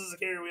this is a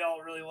character we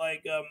all really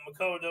like.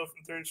 Makoto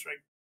from Third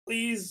Strike.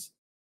 Please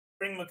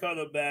bring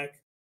Makoto back.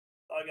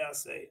 That's all I gotta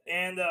say.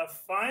 And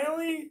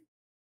finally,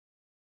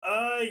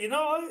 you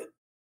know what?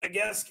 A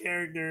guest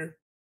character,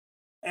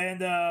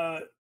 and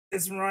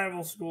it's from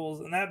Rival Schools,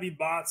 and that'd be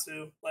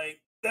Batsu.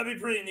 Like that'd be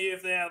pretty neat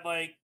if they had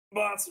like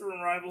Batsu from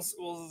Rival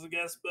Schools as a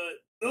guest. But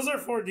those are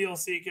 4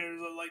 DLC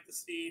characters I'd like to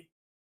see.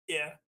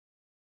 Yeah.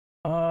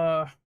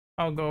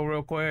 I'll go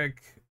real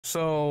quick.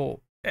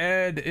 So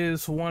Ed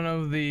is one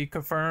of the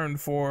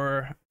confirmed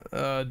for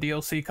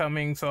DLC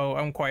coming, so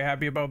I'm quite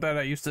happy about that.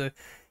 I used to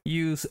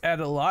use Ed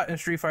a lot in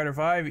Street Fighter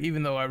 5,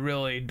 even though I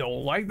really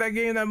don't like that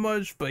game that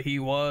much, but he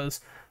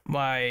was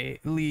my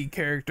lead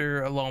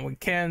character along with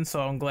Ken,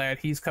 so I'm glad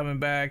he's coming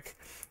back.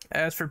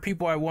 As for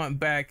people I want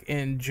back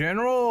in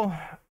general,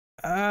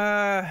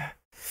 I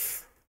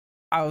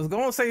was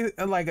gonna say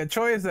like a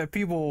choice that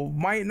people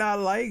might not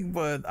like,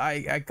 but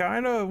I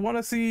kind of want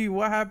to see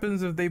what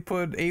happens if they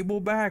put Abel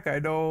back. I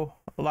know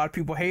a lot of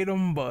people hate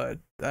him, but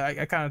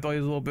I kind of thought he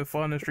was a little bit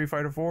fun in Street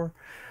Fighter 4.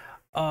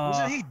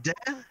 Wasn't he dead?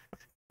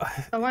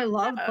 Oh, I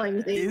love playing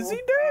with Abel. Is he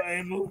dead?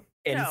 Abel.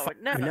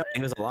 No,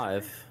 he was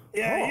alive.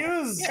 Yeah, Oh,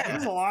 he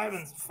was alive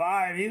in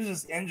 5. He was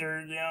just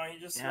injured, you know. He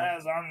just had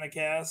his arm in the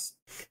cast.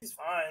 He's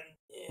fine.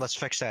 Yeah. Let's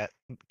fix that.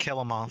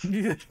 Kill him off.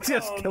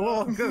 Just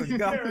kill him. Good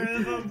Get rid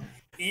of God. him.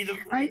 Eat him.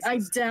 I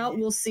doubt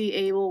we'll see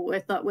Abel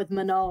with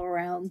Manal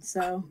around.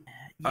 So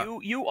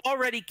You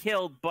already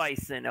killed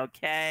Bison,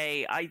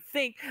 okay? I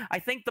think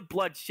the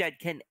bloodshed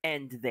can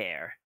end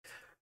there.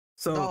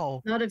 So,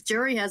 No. not if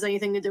Jury has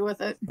anything to do with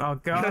it. oh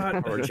God,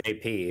 Or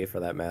JP, for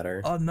that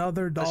matter.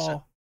 another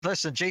doll.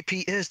 Listen,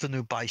 JP is the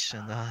new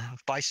Bison.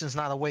 Bison's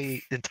not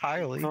away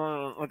entirely.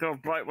 I'm gonna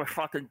bite my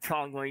fucking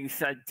tongue when you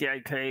said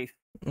JP.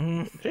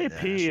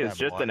 JP Yeah, is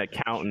just an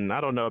accountant. I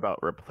don't know about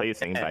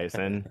replacing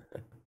Bison.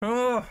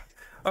 Oh,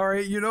 all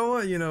right. You know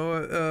what?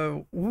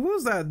 What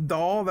was that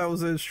doll that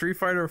was in Street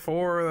Fighter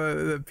 4?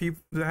 That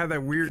people that had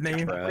that weird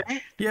name. Bruh.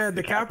 Yeah,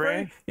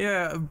 DeCapre.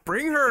 Yeah,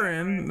 bring her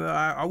in.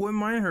 I wouldn't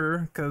mind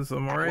her because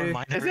I'm I already. wouldn't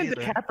mind her Isn't either.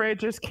 DeCapre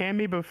just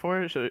Cammy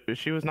before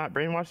she was not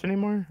brainwashed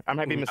anymore? I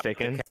might be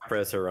mistaken.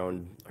 Capra's her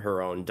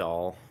own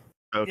doll.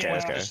 Okay, Yeah.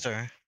 okay.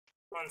 Sister.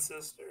 One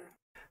sister.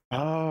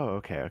 Oh,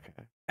 okay.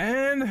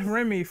 And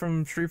Remy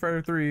from Street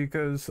Fighter 3,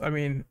 because I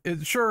mean,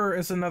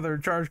 it's another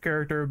charge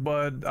character,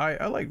 but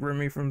I like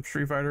Remy from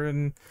Street Fighter,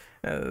 and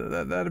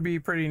that'd be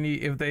pretty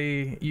neat if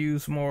they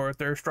use more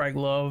Third Strike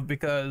love,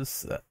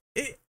 because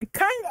it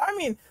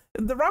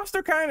the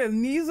roster kind of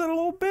needs it a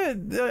little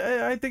bit.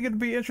 I think it'd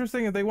be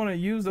interesting if they want to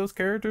use those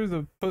characters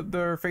to put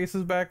their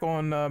faces back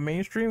on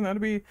mainstream.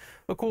 That'd be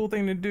a cool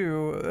thing to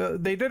do.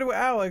 They did it with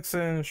Alex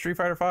in Street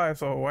Fighter 5,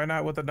 so why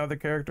not with another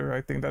character?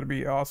 I think that'd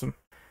be awesome.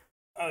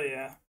 Oh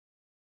yeah.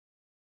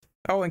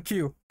 Oh, and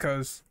Q,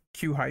 because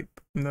Q hype.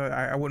 No,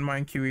 I wouldn't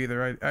mind Q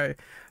either.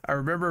 I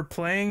remember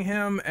playing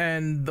him,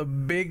 and the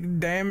big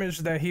damage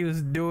that he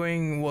was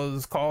doing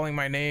was calling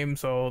my name,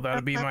 so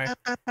that'd be my...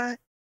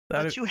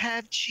 But you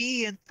have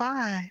G and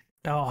 5.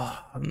 Oh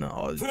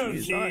no,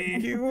 jeez, not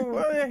gee. you.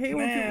 I hate when people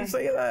Man.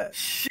 say that.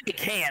 Shake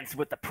hands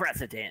with the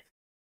president.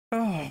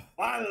 Oh,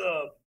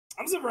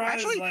 I'm surprised.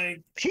 Actually-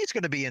 like, He's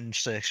gonna be in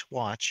 6.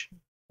 Watch.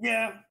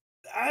 yeah,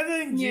 I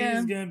think G Yeah.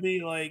 is gonna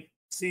be like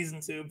season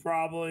 2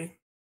 probably.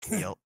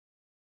 Yep.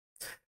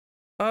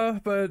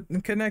 but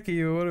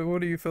Kaneki,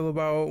 what do you feel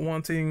about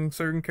wanting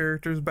certain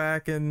characters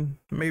back and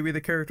maybe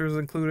the characters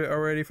included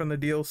already from the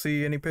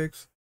DLC? Any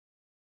picks?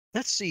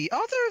 Let's see.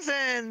 Other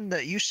than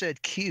that, you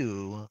said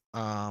Q.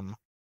 I'm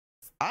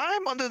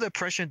under the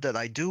impression that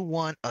I do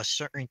want a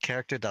certain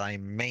character that I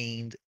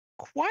mained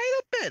quite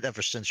a bit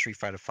ever since Street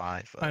Fighter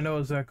V. I know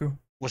it's Zeku.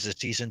 Was it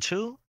season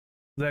 2?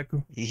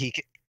 Zeku.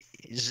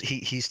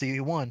 He's the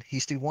one.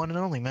 He's the one and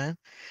only, man.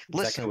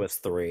 Listen, Zeku was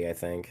 3, I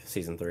think,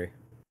 season 3.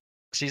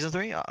 season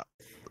 3.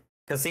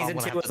 Because season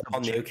gonna 2 have was to all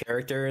double new check.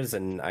 characters,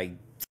 and I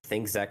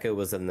think Zeku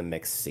was in the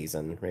mixed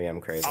season. Maybe I'm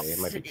crazy. It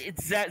might be...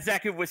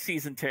 Zeku was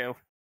season 2.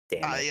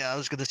 Damn it. Yeah, I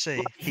was gonna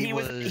say He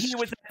was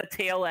at the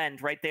tail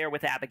end, right there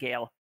with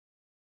Abigail.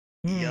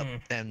 Yep. Hmm.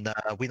 And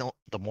we don't.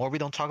 The more we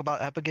don't talk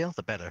about Abigail,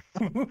 the better.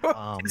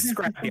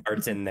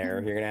 Scrapyard's in there.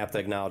 You're gonna have to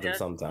acknowledge him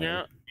sometime.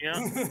 Yeah.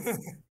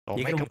 Don't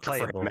You make can him work for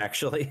playable. him,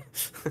 actually.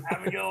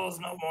 Abigail is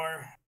no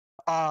more.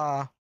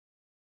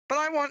 But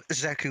I want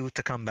Zeku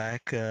to come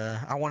back.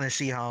 I want to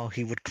see how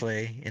he would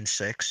play in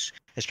 6,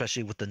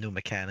 especially with the new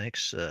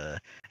mechanics.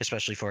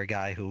 Especially for a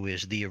guy who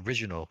is the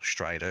original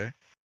Strider.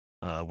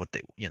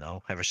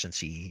 Ever since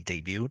he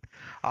debuted.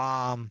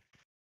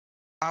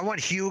 I want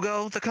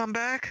Hugo to come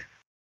back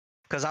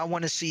because I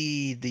want to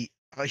see the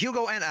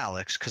Hugo and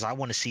Alex because I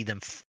want to see them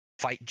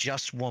fight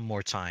just one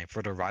more time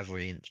for the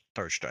rivalry in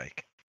Third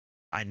Strike.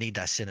 I need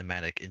that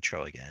cinematic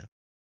intro again.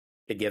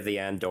 To give the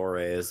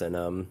Andores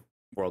and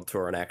World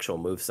Tour an actual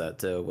moveset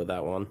too with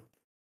that one.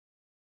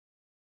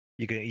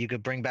 You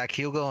could bring back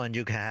Hugo and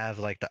you can have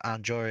like the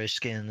Andore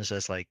skins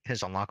as like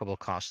his unlockable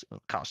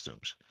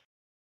costumes.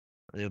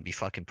 It would be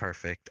fucking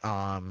perfect.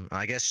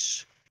 I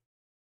guess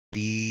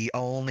the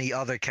only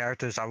other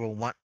character I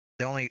want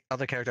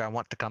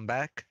to come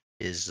back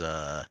is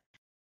a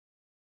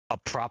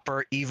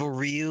proper evil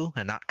Ryu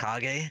and not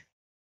Kage.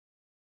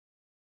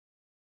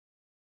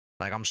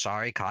 Like, I'm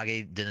sorry,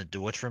 Kage didn't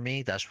do it for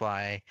me. That's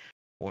why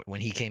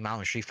when he came out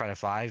in Street Fighter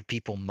V,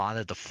 people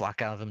modded the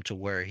fuck out of him to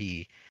where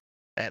he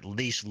at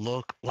least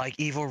looked like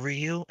evil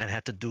Ryu and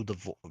had to do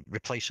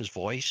replace his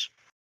voice.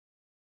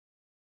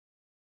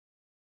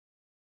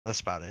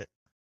 That's about it.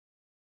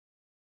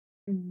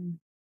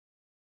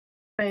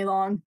 Fei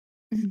Long.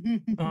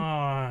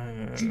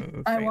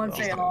 I want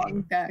Fei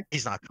Long back.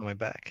 He's not coming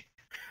back.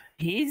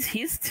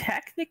 He's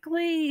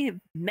technically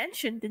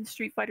mentioned in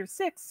Street Fighter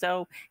 6,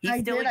 so he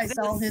still exists.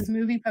 I saw his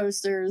movie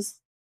posters.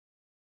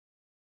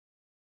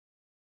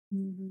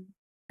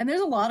 And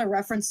there's a lot of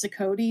reference to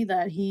Cody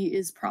that he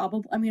is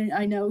probably. I mean,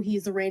 I know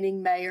he's the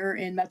reigning mayor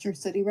in Metro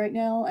City right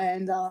now,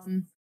 and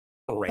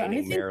Reigning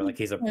think mayor, like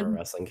he's a pro could-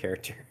 wrestling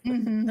character.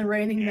 the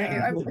reigning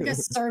Yeah. mayor. I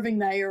guess serving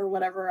mayor or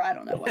whatever. I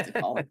don't know what to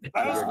call it.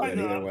 I was You're find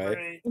good that either way.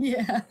 great.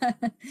 Yeah.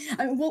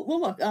 I mean, well,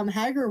 look.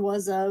 Hager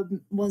was a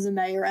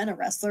mayor and a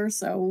wrestler,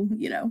 so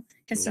Now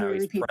history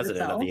he's repeats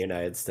president itself. of the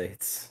United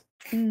States.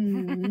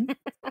 Mhm.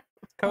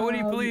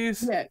 Cody,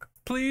 please, Yeah,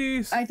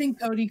 please. I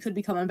think Cody could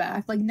be coming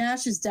back. Like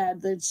Nash is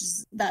dead.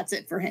 That's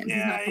it for him. He's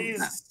Yeah, not coming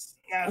back.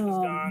 Nash is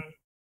gone.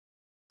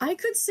 I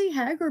could see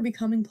Hager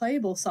becoming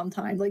playable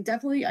sometime. Like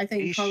definitely, I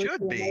think He probably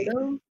should be.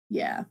 Miyamoto.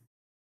 Yeah,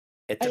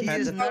 It I think He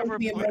is depends. never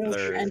probably played Miyamoto the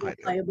should end up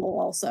fighter. playable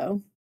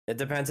also. It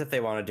depends if they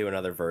want to do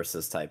another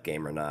versus type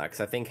game or not. Because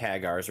I think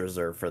Hagar's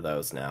reserved for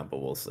those now, but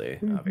we'll see.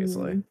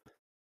 Obviously,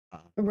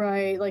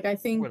 Right. Like I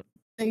think Well-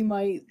 they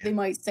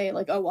might say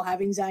like, oh well,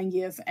 having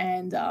Zangief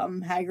and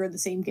Hager in the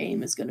same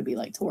game is going to be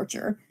like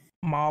torture.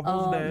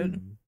 Marvel's dead.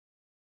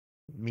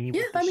 Me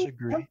Yeah, would I mean,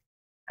 disagree.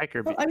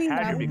 Hacker Well, I mean, that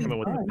Hacker would be be coming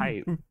with the fun.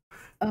 pipe.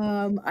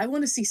 I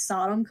want to see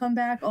Sodom come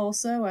back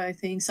also. I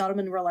think Sodom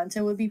and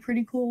Relento would be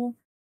pretty cool.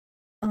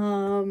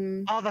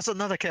 Oh, that's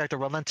another character,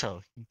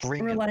 Relento.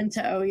 Bring him.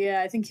 Relento,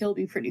 yeah, I think he'll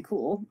be pretty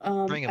cool.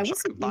 Bring him I so would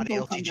I see can body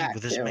Eagle come LTG back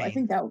with his too. I main.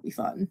 think that would be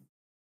fun.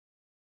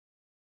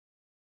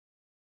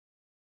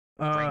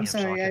 Bring Uh, I'm him so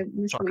sorry, I I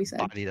missed what you can said.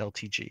 body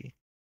LTG.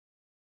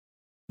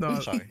 no,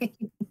 Sorry.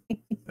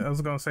 I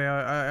was gonna say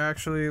I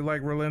actually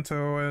like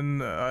Relento,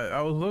 and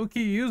I was low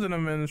key using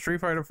him in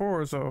Street Fighter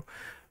 4, so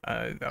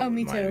I Oh,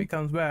 me wouldn't mind if too. he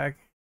comes back.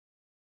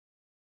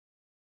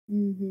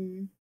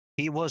 hmm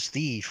He was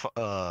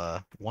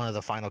one of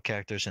the final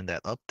characters in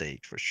that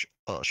update for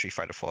Street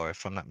Fighter 4,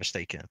 if I'm not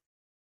mistaken.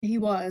 He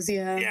was,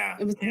 yeah. Yeah,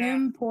 It was yeah.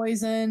 him,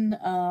 Poison.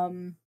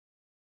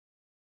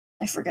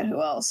 I forget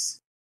who else.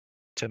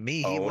 To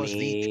me, he was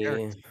the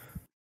Oni. character.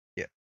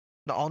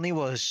 The Oni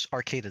was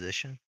Arcade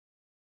Edition.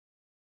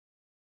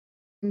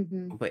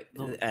 hmm Wait,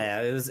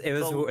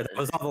 it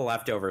was all the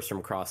leftovers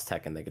from Cross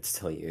Tekken they could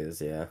still use.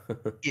 Yeah.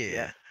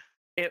 Yeah.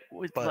 It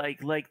was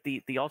But- like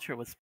the Ultra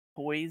was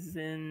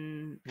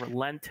Poison,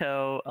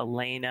 Relento,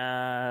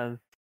 Elena,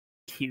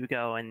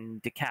 Hugo,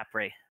 and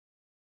DiCaprio.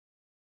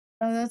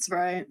 Oh, that's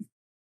right.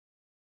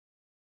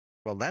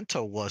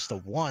 Rolento was the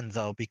one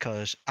though,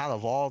 because out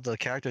of all the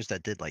characters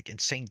that did like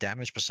insane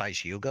damage besides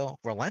Hugo,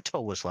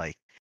 Rolento was like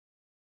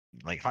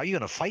how are you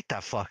gonna fight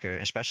that fucker?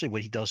 Especially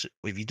when he does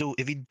if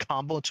he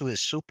combo into his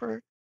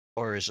super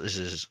or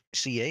his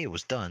CA, it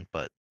was done.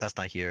 But that's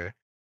not here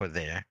or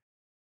there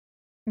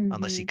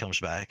unless he Mhm. comes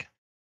back.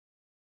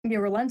 Yeah,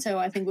 Rolento,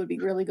 I think, would be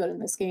really good in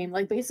this game.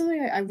 Like,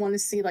 basically, I want to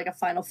see like a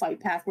final fight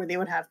path where they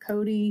would have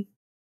Cody,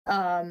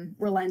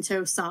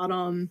 Rolento,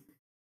 Sodom,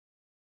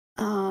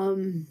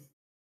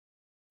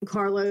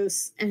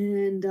 Carlos,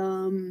 and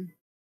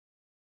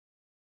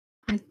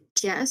I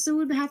guess it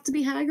would have to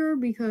be Hagar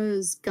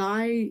because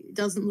Guy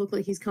doesn't look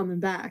like he's coming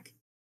back.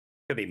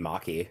 Could be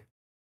Maki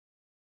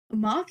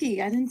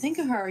Maki, I didn't think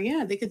of her.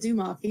 Yeah, they could do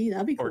Maki.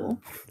 That'd be or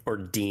cool. or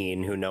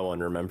Dean, who no one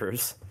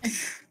remembers.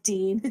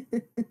 Dean.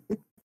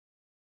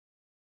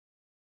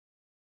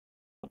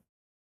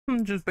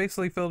 Just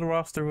basically fill the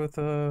roster with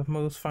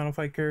most Final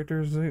Fight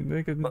characters.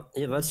 They could.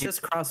 Yeah, let's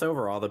just cross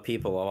over all the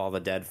people of all the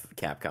dead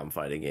Capcom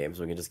fighting games.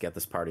 We can just get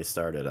this party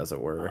started, as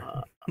it were.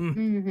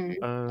 Mhm.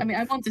 I mean,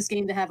 I want this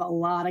game to have a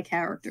lot of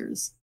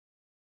characters.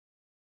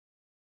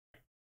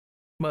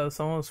 But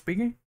someone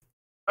speaking.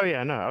 Oh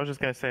yeah, no, I was just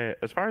gonna say,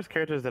 as far as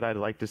characters that I'd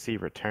like to see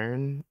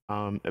return,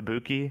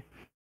 Ibuki,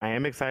 I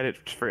am excited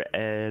for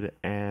Ed,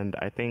 and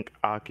I think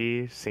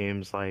Aki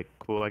seems like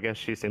cool. I guess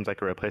she seems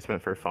like a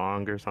replacement for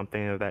Fong or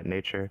something of that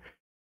nature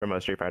from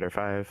Street Fighter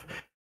V.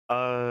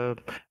 I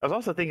was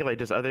also thinking like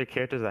just other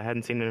characters I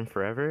hadn't seen in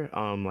forever,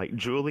 like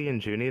Julie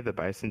and Junie, the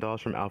Bison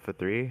dolls from Alpha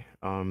 3.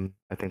 I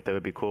think that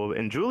would be cool.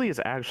 And Julie is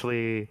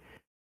actually,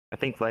 I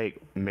think, like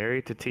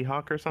married to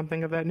T-Hawk or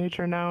something of that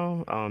nature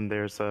now.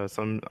 There's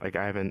some like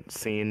I haven't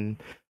seen.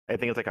 I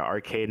think it's like an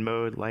arcade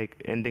mode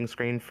like ending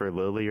screen for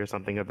Lily or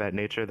something of that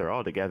nature. They're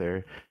all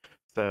together,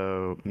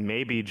 so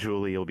maybe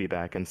Julie will be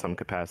back in some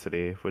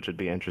capacity, which would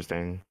be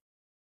interesting.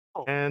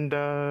 Oh. And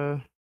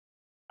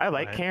I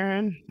like Right.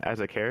 Karen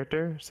as a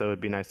character, so it'd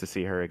be nice to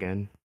see her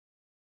again.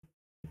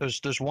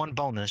 There's one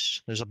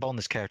bonus. There's a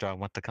bonus character I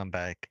want to come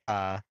back.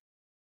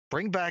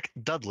 Bring back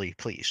Dudley,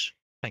 please.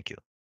 Thank you.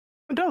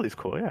 Dolly's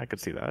cool. Yeah, I could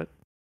see that.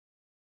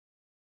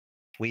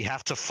 We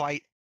have to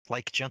fight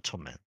like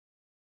gentlemen.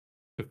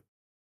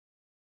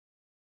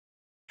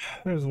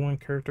 There's one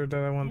character that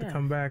I wanted to Yeah.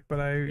 come back, but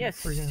I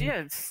Yes, forget.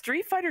 yeah.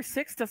 Street Fighter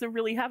 6 doesn't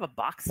really have a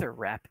boxer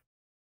rep.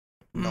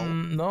 No.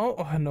 No.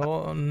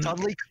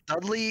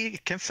 Dudley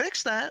can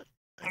fix that.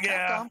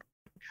 Yeah. Capcom.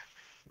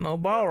 No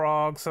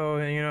Balrog, so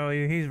you know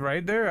he's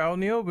right there out in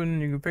the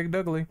open. You can pick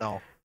Dudley.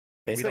 No.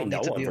 Basically, don't no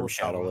need to one deal from with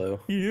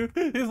Shadowloo.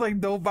 Yeah, he's like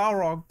no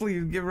Balrog.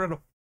 Please get rid of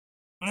him.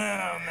 No,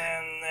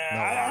 man. No,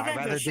 I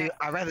think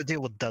I'd rather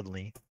deal with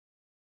Dudley.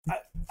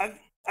 I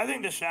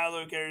think the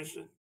Shadow characters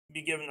should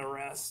be given a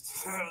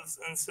rest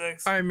in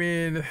 6. I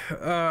mean,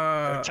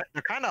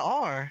 They kind of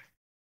are.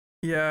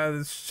 yeah,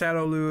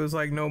 Shadowloo is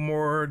like no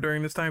more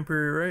during this time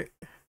period,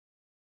 right?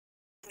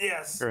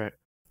 Yes. Correct.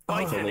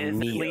 Bison Oh. is at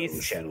Neo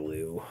least.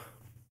 Shadowloo.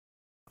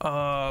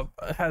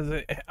 Has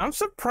it? I'm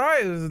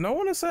surprised no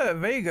one has said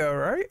Vega,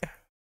 right?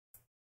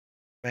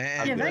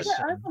 Man, Yeah, Vega,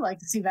 listen, I would like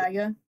to see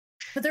Vega.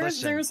 But there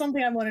Listen. was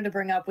something I wanted to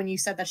bring up when you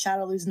said that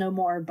Shadowloo's no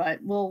more,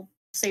 but we'll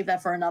save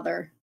that for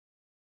another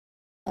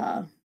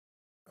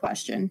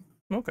question.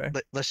 Okay.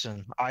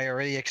 listen, I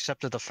already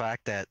accepted the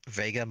fact that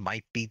Vega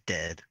might be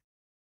dead.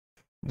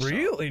 So-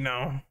 Really?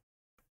 No.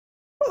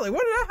 Well, like,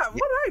 what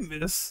did I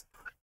miss?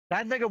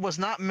 That nigga was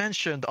not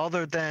mentioned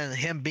other than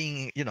him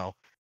being,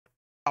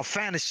 a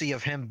fantasy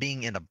of him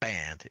being in a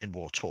band in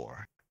World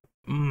Tour,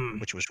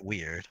 which was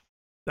weird.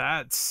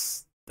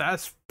 That's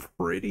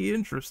pretty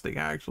interesting,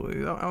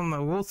 actually. I don't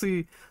know. We'll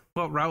see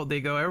what route they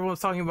go. Everyone's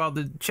talking about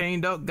the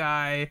chained up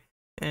guy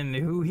and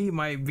who he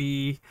might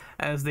be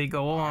as they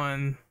go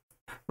on.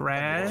 World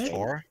Rad?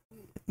 Tour?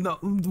 No,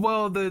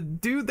 well, the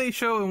dude they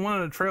show in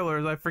one of the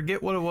trailers, I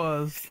forget what it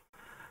was.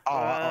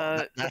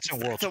 That's in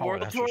World It's a Tour.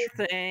 World That's Tour for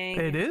sure. thing.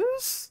 It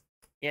is?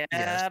 Yep.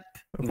 Yes.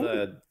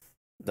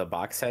 The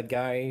box head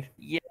guy.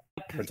 Yep.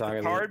 We're talking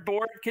about-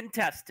 Cardboard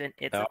contestant.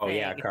 It's a Oh thing.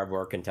 yeah,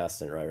 cardboard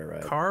contestant.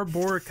 Right.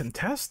 Cardboard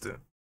contestant.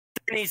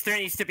 There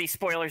needs to be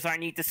spoilers. I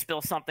need to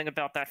spill something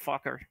about that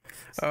fucker.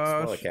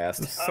 Spoiler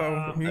cast.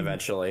 So you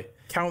Eventually.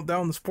 count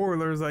down the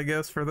spoilers, I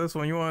guess, for this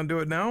one. You want to do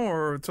it now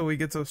or until we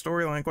get to the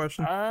storyline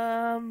question?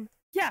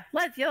 Yeah,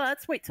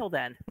 let's wait till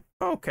then.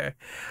 Okay.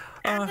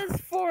 As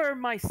for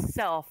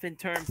myself, in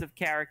terms of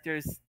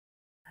characters,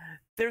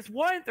 there's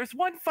one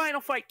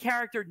Final Fight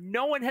character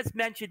no one has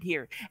mentioned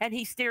here, and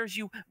he stares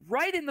you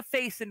right in the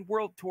face in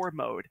World Tour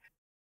mode.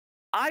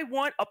 I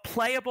want a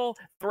playable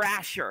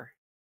Thrasher.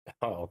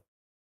 Oh.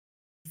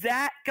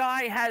 That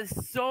guy has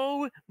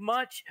so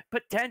much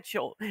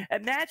potential.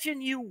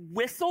 Imagine you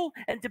whistle,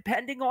 and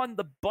depending on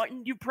the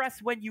button you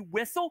press when you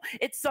whistle,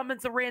 it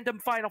summons a random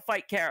Final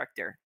Fight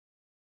character.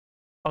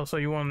 Oh, so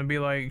you want to be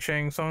like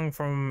Shang Tsung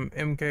from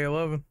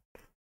MK11?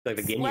 Like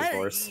the Ginyu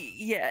Force.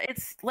 Yeah,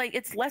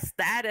 it's less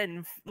that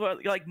and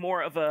like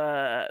more of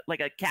a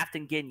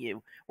Captain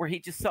Ginyu, where he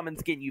just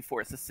summons Ginyu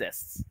Force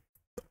assists.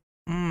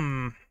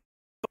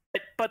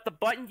 but the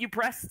button you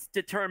press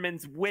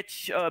determines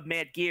which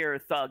Mad Gear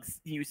thugs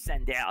you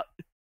send out.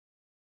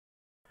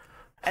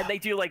 And they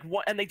do like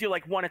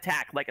one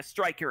attack, like a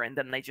striker, and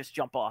then they just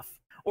jump off,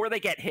 or they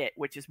get hit,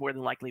 which is more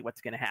than likely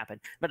what's going to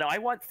happen. But no, I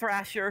want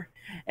Thrasher,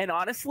 and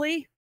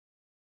honestly,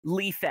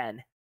 Lee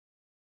Fen.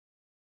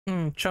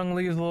 Chung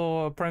Lee's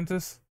little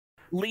apprentice.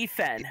 Lee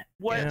Fen.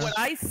 What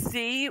I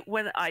see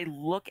when I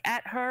look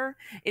at her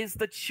is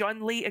the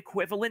Chun-Li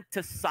equivalent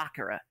to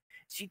Sakura.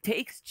 She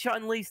takes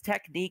Chun-Li's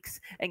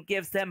techniques and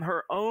gives them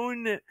her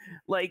own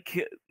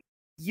like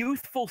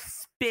youthful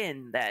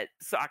spin that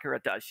Sakura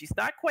does. She's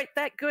not quite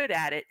that good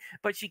at it,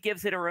 but she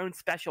gives it her own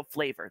special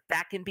flavor.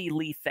 That can be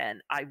Lee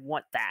Fen. I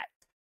want that.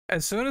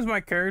 As soon as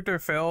my character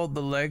failed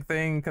the leg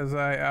thing, because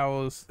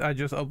I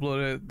just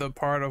uploaded the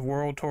part of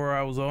World Tour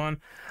I was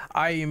on,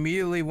 I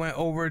immediately went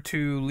over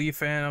to Lee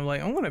Fan. I'm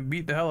like, I'm gonna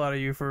beat the hell out of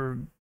you for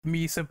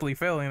me simply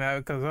failing that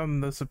because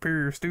I'm the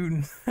superior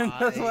student. And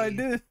that's what I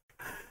did.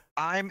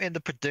 I'm in the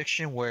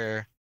prediction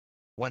where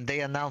when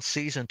they announce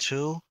season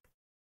 2,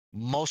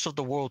 most of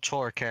the World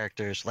Tour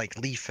characters, like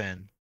Lee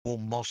Fin, will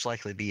most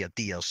likely be a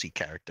DLC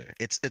character.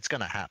 It's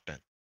gonna happen.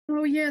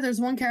 Oh yeah,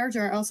 there's one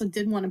character I also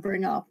did want to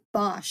bring up,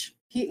 Bosch.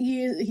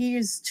 He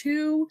is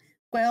too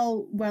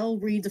well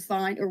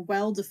redefined or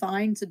well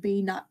defined to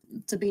be not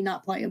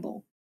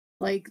playable.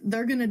 Like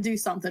they're gonna do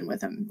something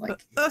with him.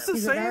 Like that's the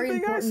he's same a very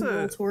thing I important said.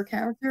 World Tour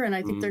character, and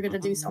I think they're gonna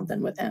do something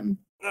with him.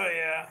 Oh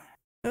yeah.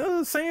 It was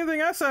the same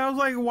thing I said. I was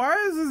like, why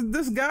is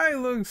this guy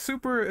look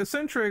super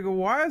eccentric?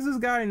 Why is this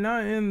guy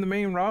not in the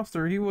main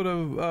roster? He would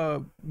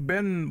have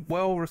been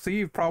well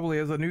received probably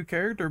as a new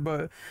character,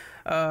 but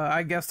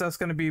I guess that's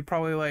going to be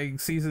probably like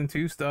season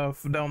 2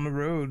 stuff down the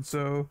road.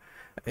 So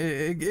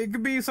it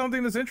could be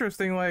something that's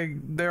interesting. Like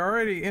they're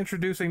already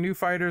introducing new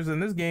fighters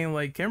in this game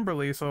like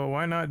Kimberly, so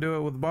why not do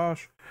it with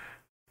Bosch?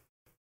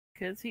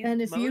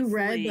 And if you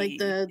read like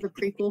the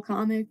prequel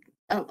comic,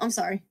 oh, I'm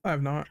sorry. I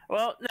have not.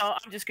 Well, no,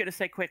 I'm just gonna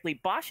say quickly.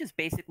 Bosch is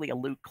basically a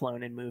Luke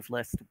clone in move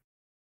list.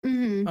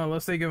 Mm-hmm.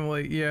 Unless they give him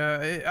like,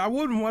 I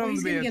wouldn't want him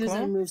to be a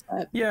clone.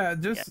 Yeah,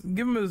 just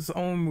give him his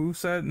own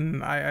moveset,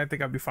 and I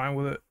think I'd be fine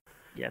with it.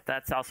 Yeah,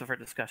 that's also for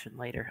discussion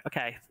later.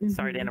 Okay,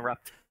 sorry to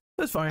interrupt.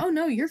 That's fine. Oh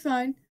no, you're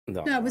fine.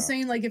 No, I was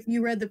saying like if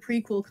you read the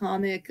prequel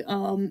comic,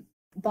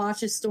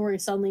 Bosch's story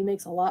suddenly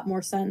makes a lot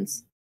more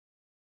sense.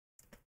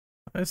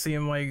 I see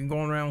him like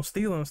going around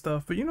stealing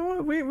stuff, but you know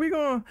what? We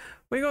gonna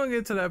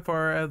get to that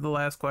part at the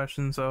last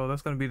question, so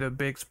that's gonna be the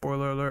big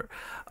spoiler alert.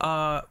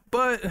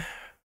 But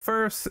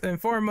first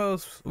and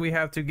foremost, we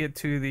have to get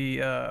to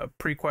the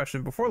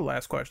pre-question before the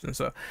last question.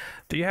 So,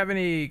 do you have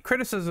any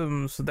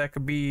criticisms that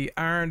could be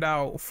ironed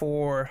out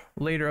for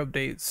later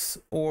updates,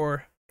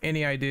 or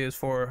any ideas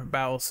for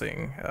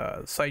balancing?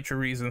 Cite your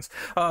reasons.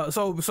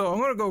 So I'm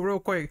gonna go real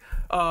quick.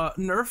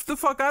 Nerf the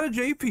fuck out of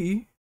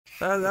JP.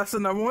 That's the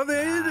number one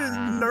thing.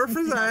 Nerf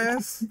his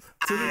ass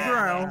to the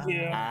ground.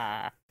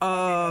 Yeah.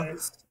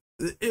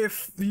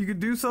 If you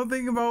could do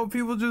something about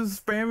people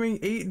just spamming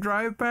 8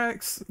 drive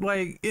packs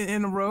like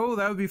in a row,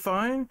 that would be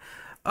fine.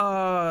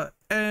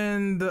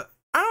 And I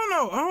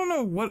don't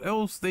know what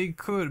else they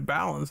could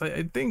balance.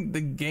 I think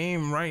the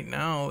game right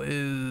now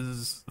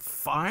is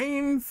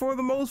fine for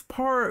the most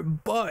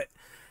part, but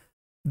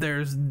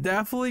there's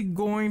definitely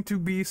going to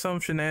be some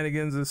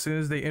shenanigans as soon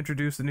as they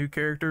introduce the new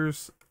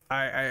characters.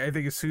 I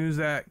think as soon as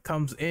that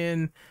comes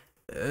in,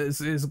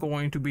 is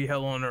going to be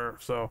hell on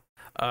earth. So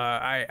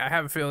I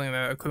have a feeling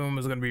that Akuma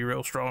is going to be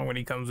real strong when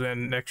he comes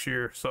in next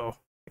year. So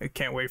I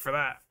can't wait for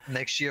that.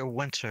 Next year,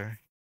 winter.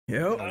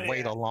 Yep.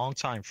 Wait a long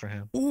time for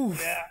him. Oof.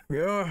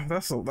 Yeah,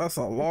 that's a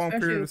long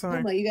period of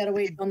time. You got to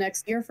wait till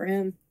next year for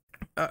him.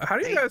 How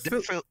do you guys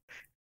feel?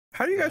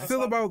 How do you guys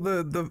feel about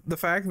the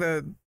fact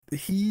that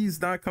he's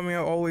not coming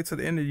out all the way to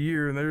the end of the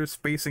year and they're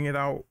spacing it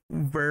out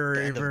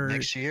very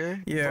next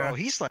year? Yeah, bro,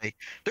 he's like,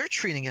 they're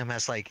treating him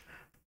as like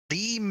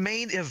the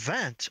main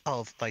event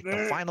of like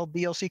the final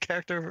DLC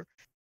character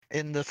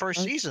in the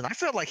first season. I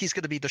feel like he's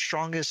going to be the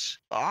strongest,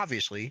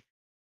 obviously,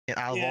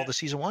 out of all the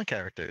season 1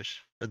 characters,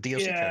 the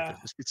DLC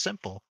characters. It's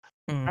simple.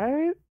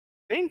 I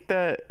think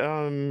that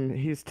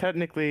he's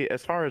technically,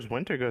 as far as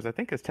winter goes, I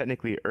think it's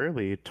technically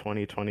early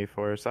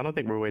 2024. So I don't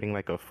think we're waiting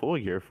like a full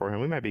year for him.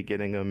 We might be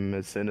getting him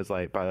as soon as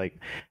by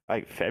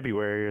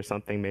February or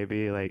something,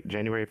 maybe like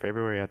January,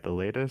 February at the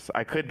latest.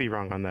 I could be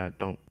wrong on that.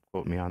 Don't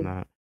quote me on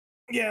that.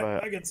 Yeah,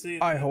 but I can see.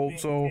 I hope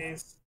so.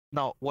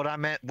 No, what I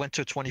meant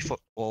winter 24.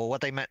 Well,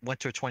 what they meant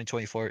winter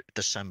 2024,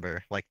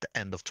 December, like the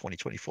end of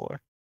 2024.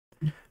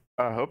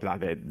 I hope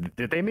not.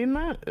 Did they mean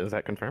that? Is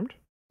that confirmed?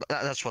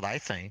 That's what I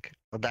think.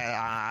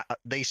 That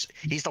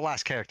he's the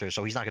last character,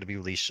 so he's not going to be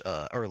released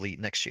early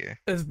next year.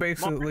 It's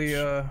basically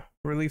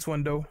release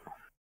window.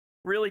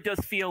 Really does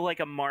feel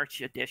like a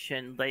March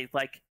edition. They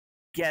like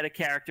get a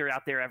character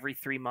out there every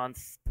 3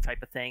 months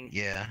type of thing.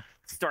 Yeah.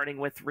 Starting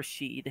with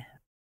Rashid.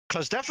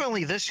 Because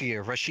definitely this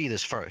year, Rashid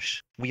is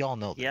first. We all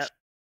know this.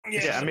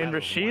 Yep. Yeah, I mean,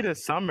 Rashid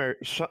is summer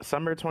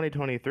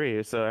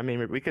 2023. So, I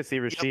mean, we could see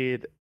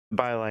Rashid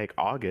by like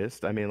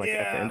August. I mean, like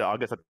at the end of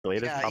August at the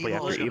latest, probably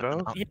after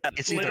Evo. Yeah,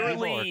 it's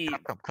literally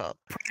Capcom Cup.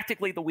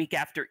 practically the week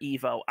after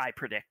Evo, I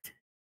predict.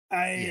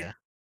 Yeah.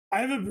 I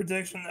have a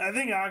prediction. I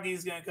think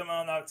Aki's gonna come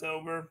out in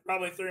October,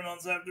 probably 3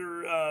 months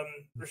after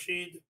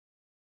Rashid.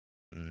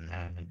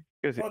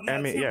 Because Well, no,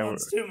 I mean, 2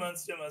 months. 2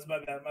 months. My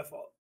bad. My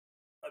fault.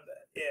 My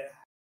bad.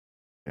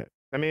 Yeah.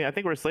 I mean, I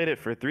think we're slated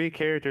for 3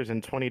 characters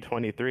in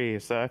 2023.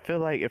 So I feel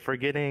like if we're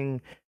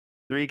getting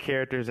 3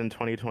 characters in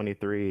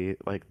 2023,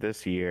 like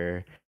this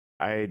year,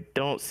 I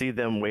don't see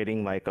them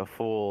waiting like a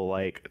full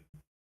like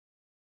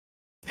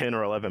 10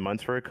 or 11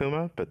 months for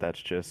Akuma. But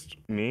that's just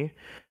me.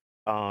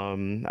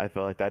 I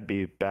feel like that'd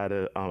be bad.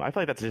 I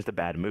feel like that's just a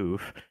bad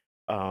move.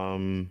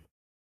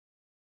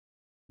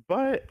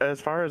 But as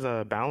far as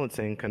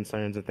balancing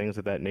concerns and things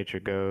of that nature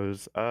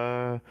goes,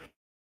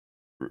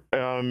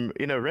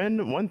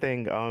 Ren, one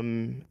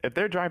thing, if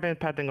they're dry band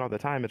padding all the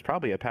time, it's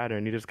probably a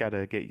pattern. You just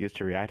gotta get used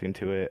to reacting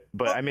to it.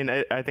 But I mean,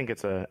 I think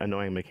it's a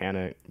annoying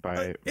mechanic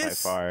by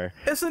far.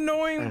 It's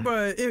annoying,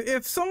 but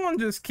if someone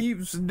just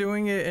keeps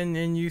doing it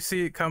and you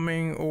see it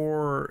coming,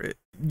 or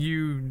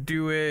you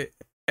do it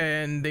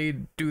and they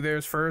do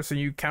theirs first and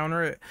you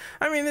counter it,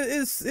 I mean,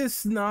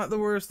 it's not the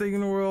worst thing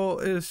in the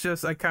world. It's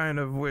just I kind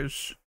of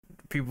wish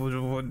people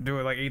just would do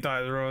it like 8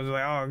 times in a row. It's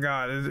like, oh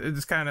god, it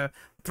just kind of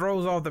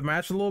throws off the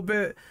match a little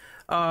bit.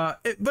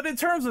 But in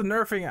terms of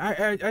nerfing,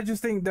 I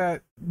just think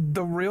that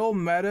the real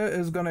meta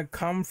is gonna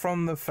come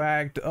from the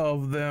fact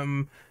of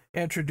them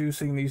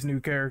introducing these new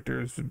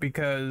characters,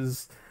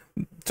 because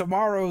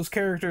tomorrow's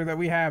character that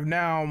we have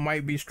now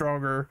might be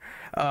stronger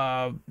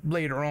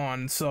later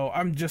on. So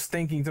I'm just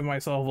thinking to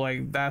myself,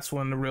 like, that's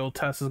when the real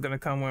test is going to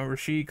come, when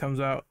Rashid comes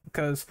out,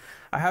 because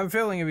I have a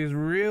feeling if he's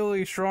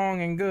really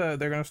strong and good,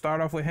 they're going to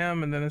start off with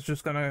him and then it's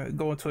just going to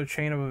go into a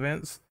chain of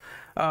events.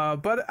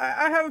 But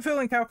I have a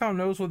feeling Capcom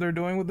knows what they're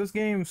doing with this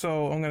game,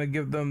 so I'm going to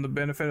give them the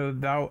benefit of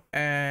the doubt.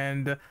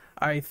 And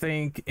I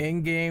think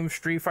in-game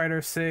Street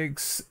Fighter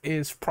 6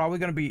 is probably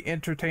going to be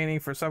entertaining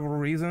for several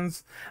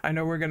reasons. I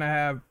know we're going to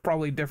have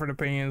probably different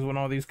opinions when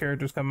all these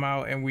characters come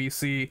out and we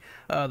see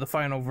the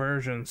final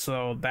version,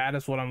 so that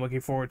is what I'm looking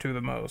forward to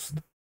the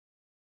most.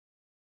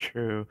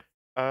 True.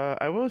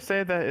 I will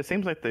say that it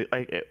seems like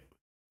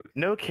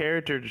no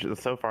character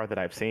so far that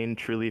I've seen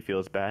truly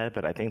feels bad,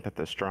 but I think that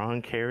the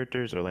strong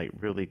characters are like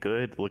really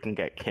good. Looking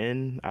at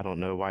Ken, I don't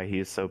know why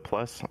he's so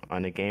plus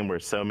on a game where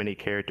so many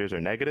characters are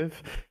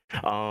negative,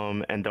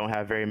 and don't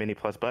have very many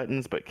plus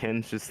buttons, but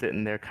Ken's just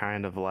sitting there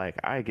kind of like,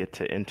 I get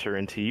to enter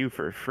into you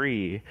for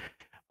free.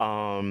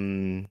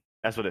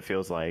 That's what it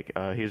feels like.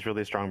 He's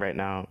really strong right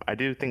now. I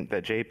do think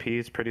that JP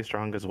is pretty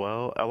strong as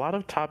well. A lot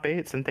of top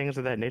 8s and things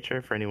of that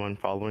nature for anyone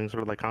following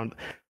sort of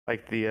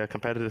like the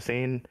competitive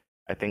scene.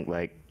 I think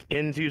like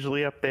Ken's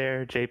usually up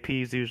there,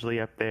 JP's usually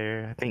up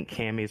there. I think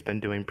Cammy's been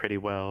doing pretty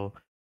well.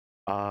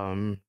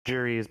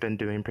 Jury has been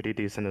doing pretty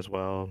decent as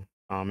well.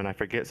 And I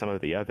forget some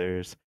of the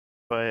others.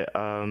 But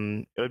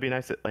it would be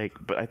nice to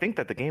but I think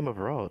that the game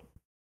overall,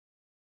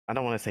 I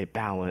don't want to say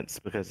balance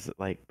because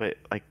but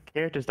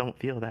characters don't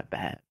feel that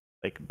bad.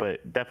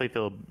 But definitely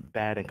feel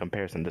bad in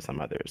comparison to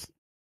some others.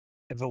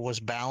 If it was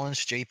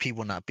balanced, JP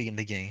will not be in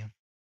the game.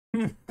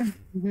 I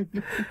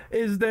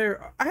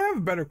have a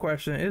better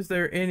question. Is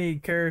there any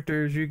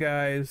characters you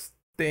guys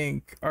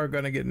think are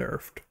gonna get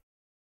nerfed?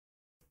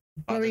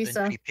 Other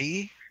than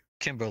JP,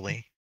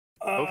 Kimberly.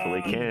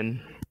 Hopefully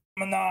Ken.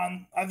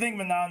 Manon. I think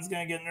Manon's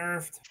gonna get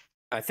nerfed.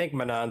 I think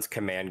Manon's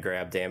command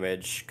grab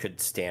damage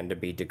could stand to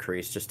be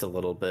decreased just a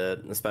little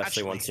bit,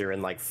 especially once you're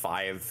in like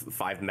five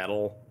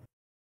metal.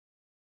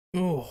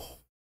 Oh.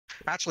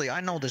 Actually,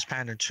 I know this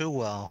pattern too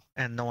well,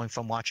 and knowing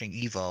from watching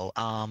Evo.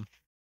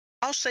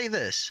 I'll say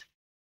this.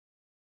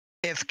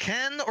 If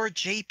Ken or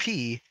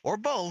JP or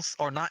both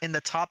are not in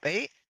the top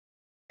 8,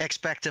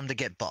 expect them to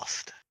get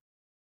buffed.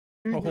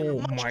 Oh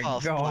my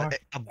god.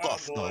 A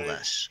buff, no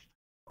less.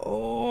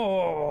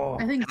 Oh.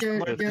 I think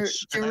Jury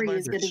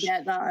is going to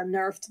get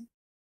nerfed.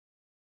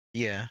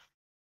 Yeah.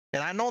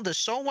 And I know this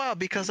so well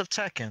because of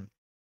Tekken.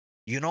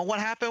 You know what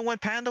happened when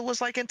Panda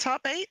was like in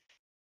top 8?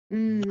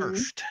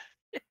 Nerfed.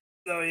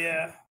 Oh,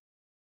 yeah.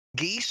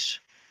 Geese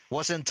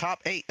was in top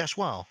 8 as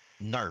well.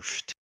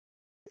 Nerfed.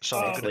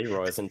 So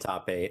Leroy's in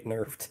top 8.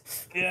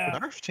 Nerfed. Yeah.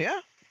 Nerfed, yeah.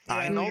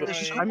 I know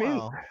this so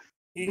well.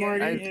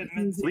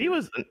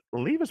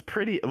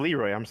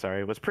 Leroy, I'm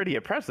sorry, was pretty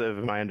oppressive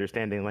in my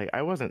understanding. Like,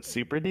 I wasn't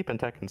super deep in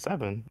Tekken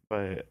 7,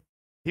 but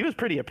he was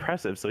pretty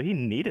oppressive, so he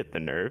needed the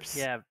nerfs.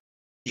 Yeah.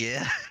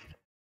 Yeah.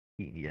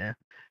 Yeah.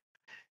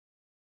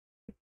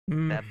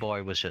 That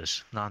boy was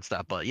just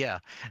nonstop. But yeah,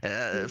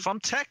 from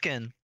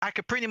Tekken, I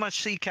could pretty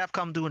much see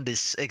Capcom doing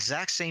this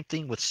exact same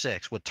thing with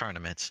 6 with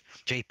tournaments.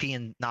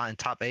 JP not in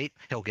top 8,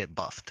 he'll get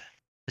buffed.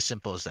 As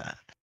simple as that.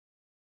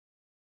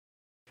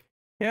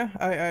 Yeah,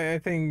 I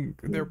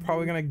think they're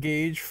probably gonna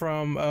gauge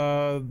from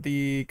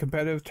the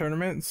competitive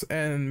tournaments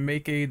and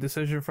make a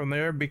decision from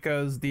there,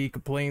 because the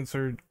complaints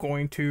are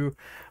going to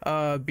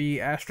be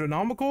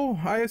astronomical,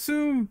 I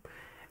assume.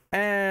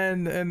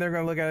 and they're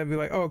gonna look at it and be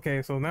like,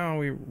 okay, so now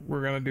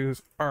we're gonna do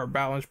our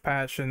balance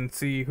patch and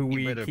see who You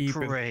we better keep.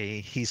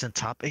 pray he's in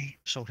top 8,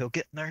 so he'll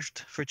get nerfed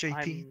for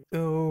JP.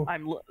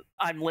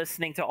 I'm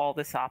listening to all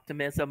this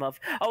optimism of,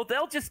 oh,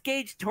 they'll just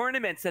gauge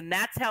tournaments and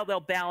that's how they'll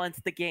balance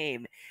the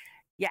game.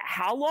 Yeah,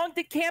 how long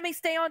did Cammy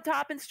stay on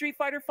top in Street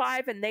Fighter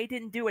V and they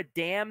didn't do a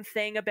damn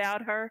thing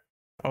about her?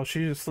 Oh,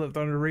 she just slipped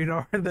under the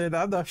radar. Then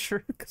I'm not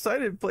sure because I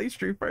didn't play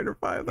Street Fighter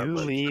V. You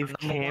leave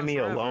Cammy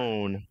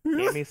alone.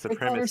 Cammy They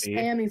call her supremacy.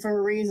 Spammy for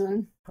a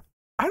reason.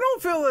 I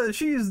don't feel that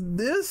she's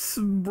this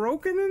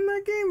broken in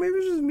that game. Maybe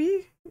it's just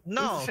me.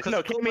 No, because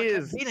No, Cammy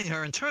is beating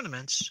her in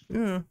tournaments.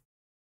 Yeah.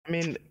 I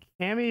mean,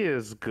 Cammy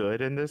is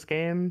good in this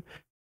game,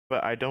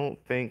 but I don't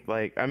think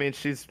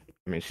she's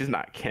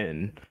not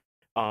Ken.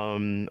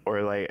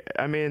 Or like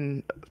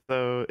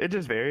so it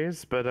just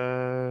varies, but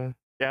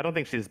yeah, I don't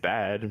think she's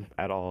bad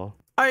at all.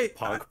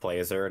 Punk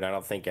plays her, and I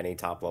don't think any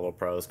top level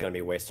pro is going to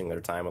be wasting their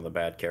time with a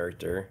bad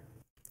character.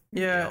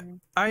 Yeah,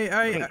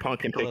 I think Punk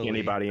can pick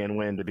anybody and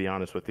win, to be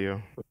honest with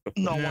you.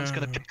 No one's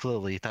gonna pick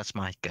Lily. That's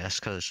my guess,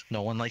 because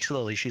no one likes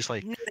Lily. She's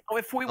like,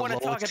 if we want to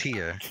talk about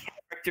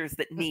characters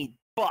that need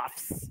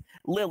buffs,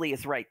 Lily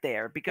is right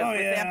there because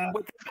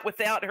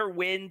without her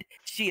wind,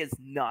 she is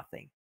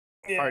nothing.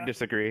 Yeah. I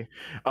disagree,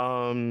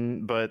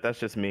 but that's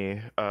just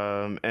me.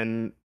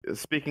 And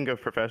speaking of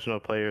professional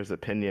players'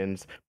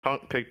 opinions,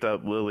 Punk picked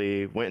up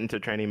Lily, went into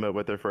training mode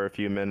with her for a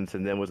few minutes,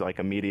 and then was like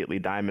immediately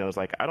diamond. I was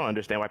like, I don't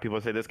understand why people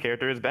say this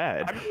character is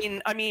bad.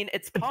 I mean,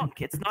 it's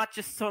Punk. It's not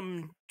just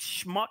some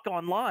schmuck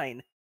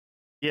online.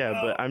 Yeah,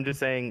 but I'm just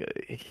saying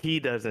he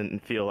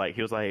doesn't feel like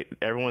he was like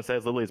everyone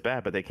says Lily's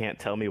bad, but they can't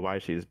tell me why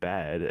she's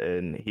bad,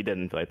 and he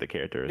didn't feel like the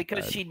character is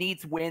because bad. She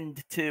needs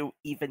wind to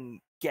even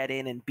get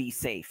in and be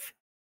safe.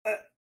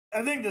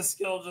 I think the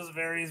skill just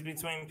varies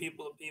between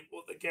people to people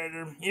with the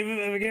character. Even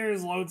if a character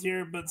is low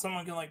tier, but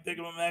someone can like pick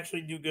them up and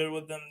actually do good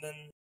with them, then.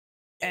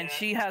 Yeah. And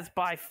she has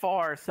by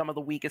far some of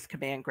the weakest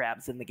command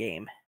grabs in the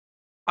game.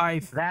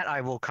 That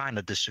I will kind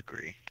of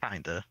disagree.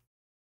 Kinda.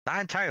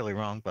 Not entirely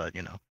wrong, but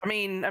you know. I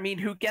mean,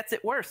 who gets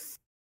it worse?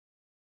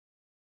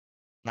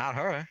 Not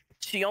her.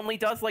 She only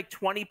does like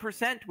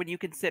 20% when you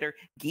consider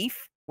Geef,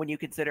 when you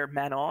consider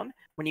Manon,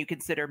 when you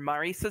consider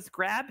Marisa's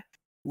grab.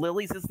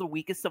 Lily's is the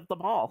weakest of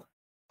them all.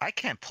 I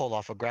can't pull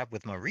off a grab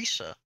with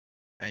Marisa,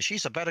 and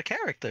she's a better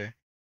character.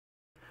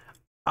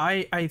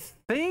 I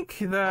think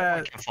that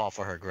I can fall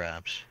for her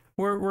grabs.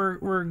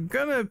 We're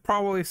gonna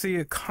probably see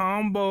a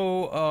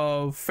combo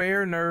of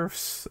fair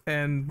nerfs,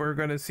 and we're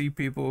gonna see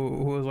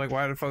people who is like,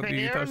 why the fuck do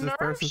you touch this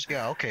person?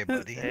 Yeah, okay,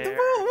 buddy.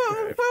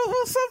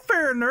 Well, some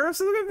fair nerfs.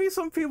 There's gonna be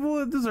some people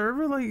that deserve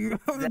it, like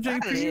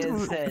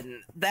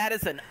that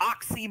is an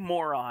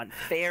oxymoron.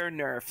 Fair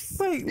nerfs.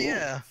 Like,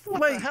 yeah,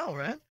 what the hell,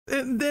 man?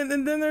 And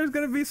then there's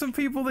gonna be some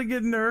people that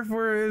get nerfed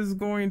where it's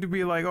going to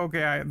be like,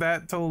 okay,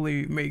 that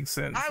totally makes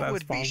sense. I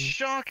would be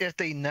shocked if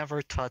they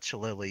never touch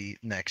Lily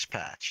next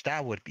patch.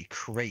 That would be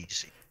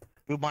crazy.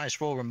 We might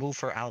as well remove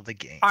her out of the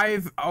game.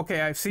 I've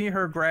seen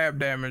her grab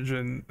damage,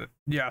 and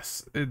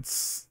yes,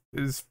 it's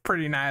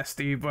pretty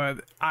nasty.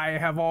 But I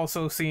have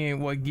also seen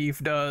what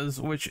Geef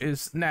does, which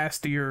is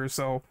nastier.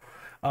 So,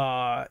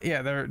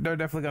 yeah, they're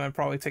definitely gonna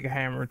probably take a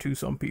hammer to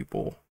some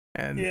people,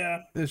 and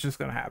it's just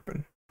gonna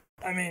happen.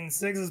 I mean,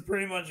 6 is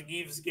pretty much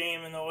Geef's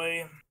game in a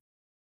way.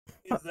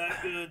 He's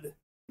that good.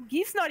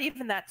 Geef's not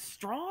even that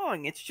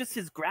strong. It's just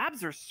his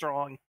grabs are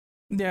strong.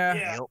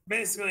 Yeah,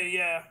 basically,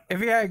 yeah. If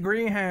he had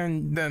green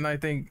hand, then I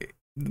think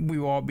we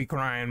will all be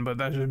crying. But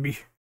that should be.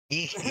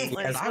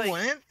 I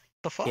went.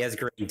 The fuck? He has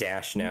green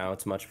dash now.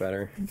 It's much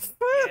better.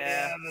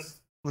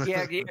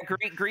 Yeah,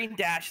 green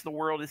dash. The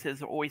world is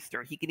his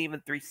oyster. He can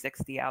even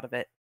 360 out of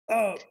it.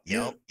 Oh,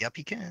 yep,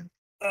 he can.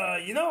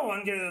 You know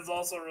one character that's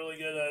also really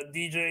good,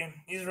 DJ.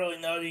 He's really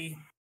nutty.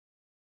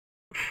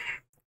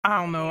 I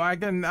don't know.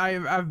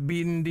 I've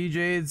beaten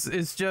DJ.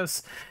 It's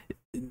just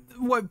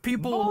what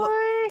people.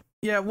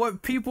 Yeah,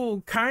 what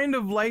people kind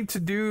of like to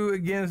do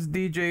against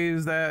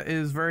DJs that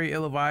is very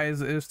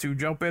ill-advised is to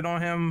jump in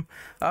on him.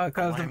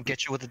 Cause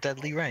get you with a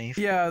deadly rave.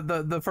 Yeah,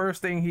 the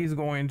first thing he's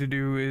going to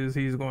do is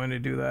he's going to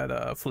do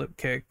that flip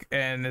kick,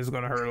 and it's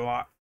going to hurt a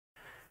lot.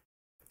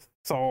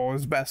 So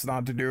it's best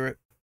not to do it.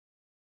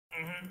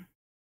 Mm-hmm.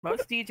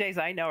 Most DJs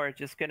I know are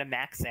just going to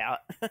max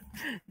out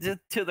just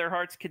to their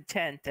heart's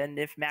content, and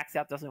if max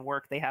out doesn't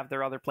work, they have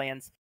their other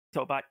plans.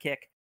 Tobot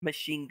kick,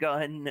 machine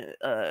gun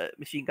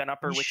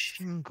upper,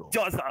 which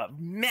does a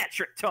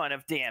metric ton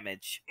of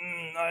damage.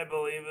 I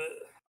believe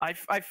it.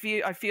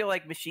 I feel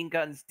like machine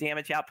gun's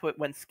damage output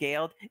when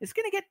scaled is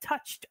going to get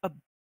touched a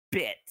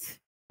bit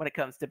when it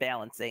comes to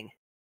balancing.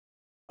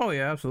 Oh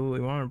yeah, absolutely,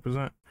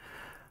 100%.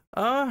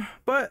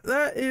 But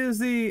that is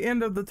the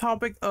end of the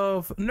topic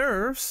of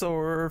nerfs,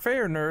 or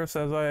fair nerfs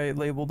as I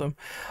labeled them.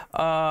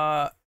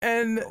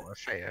 And Oh,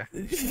 fair.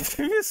 it's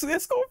gonna be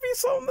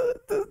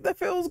something that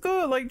feels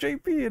good, like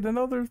JP, and then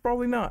others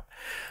probably not.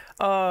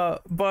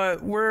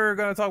 But we're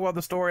gonna talk about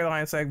the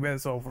storyline segment.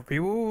 So for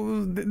people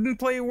who didn't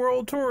play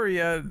World Tour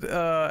yet,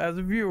 as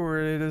a viewer,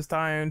 it is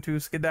time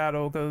to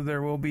skedaddle because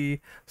there will be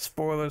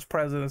spoilers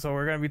present. So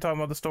we're gonna be talking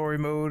about the story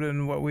mode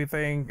and what we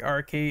think,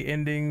 arcade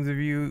endings, if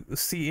you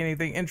see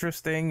anything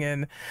interesting,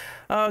 and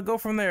go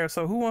from there.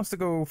 So who wants to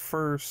go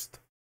first?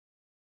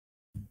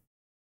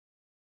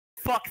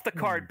 Fuck the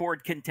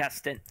cardboard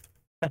contestant.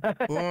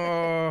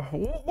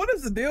 What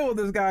is the deal with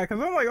this guy? Because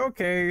I'm like,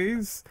 okay,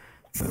 he's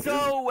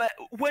So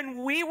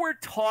when we were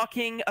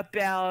talking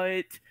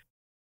about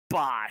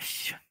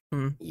Bosch,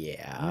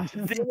 Yeah.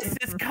 this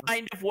is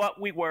kind of what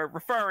we were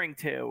referring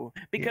to.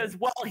 Because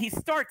while he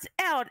starts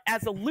out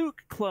as a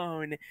Luke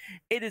clone,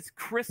 it is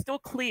crystal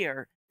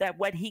clear that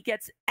when he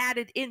gets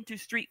added into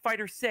Street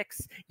Fighter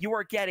 6, you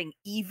are getting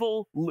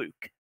evil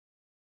Luke.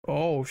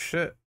 oh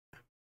shit.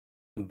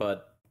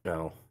 But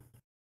no.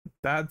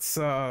 That's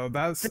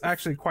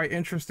actually quite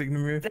interesting to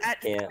me.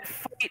 That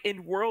fight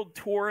in World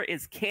Tour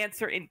is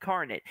cancer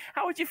incarnate.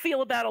 How would you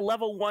feel about a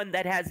level 1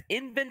 that has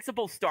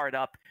invincible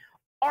startup,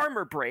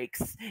 armor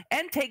breaks,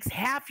 and takes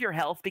half your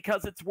health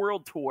because it's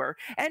World Tour?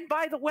 And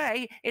by the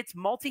way, it's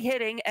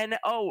multi-hitting, and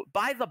oh,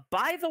 by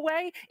the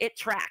way, it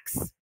tracks.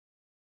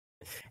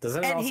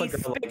 Doesn't it And also he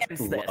go like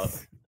spams low?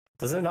 this.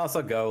 Doesn't it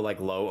also go like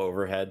low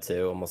overhead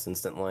too, almost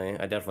instantly?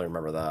 I definitely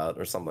remember that,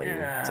 or something to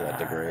that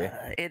degree.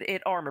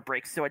 It armor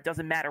breaks, so it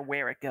doesn't matter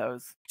where it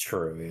goes.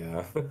 True,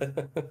 yeah.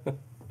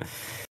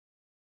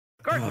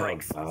 Guard Oh,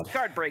 breaks. God.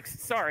 Guard breaks.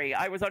 Sorry,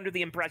 I was under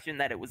the impression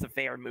that it was a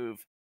fair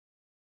move.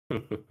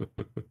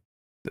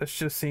 This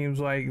just seems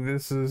like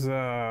this is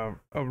a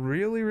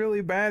really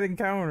really bad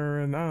encounter,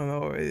 and I don't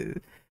know.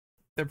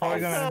 They're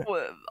probably gonna.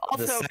 Also,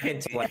 The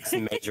second to last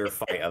major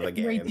fight of the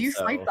game. Wait, do you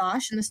so- fight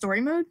Bosch in the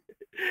story mode?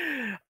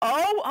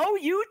 Oh,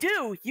 you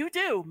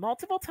do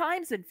multiple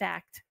times, in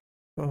fact.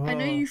 I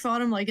know you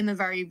fought him like in the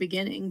very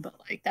beginning, but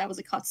like that was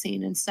a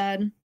cutscene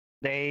instead.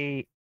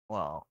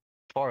 Well,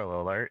 spoiler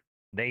alert,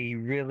 they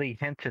really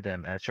hinted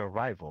him as your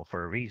rival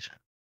for a reason.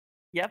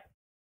 Yep.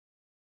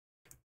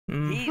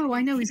 Mm. Oh,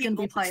 I know he's gonna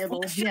be playable,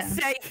 Let's yeah. just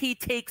say he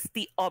takes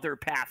the other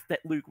path that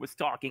Luke was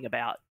talking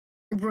about.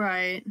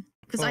 Right.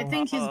 Because I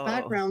think his Oh.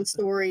 background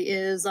story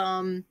is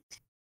I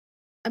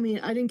mean,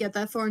 I didn't get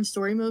that far in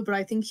story mode, but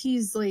I think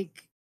he's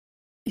like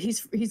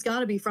he's got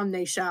to be from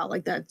Neyshal.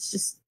 Like that's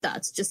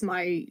just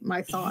my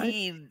thought.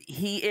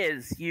 He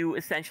is. You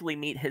essentially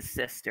meet his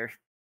sister.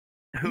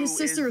 Who His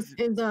sister is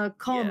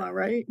Kalma,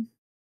 right?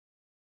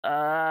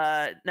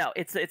 No,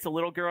 it's a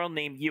little girl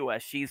named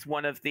Yua. She's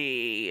one of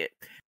the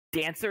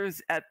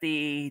dancers at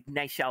the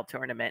Neyshal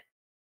tournament.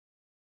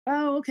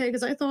 Oh, okay.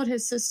 Because I thought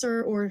his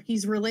sister, or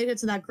he's related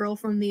to that girl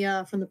from the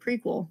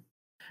prequel.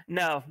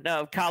 No,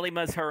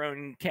 Kalima's her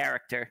own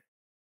character.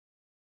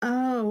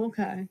 Oh,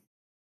 okay.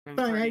 I'm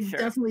But I pretty sure.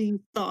 definitely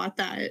thought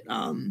that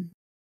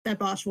that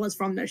Bosch was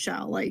from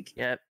Neyshal. Like,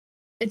 Yep.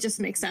 it just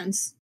makes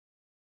sense.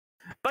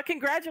 But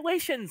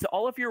congratulations,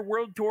 all of your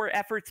World Tour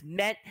efforts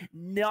meant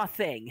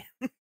nothing.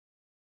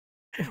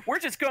 We're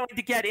just going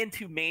to get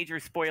into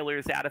major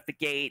spoilers out of the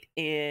gate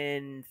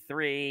in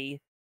 3,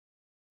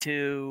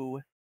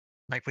 2,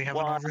 Like we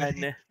haven't 1.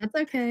 already. That's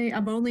okay.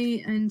 I'm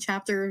only in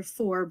chapter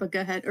 4, but go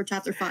ahead, or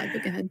chapter 5,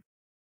 but go ahead.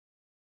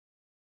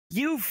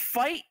 You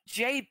fight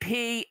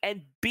JP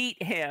and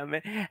beat him,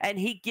 and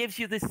he gives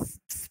you this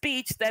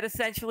speech that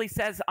essentially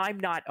says, "I'm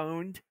not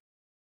owned."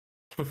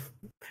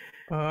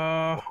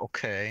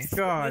 Okay.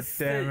 God This-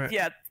 damn it.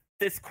 Yeah,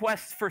 this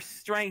quest for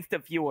strength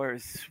of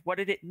yours. What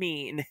did it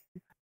mean?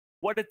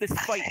 What did this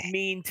fight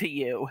mean to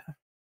you?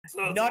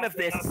 So it's None all of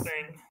this.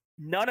 nothing.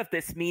 None of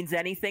this means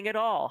anything at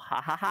all.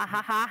 Ha ha ha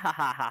ha ha ha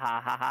ha ha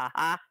ha ha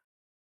ha.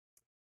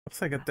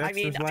 It's like a I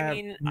mean, Dexter's laugh,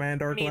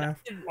 Mandark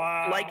laugh. I didn't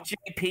Wow. like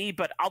JP,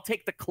 but I'll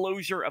take the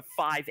closure of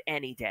 5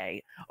 any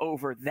day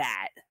over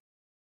that.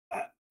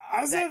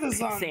 I said That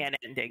this on sand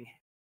ending.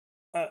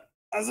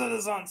 I said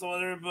this on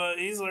Twitter, but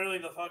he's literally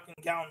the fucking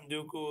Count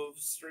Dooku of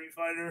Street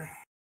Fighter.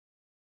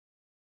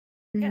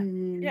 Yeah,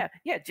 Hmm. Yeah.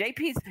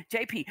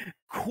 JP,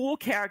 cool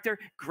character,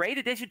 great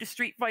addition to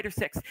Street Fighter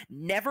 6.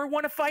 Never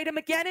want to fight him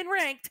again in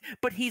ranked,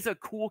 but he's a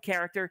cool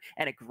character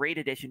and a great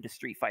addition to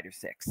Street Fighter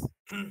 6.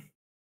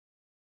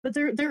 But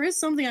there is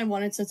something I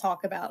wanted to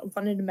talk about.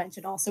 Wanted to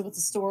mention also with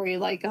the story,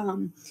 like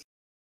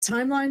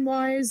timeline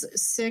wise,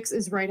 6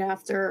 is right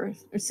after,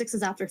 or 6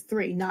 is after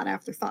 3, not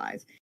after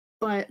 5.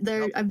 But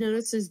there, I've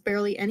noticed there's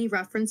barely any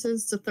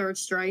references to Third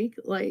Strike.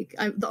 Like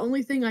the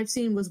only thing I've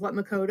seen was what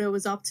Makoto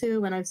was up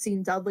to, and I've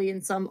seen Dudley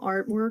in some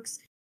artworks.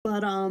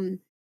 But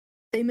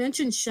they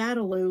mentioned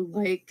Shadowloo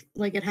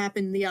like it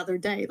happened the other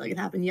day, like it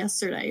happened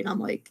yesterday, and I'm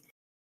like,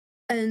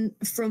 and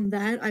from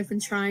that I've been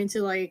trying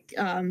to like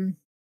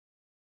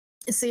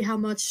see how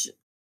much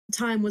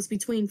time was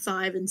between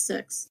 5 and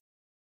 6,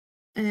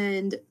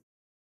 and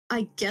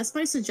I guess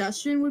my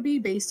suggestion would be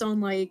based on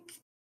that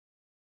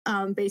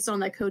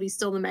Cody's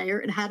still the mayor,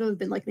 it had to have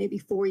been like maybe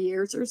 4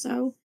 years or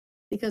so,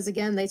 because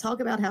again they talk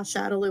about how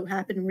Shadowloo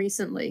happened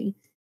recently,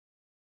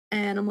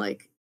 and I'm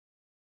like,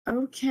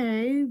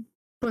 Okay,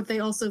 but they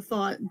also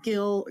fought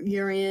Gil,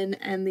 Urian,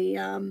 and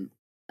the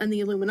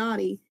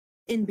Illuminati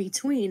in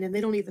between, and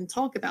they don't even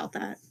talk about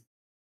that.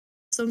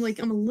 So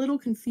I'm a little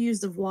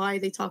confused of why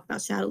they talk about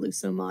Shadowloo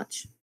so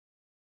much.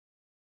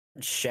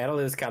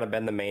 Shadowloo's kind of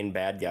been the main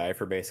bad guy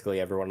for basically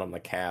everyone on the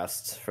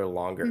cast for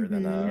longer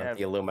than Yeah.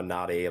 the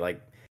Illuminati.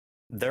 Like,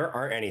 there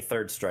aren't any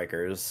third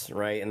strikers,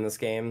 right, in this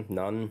game?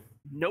 None.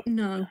 Nope.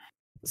 No.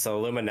 So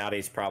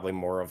Illuminati's probably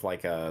more of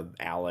like a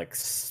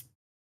Alex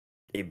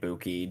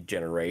Ibuki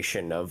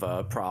generation of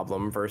a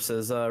problem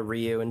versus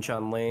Ryu and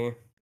Chun-Li.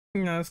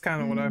 That's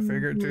kind of what I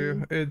figured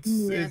too.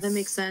 That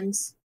makes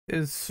sense.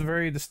 It's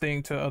very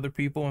distinct to other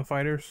people and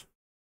fighters.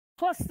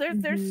 Plus,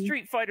 there's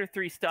Street Fighter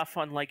 3 stuff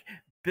on like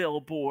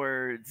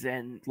billboards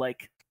and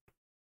like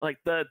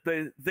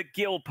the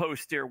Gil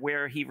poster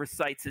where he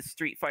recites his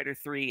Street Fighter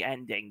 3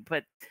 ending.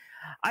 But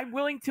I'm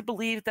willing to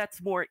believe that's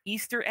more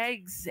Easter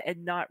eggs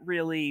and not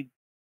really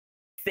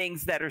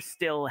things that are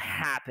still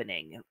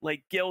happening.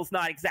 Like, Gil's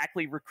not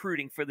exactly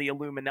recruiting for the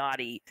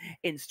Illuminati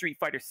in Street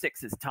Fighter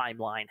 6's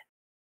timeline.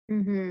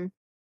 That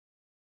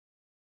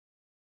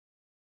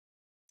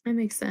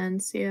makes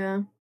sense,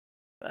 yeah.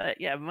 But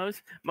yeah,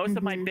 most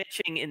of my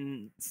bitching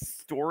in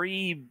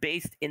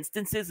story-based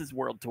instances is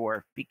World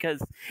Tour,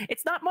 because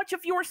it's not much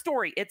of your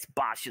story, it's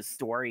Bosch's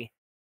story.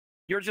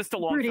 You're just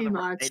along Pretty for the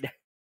much. ride.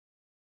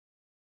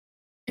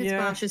 It's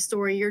Bosch's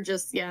story. You're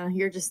just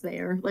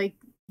there. Like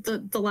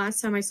the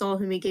last time I saw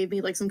him, he gave me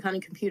like some kind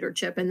of computer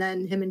chip, and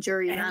then him and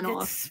Jury ran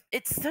off.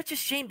 It's such a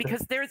shame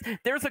because there's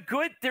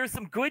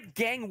some good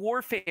gang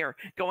warfare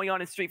going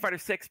on in Street Fighter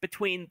 6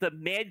 between the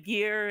Mad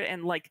Gear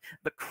and like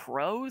the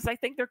Crows, I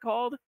think they're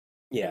called.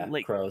 Yeah, and,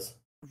 like, Crows.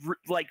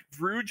 Like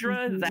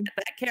Rudra, that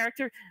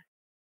character.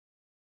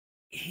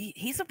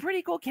 He's a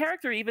pretty cool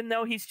character, even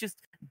though he's just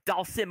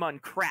Dalsim on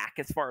crack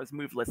as far as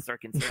move lists are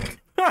concerned.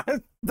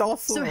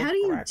 So how do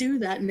you do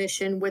that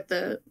mission with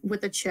the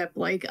chip?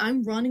 Like,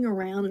 I'm running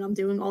around and I'm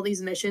doing all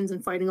these missions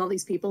and fighting all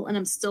these people, and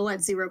I'm still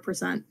at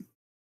 0%.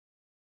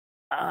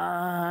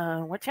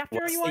 What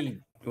chapter are you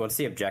on? What's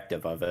the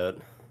objective of it?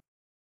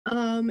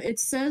 It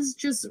says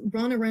just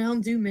run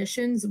around, do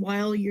missions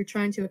while you're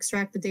trying to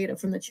extract the data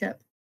from the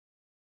chip.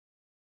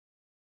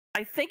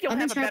 I think you'll I'm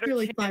in have a better chapter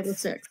like chance. 5 or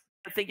 6.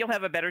 I think you'll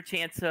have a better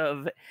chance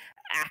of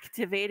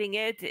activating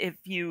it if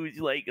you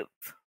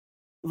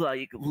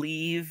like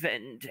leave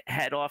and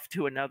head off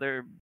to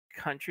another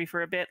country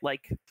for a bit,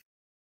 like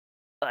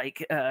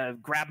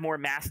grab more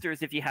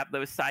masters if you have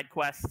those side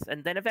quests,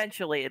 and then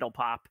eventually it'll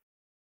pop.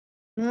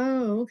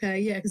 Oh, okay,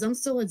 yeah, because I'm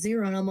still at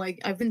 0, and I'm like,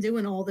 I've been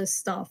doing all this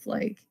stuff,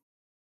 like.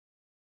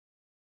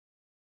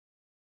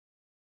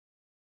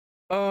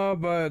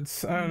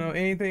 But I don't know,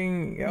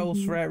 anything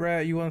else,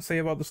 Rat, you want to say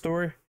about the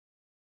story?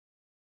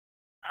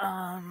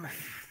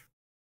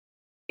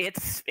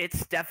 It's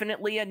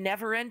definitely a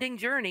never-ending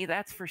journey,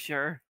 that's for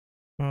sure.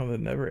 Oh, the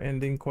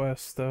never-ending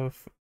quest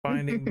of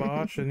finding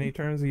Bosch and he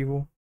turns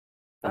evil.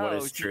 What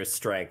is true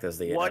strength is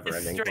the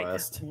never-ending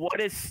quest. What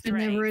is The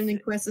strength? never-ending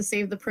quest to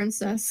save the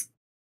princess.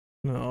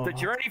 No. The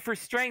journey for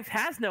strength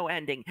has no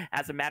ending.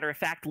 As a matter of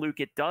fact, Luke,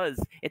 it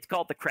does. It's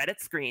called the credit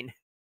screen.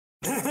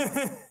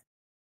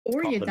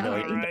 Or you the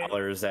die. $1 million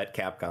at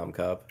Capcom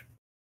Cup.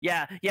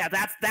 Yeah,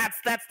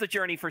 that's the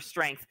journey for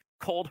strength.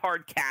 Cold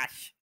hard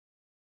cash.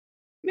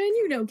 Man,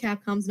 you know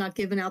Capcom's not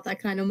giving out that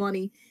kind of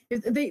money.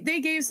 They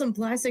gave some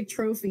plastic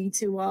trophy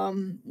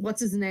to what's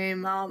his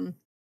name?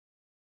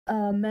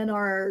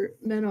 Menardi.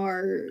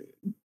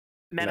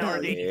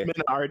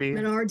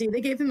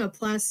 They gave him a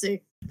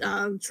plastic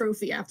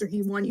trophy after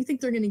he won. You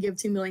think they're going to give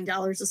 $2 million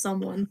to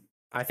someone?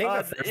 I think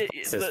the first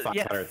place is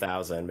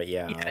 500,000, but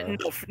yeah.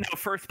 No,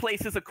 first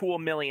place is a cool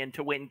 $1 million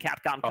to win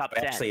Capcom Cup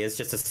 10. Actually, it's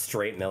just a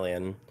straight $1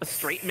 million. A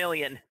straight $1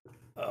 million.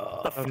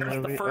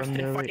 The first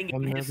in fighting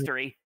game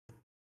history.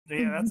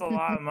 Yeah, that's a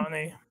lot of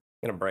money.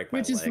 I'm gonna break my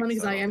Which is leg, funny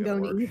because so I am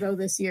going to Evo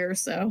this year,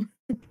 so.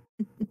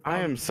 I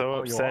am so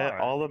upset. are.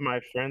 All of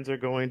my friends are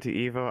going to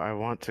Evo. I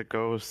want to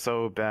go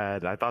so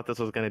bad. I thought this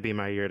was going to be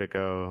my year to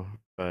go,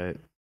 but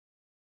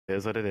it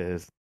is what it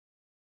is.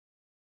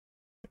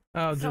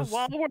 So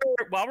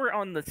while we're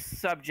on the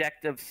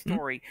subject of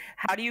story,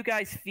 how do you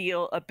guys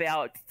feel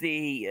about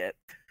the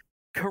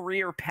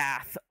career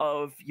path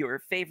of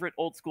your favorite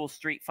old school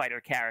Street Fighter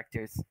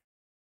characters?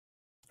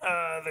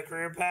 The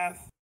career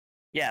path?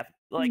 Yeah,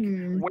 like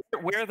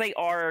where they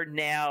are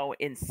now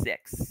in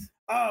 6.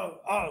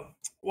 Oh,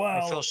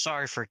 well. I feel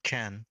sorry for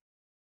Ken.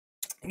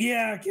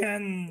 Yeah,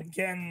 Ken,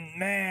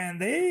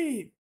 man,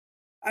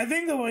 I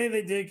think the way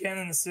they did Ken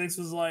in 6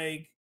 was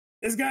like,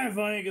 it's kind of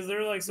funny because there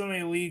were like so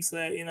many leaks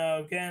that,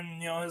 Ken,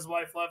 his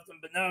wife left him,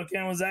 but no,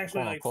 Ken was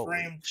actually like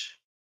framed.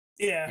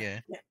 Yeah.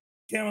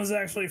 Ken was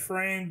actually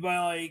framed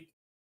by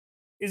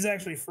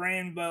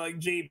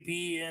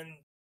JP, and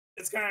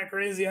it's kind of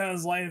crazy how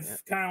his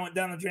life kind of went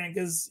down the drain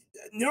because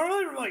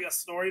normally from like a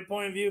story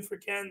point of view for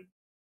Ken,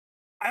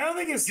 I don't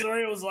think his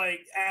story was like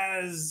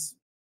as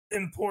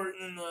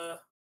important in the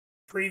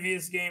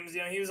previous games.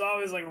 He was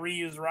always like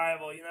Ryu's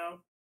rival,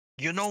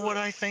 You know what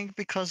I think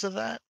because of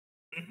that?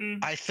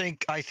 I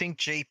think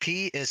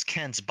JP is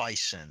Ken's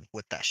Bison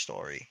with that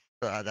story.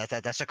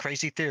 That's a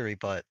crazy theory,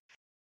 but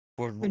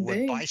what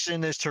be.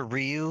 Bison is to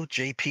Ryu,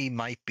 JP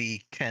might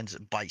be Ken's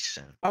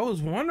Bison. I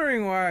was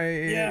wondering why.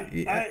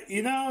 Yeah,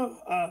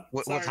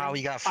 With sorry. how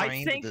he got I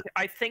framed. think the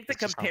it's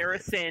just how it is.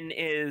 comparison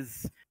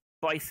is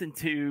Bison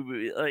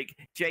to like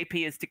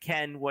JP is to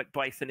Ken what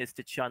Bison is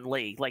to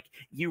Chun-Li. Like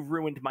you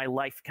ruined my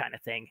life kind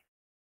of thing.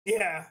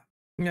 Yeah.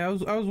 Yeah, I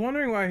was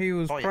wondering why he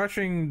was Oh, yeah.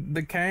 crushing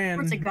the can.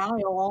 Or to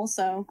Guile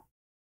also,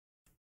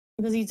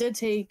 because he did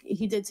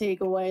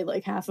take away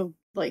like half of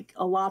like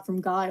a lot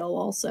from Guile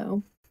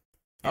also.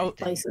 Oh,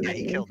 Bison, Yeah,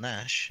 he maybe. killed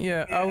Nash.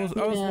 Yeah, I was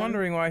Yeah.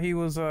 wondering why he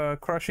was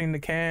crushing the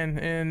can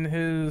in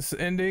his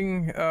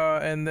ending,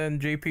 and then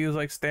JP was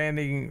like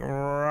standing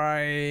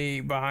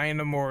right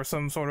behind him or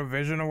some sort of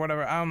vision or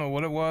whatever. I don't know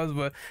what it was,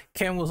 but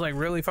Ken was like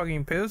really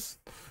fucking pissed.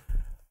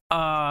 So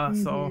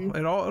Mhm.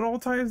 it all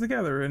ties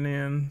together in the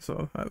end.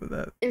 So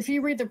that If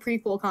you read the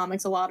prequel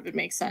comics, a lot of it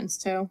makes sense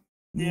too.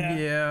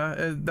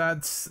 Yeah.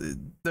 that's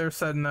they're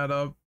setting that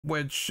up,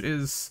 which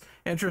is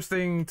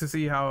interesting to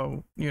see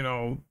how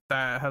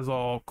that has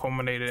all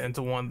culminated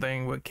into one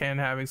thing with Ken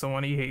having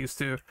someone he hates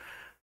too.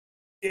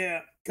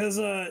 Yeah, because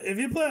if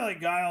you play like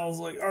Guile's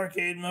like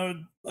arcade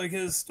mode, like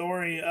his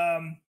story,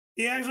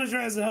 he actually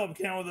tries to help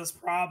Ken with this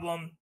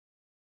problem,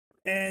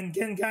 and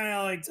Ken kind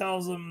of like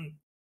tells him,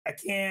 "I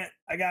can't,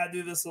 I gotta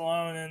do this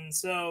alone." And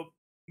so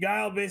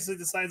Guile basically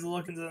decides to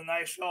look into the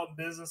knife shop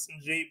business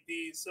in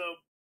JP. So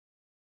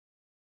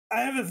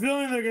I have a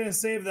feeling they're gonna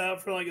save that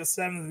up for like a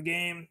 7th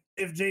game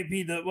if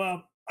JP does.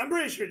 Well, I'm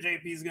pretty sure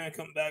JP is gonna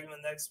come back in the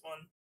next one.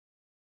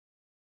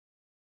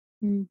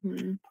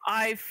 Mm-hmm.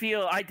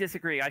 I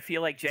disagree. I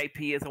feel like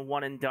JP is a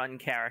one and done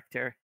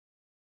character.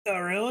 Oh,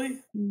 really?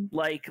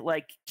 Like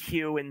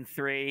Q in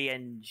 3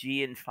 and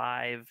G in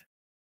 5.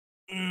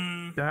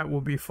 Mm. That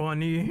would be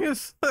funny.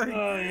 It's like,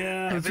 Oh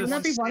yeah. It's Wouldn't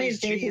that be funny if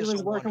says G JP is a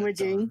was working one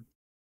with and G? done.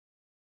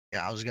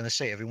 Yeah, I was gonna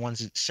say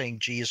everyone's saying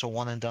G is a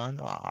one and done.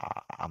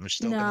 I'm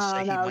still gonna No,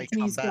 say he no, might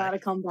come G's gotta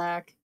back. come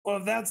back. Well,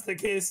 if that's the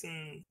case,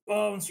 in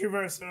Street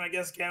Fighter 7, I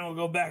guess Ken will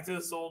go back to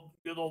his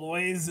good old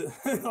ways,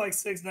 like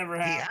 6 never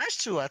He happened. has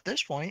to at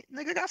this point.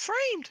 Nigga got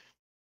framed.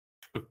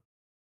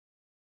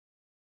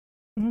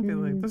 I'd be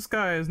like, Mhm. this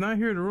guy is not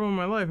here to ruin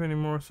my life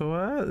anymore, so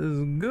that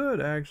is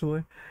good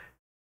actually.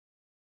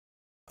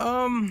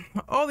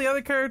 All the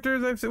other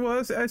characters I've seen,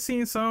 well, I've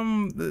seen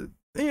some.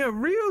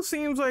 Ryo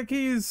seems like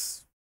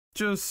he's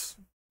just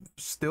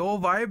still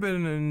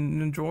vibing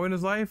and enjoying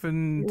his life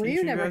and Ryu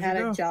teaching never you as had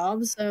you a go.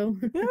 job, so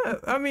Yeah,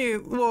 I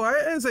mean, well, I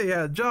didn't say he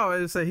had a job. I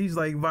just said he's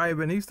like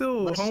vibing. He's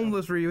still Listen,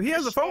 homeless Ryu. He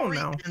has a phone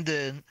now.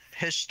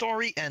 His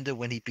story ended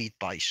when he beat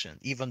Bison,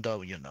 even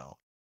though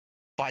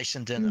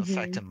Bison didn't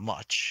affect him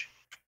much.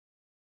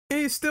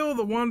 He's still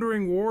the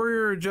wandering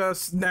warrior.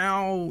 Just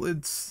now,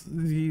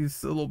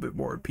 he's a little bit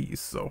more at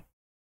peace. So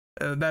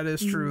that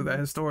is true. That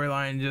his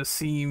storyline just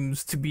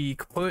seems to be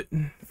kaput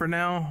for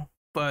now.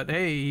 But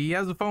hey, he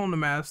has a phone to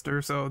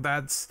master, so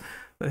that's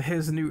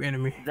his new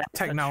enemy. That's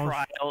Technology.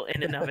 a trial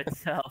in and of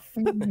itself.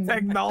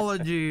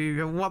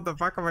 Technology. What the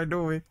fuck am I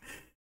doing?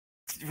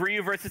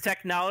 Ryu versus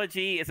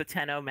technology is a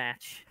 10-0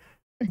 match.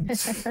 I Yeah,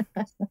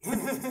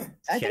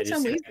 think just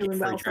Chun-Li's free doing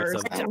well dress for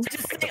up. herself.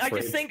 I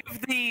just think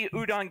of the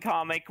Udon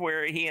comic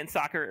where he and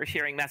Sakura are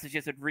sharing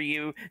messages and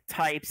Ryu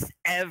types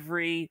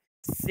every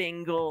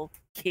single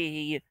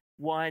key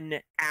one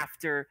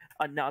after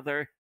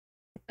another.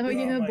 Oh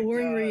yeah, my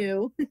boring God.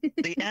 Ryu.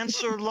 The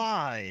answer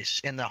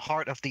lies in the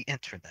heart of the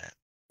internet.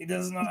 He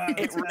doesn't know how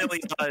to It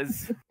really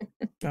does.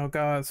 Oh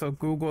god, so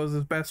Google is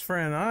his best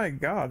friend. I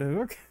got it.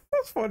 Okay,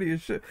 that's funny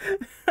as shit.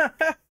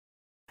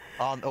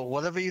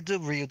 Whatever you do,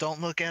 Ryu,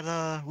 don't look at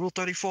Rule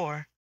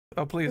 34.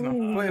 Oh please no,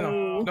 please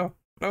no, no,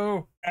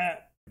 no.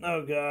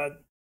 Oh god.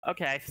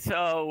 Okay,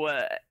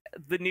 so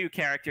the new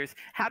characters.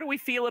 How do we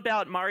feel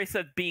about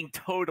Marisa being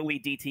totally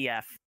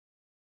DTF?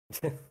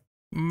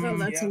 Oh,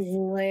 that's Yeah.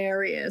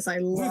 hilarious. I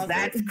love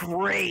That's it.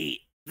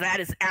 great.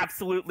 That is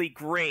absolutely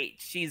great.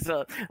 She's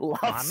a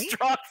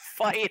love-struck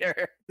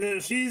fighter.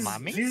 Dude, she's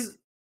Mommy? she's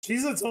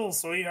a total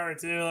sweetheart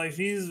too. Like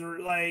she's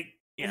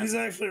Yeah. she's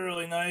actually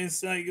really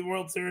nice. Like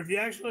World Tour, if you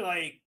actually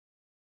like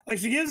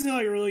she gives you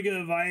like really good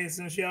advice,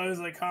 and she always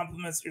like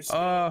compliments your skill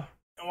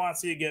and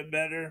wants you to get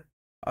better.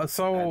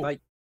 So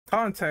like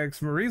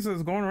context,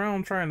 Marisa's going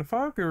around trying to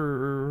fuck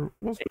or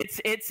what's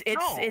It's I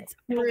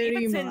believe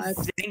Pretty it's in much.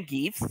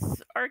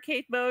 Zangief's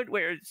arcade mode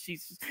where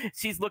she's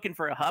looking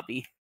for a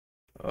hubby.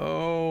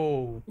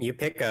 oh you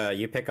pick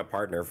a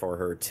partner for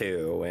her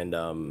too,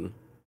 and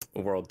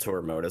world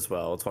tour mode as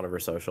well. It's one of her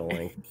social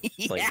links,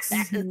 Yes.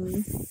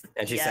 and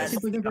she Yes. says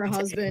She's looking for a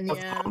husband,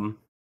 yeah.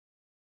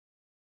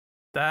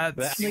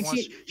 that's She Like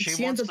wants- she she ends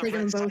wants up the taking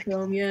them red both cycle.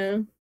 home, yeah.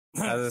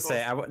 I was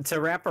gonna say,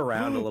 to wrap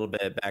around a little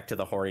bit back to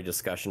the horny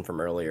discussion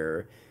from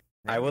earlier,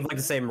 I would like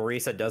to say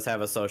Marisa does have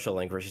a social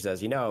link where she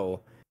says,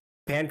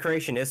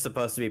 pancreation is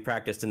supposed to be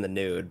practiced in the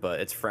nude, but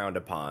it's frowned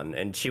upon,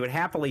 and she would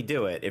happily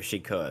do it if she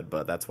could,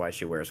 but that's why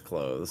she wears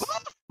clothes.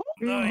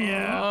 Oh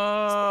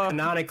yeah.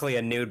 Canonically,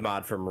 a nude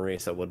mod for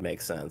Marisa would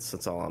make sense.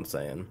 That's all I'm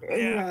saying.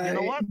 Yeah. You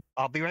know what?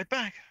 I'll be right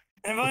back.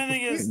 And funny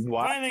thing is,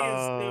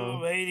 Wow.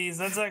 too, Hades,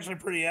 that's actually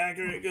pretty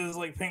accurate because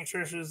like Pink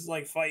Trish is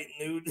like fighting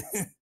nude.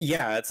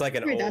 Yeah, it's like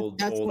an Right, old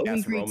that's what we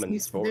ass Greeks Roman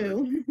used to sport.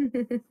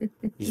 do.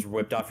 You just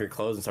whipped off your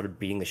clothes and started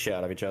beating the shit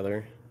out of each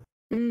other.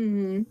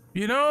 Hmm.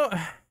 You know,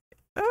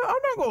 I'm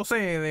not gonna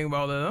say anything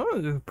about that. I'm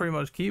gonna just pretty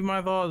much keep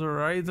my thoughts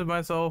right to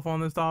myself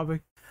on this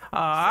topic.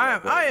 I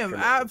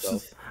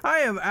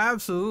am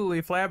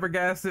absolutely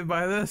flabbergasted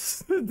by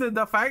this.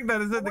 the fact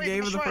that it's in the Wait, game in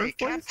that's the right. first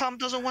place. Capcom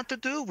doesn't want to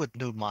do with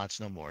nude mods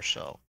no more,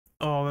 so.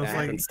 Oh, that's That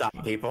like can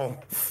stop people.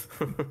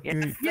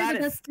 Yeah,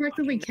 but that's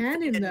directly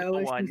canon though.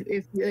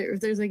 If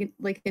there's like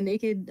a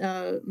naked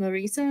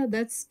Marisa,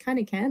 that's kind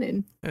of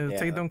canon. take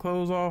Yeah. them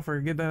clothes off or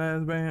get that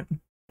ass banned.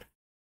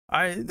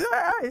 I'm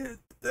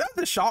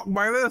just shocked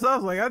by this. I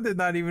was like, I did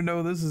not even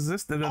know this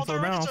existed Oh, until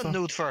there now. is a So.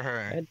 nude for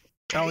her.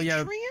 Oh,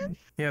 yeah. Patreon?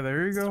 Yeah,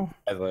 there you go.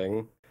 I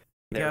think.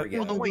 There we Yeah.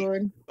 go. Oh, no, wait.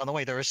 Lord. By the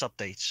way, there is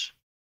updates.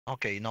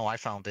 Okay, no, I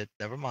found it.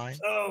 Never mind.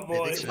 Oh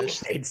boy. It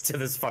exists. It's to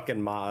this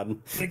fucking mod.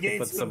 The They put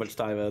gates so of- much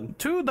time in.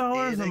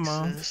 $2 a It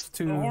month exists.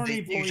 The to horny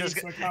You police just,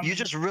 are coming. you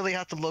just really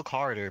have to look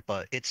harder,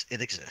 but it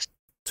exists.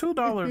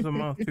 $2 a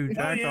month to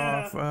jack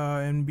yeah. off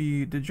and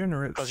be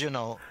degenerates. Because, you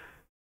know,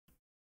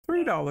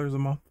 $3 a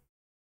month.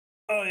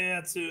 Oh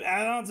yeah, to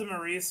add on to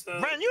Marisa.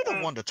 Brand, you're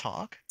the one to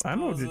talk. I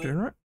know was it?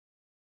 degenerate.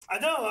 I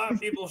know a lot of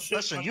people shit.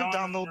 Listen, you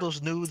download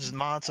those nudes and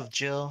mods of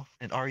Jill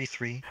and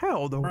RE3.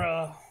 Hell no.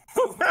 Bruh.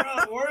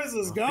 Bruh, where is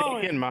this In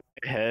going? my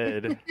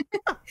head.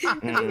 I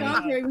think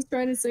Andre was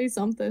trying to say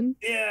something.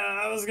 Yeah,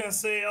 I was gonna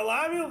say a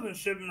lot of people have been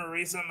shipping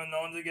Marisa and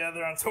Manon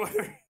together on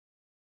Twitter.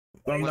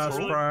 I'm not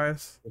Really?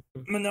 surprised.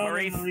 Manon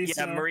and Marisa, Marisa.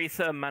 yeah,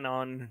 Marisa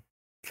Manon.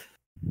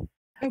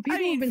 Oh, people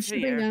mean, have been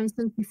shipping fair. them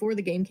since before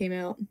the game came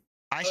out.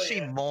 I Oh, see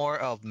yeah. more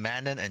of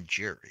Manon and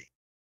Jury.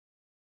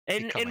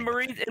 In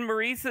Becoming a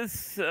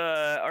Marisa's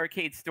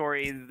arcade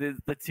story,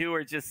 the two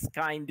are just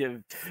kind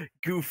of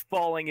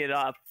goofballing it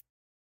up,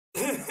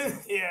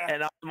 yeah,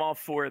 and I'm all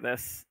for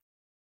this.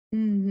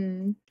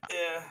 Mm-hmm.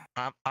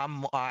 yeah.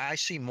 I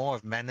see more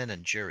of Manon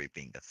and Jury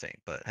being the thing,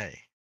 but hey,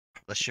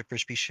 let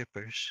shippers be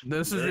shippers.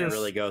 This is It just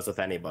really goes with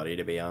anybody,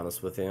 to be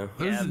honest with you.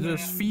 this is Yeah.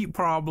 just feet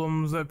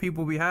problems that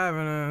people be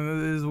having,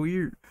 and it is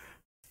weird.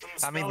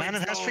 I mean,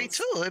 Manon has feet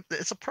too.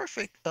 It's a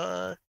perfect.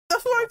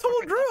 That's what I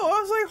told Drill.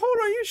 I was like, "Hold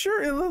on, you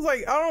sure?" It was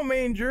like, "I don't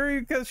mean Jury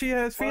because she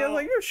has feet." I was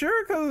like, "You're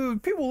sure?" Because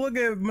people look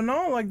at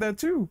Manon like that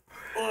too.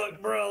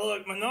 Look, bro,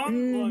 look, Manon,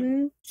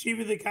 Mm-hmm. look, she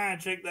be the kind of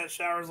chick that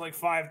showers like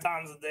 5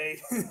 times a day.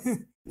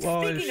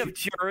 Well, Speaking of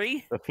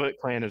jury, The Foot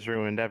Clan has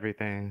ruined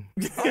everything.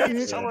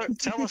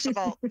 Tell us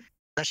about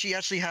that. She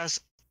actually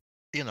has,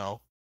 you know,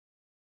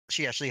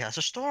 she actually has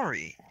a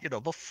story. You know,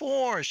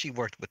 before she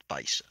worked with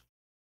Bison.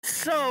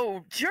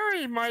 so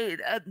jury might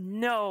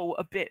know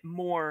a bit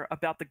more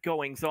about the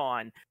goings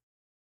on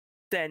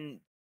than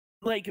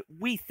like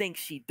we think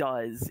she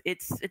does.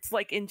 It's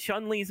like in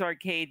Chun-Li's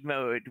arcade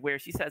mode where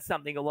she says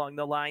something along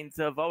the lines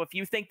of, "Oh, if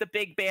you think the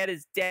big bad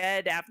is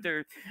dead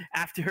after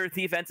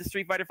the events of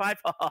Street Fighter V,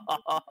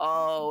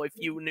 oh, if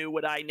you knew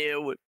what I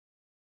knew,"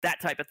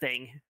 that type of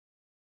thing.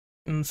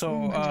 and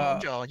so I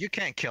told y'all, you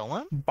can't kill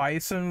him.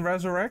 Bison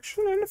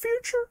resurrection in the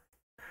future.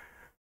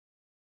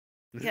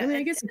 Yeah, I mean, I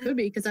and- guess it could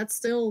be because that's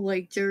still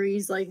like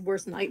Jury's like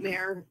worst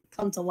nightmare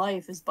come to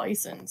life is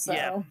Bison. So,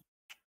 Yeah.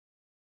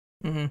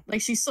 Mm-hmm.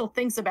 like, she still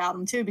thinks about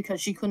him too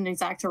because she couldn't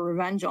exact her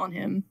revenge on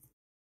him.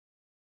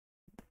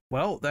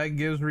 Well, that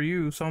gives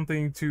Ryu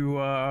something to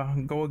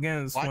go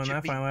against Watch when it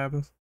that be- finally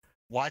happens.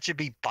 Watch it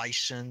be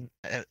Bison,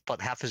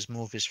 but half his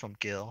move is from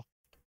Gil.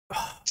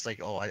 It's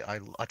like, oh,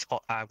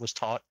 I was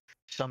taught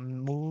some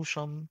moves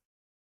from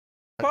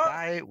a But-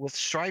 guy with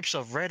stripes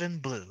of red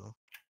and blue.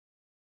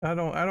 I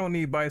don't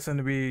need Bison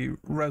to be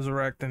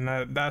resurrecting.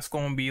 That's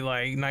gonna be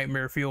like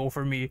nightmare fuel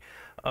for me.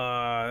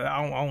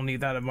 I don't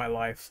need that in my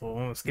life, so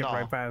I'm gonna skip No.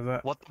 right past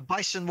that. What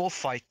Bison will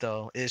fight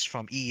though is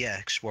from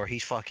EX, where he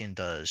fucking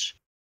does,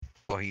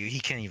 where he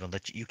can't even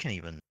you can't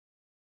even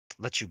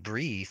let you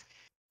breathe.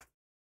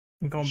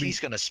 It's gonna be He's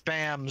gonna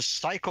spam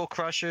Psycho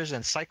Crushers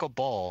and Psycho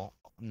Ball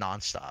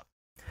nonstop.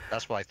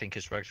 That's what I think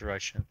his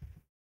resurrection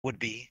would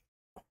be.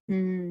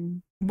 Hmm.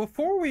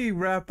 Before we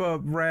wrap up,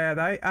 Rad,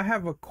 I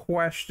have a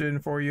question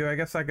for you. I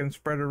guess I can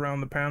spread it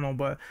around the panel,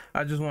 but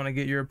I just want to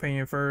get your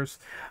opinion first.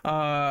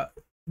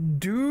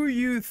 Do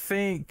you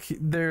think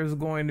there's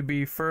going to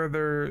be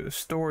further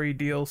story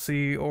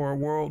DLC or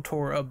World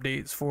Tour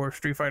updates for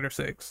Street Fighter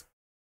 6?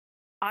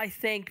 I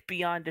think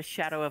beyond a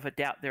shadow of a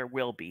doubt there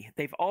will be.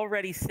 They've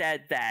already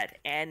said that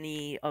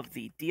any of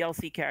the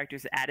DLC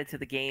characters added to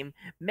the game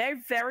may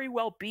very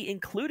well be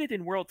included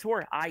in World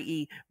Tour,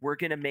 i.e. we're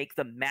going to make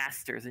them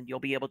masters and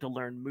you'll be able to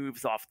learn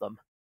moves off them.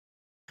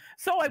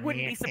 So I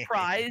wouldn't be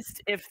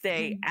surprised if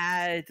they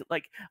add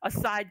like a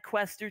side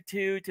quest or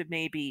two to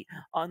maybe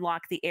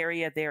unlock the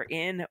area they're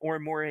in, or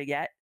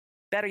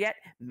better yet,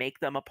 make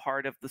them a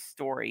part of the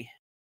story.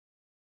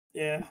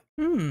 Yeah.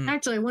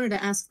 Actually, I wanted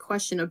to ask a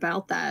question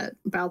about that,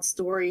 about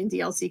story and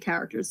DLC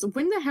characters. So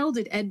when the hell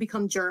did Ed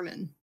become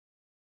German?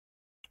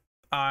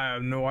 I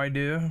have no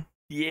idea.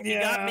 Yeah, you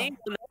got me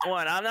for that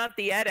one. I'm not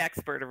the Ed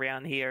expert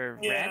around here,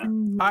 Yeah.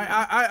 Red.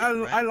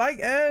 I like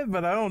Ed,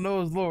 but I don't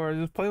know his lore. I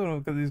just play with him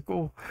because he's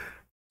cool.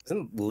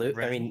 Isn't Luke?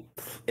 I mean,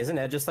 isn't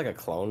Ed just like a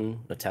clone,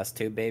 a test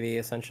tube baby,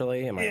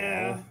 essentially? Am I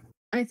wrong?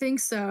 I think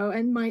so.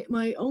 And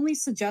my only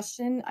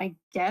suggestion, I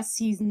guess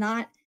he's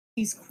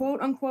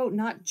quote unquote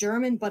not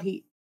German, but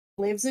he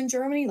lives in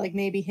Germany. Like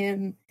maybe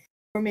him,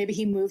 or maybe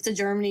he moved to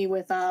Germany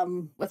with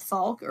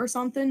Falk or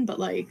something. But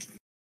like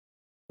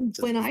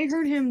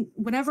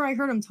whenever I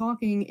heard him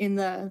talking in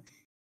the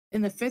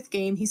 5th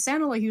game, he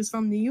sounded like he was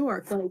from New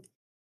York. Like,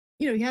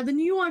 you know, he had the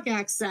New York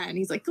accent.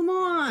 He's like, "Come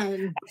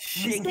on,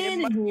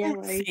 standing here,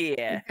 like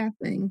that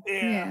thing."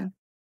 Yeah.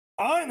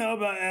 All I know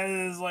about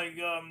Ed is like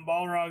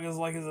Balrog is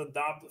like his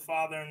adoptive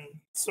father and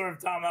sort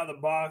of taught him out of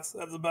the box.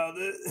 That's about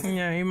it.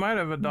 Yeah, he might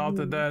have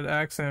adopted that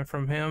accent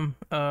from him,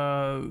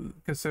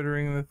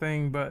 considering the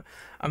thing, but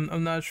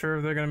I'm not sure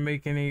if they're gonna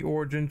make any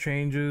origin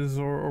changes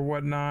or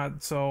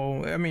whatnot.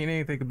 So I mean,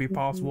 anything could be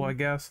possible, I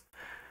guess.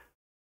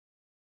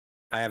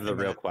 I have the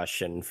real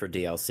question for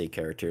DLC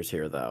characters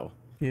here, though.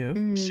 Yeah.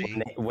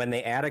 When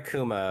they add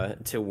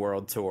Akuma to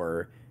World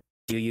Tour,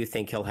 do you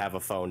think he'll have a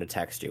phone to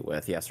text you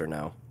with? Yes or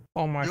no?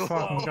 Oh my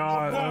fucking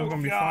god, that's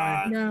gonna be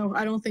fine. No,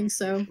 I don't think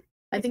so.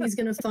 I think he's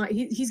gonna find.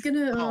 He's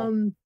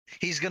gonna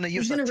He's gonna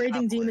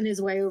raging demon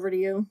his way over to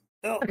you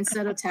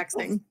instead of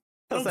texting.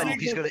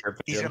 He's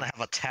gonna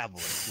have a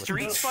tablet.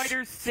 Street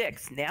Fighter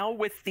 6 now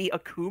with the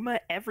Akuma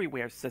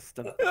Everywhere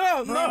system.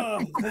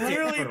 No,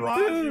 Clearly,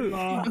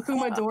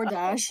 Akuma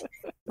DoorDash.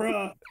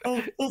 Bro,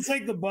 he'll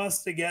take the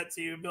bus to get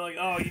to you. Be like,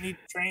 "Oh, you need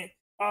train?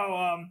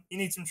 Oh, you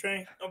need some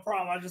train? No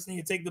problem. I just need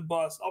to take the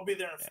bus. I'll be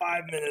there in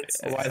 5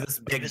 minutes." Why this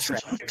big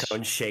traffic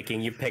cone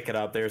shaking? You pick it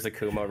up. There's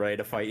Akuma ready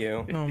to fight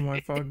you. Oh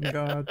my fucking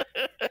god!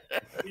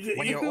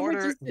 When your Akuma's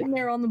order, just sitting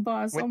there on the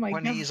bus. Oh my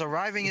when god! he's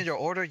arriving in your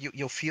order,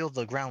 you'll feel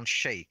the ground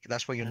shake.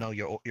 That's where you know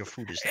your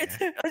food is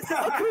there.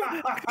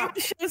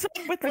 Akuma shows up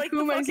with like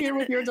Akuma's here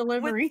with your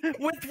delivery.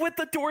 with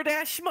the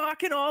DoorDash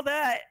schmuck and all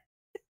that.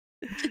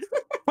 Put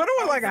him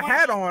with like a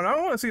hat on. I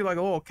want to see like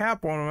a little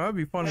cap on him. That'd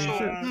be funny as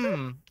shit.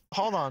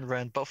 Hold on,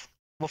 Ren. But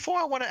before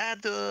I want to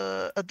add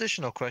the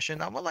additional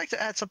question, I would like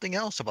to add something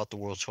else about the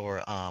World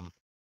Tour.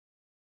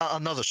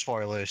 Another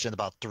spoilers in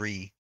about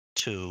 3,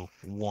 2,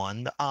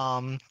 1.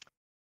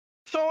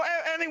 So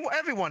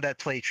everyone that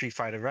played Street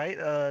Fighter, right?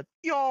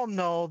 You all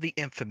know the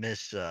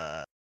infamous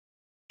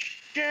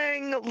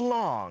Shang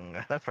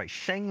Long. That's right,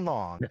 Shang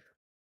Long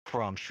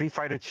from Street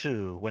Fighter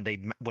 2. When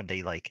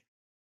they like,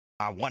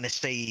 I want to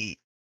say,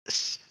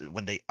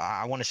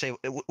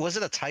 was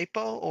it a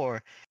typo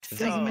or It's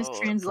like a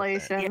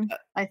mistranslation? Yeah.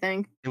 I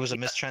think it was a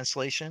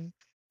mistranslation?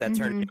 That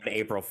turned into an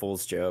April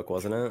Fool's joke,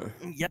 wasn't it?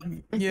 Yep.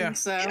 I think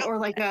so, or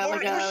like an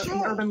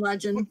urban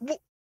legend.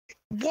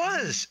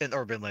 Was an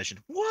urban legend,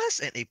 was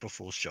an April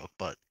Fool's joke,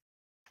 but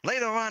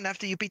later on,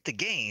 after you beat the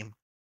game,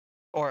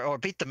 or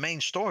beat the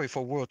main story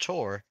for World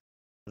Tour,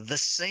 the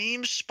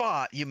same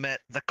spot you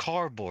met the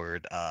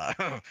cardboard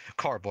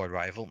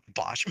rival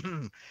Bosch,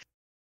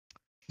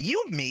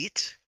 you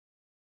meet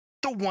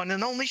the one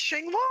and only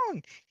Shang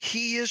Long.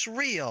 He is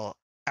real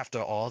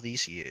after all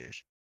these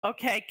years.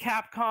 Okay,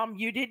 Capcom,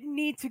 you didn't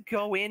need to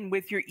go in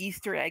with your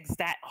Easter eggs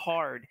that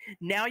hard.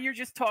 Now you're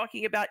just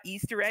talking about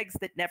Easter eggs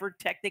that never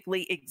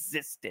technically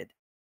existed.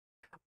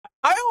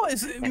 I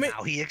always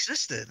Now he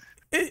existed.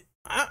 I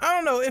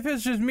don't know if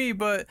it's just me,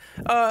 but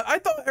I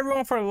thought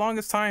everyone for the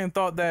longest time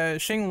thought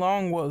that Shang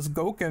Long was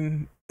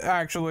Gouken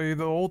actually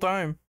the whole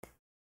time.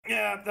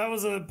 Yeah, that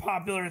was a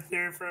popular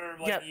theory for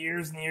like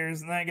years and years,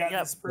 and then I got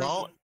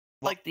disproven.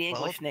 Like the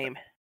English name.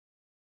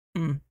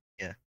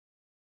 Yeah.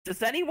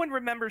 Does anyone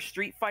remember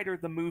Street Fighter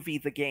the movie,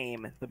 the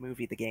game? The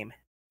movie, the game.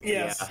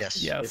 Yes.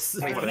 Yes. He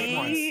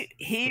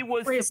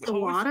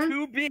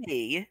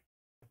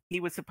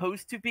was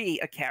supposed to be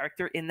a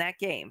character in that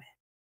game.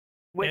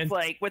 With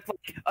like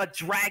a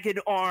dragon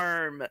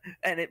arm,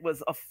 and it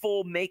was a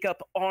full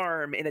makeup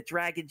arm in a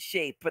dragon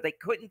shape, but they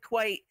couldn't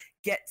quite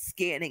get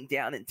scanning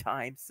down in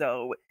time,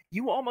 so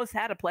you almost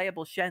had a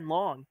playable Shen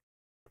Long.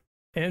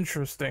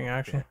 Interesting,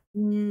 actually.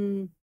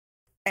 And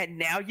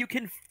now you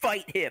can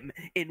fight him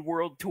in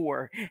World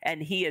Tour,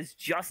 and he is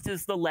just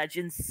as the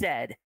legend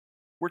said.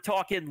 We're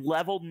talking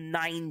level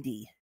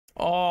 90.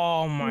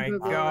 Oh my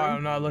god,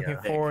 I'm not looking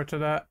forward to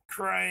that.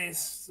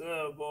 Christ,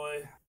 oh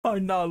boy.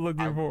 I'm not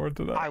looking forward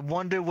to that. I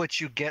wonder what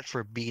you get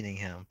for beating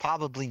him.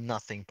 Probably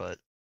nothing, but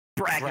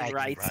bragging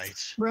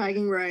rights.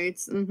 Bragging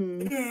rights.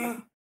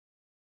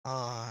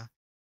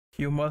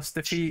 You must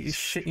defeat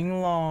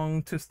Shang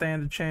Long to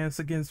stand a chance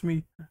against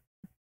me.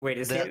 Wait,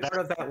 is that part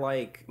of that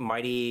like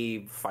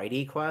mighty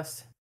fighty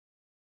quest?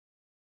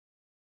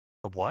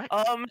 What?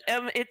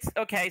 It's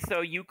okay.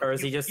 So or is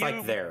he just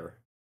like there?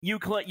 You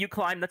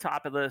climb the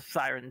top of the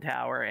Siren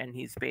Tower, and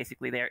he's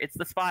basically there. It's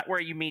the spot where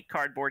you meet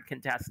Cardboard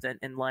Contestant,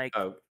 and like.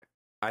 Oh,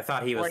 I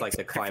thought he was like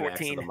the climax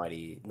 14. of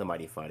the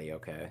mighty fighty.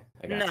 Okay,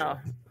 I got no.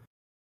 you.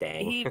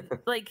 Dang.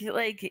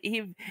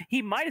 He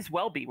he might as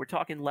well be. We're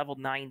talking level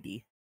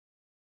 90.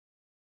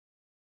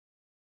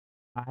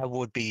 I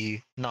would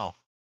be no.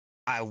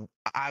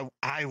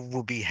 I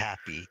will be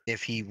happy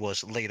if he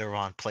was later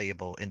on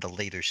playable in the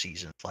later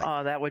seasons. Like,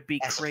 Oh, that would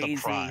be as a crazy.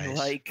 surprise.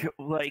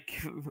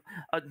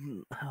 Uh,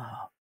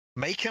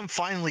 make him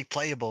finally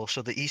playable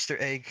so the Easter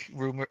egg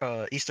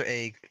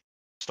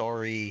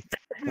story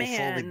will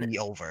fully man, be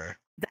over.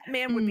 that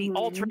man would be Mhm.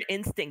 Ultra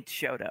Instinct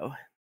Shoto.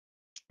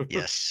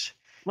 Yes.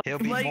 Like, He'll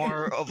be like,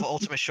 more of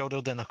Ultimate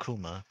Shoto than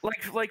Akuma.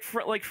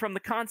 like from the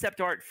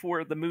concept art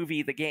for the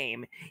movie, the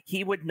game,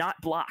 he would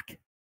not block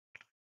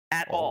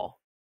at Oh. all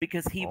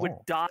because he would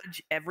Oh.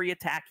 dodge every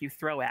attack you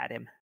throw at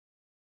him.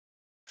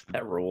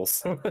 That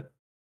rules.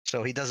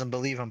 So he doesn't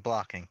believe in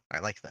blocking. I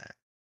like that.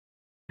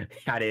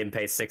 I didn't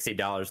pay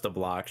 $60 to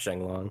block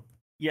Shenlong.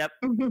 Yep.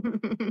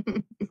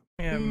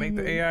 Yeah, make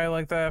the Mhm. AI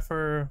like that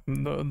for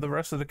the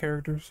rest of the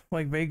characters,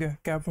 like Vega,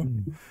 Kappa.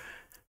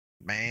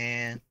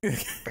 Man,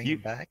 bring You-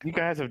 him back. You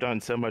guys have done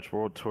so much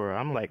World Tour.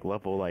 I'm like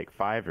level like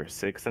 5 or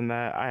 6 in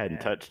that. I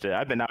hadn't touched it.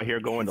 I've been out here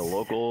going to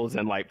locals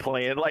and like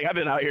playing. Like I've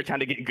been out here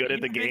trying to get good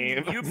at the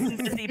game. You've been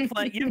busy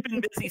You've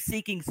been busy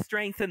seeking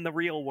strength in the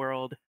real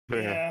world.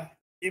 Yeah.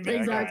 You've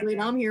been Exactly. And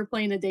grinding. I'm here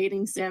playing a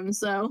dating sim,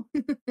 so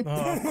Oh,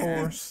 of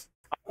course.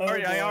 Oh, I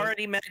boy.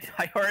 already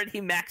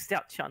maxed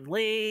out Chun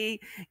Li,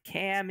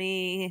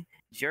 Cammy,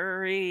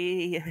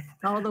 Jury,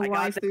 all the I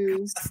got the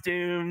waifus.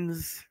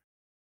 costumes.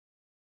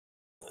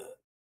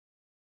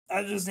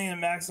 I just need to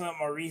max out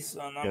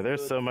Marisa. And I'm Yeah,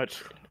 there's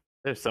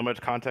good. so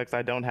much context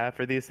I don't have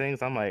for these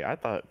things. I'm like, I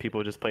thought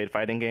people just played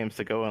fighting games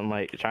to go and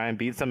like try and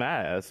beat some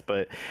ass,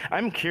 but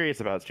I'm curious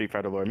about Street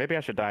Fighter lore. Maybe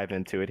I should dive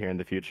into it here in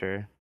the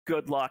future.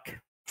 Good luck.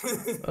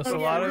 That's Oh a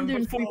yeah, lot I've of been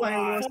doing Street Fighter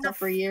War Before- stuff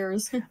for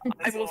years. I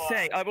That's a will lot.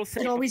 say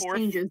It always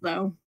changes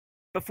though.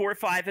 before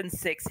 5 and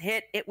 6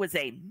 hit, it was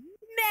a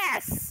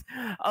mess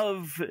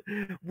of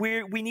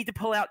we need to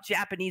pull out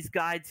Japanese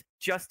guides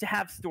just to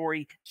have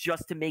story,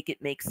 just to make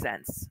it make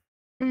sense.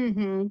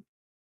 Mm-hmm.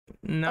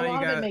 now A you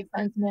lot of it got makes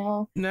sense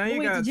now. now Oh, you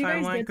wait, got did you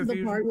guys timeline get to the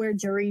confusion. part where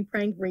Jury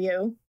pranked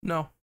Ryu?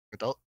 No,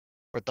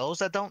 For those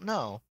that don't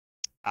know,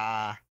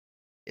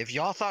 if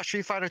y'all thought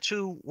Street Fighter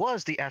 2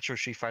 was the actual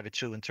Street Fighter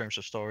 2 in terms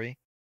of story,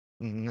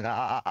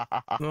 nah.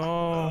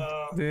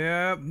 no,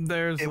 yeah.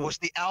 There's It was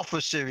the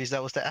Alpha series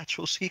that was the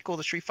actual sequel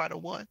to Street Fighter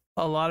 1.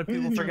 a lot of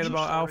people Mhm. forget True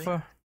about story.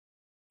 Alpha.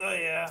 Oh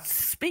yeah.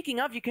 Speaking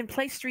of, you can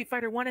play Street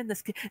Fighter 1 in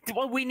this.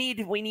 Well, we need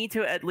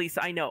to, at least,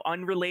 I know,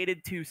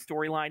 unrelated to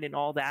storyline and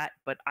all that,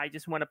 but I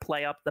just want to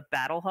play up the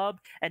Battle Hub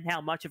and how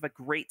much of a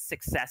great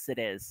success it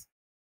is.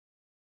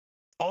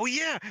 Oh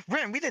yeah,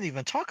 Ren, we didn't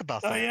even talk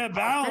about Oh that. yeah, I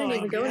Battle didn't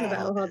even Hub. go into Yeah.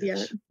 Battle Hub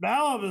yet.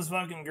 Battle Hub is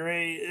fucking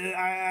great.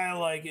 I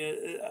like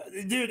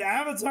it. Dude,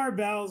 Avatar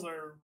battles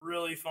are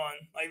really fun.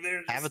 Like they're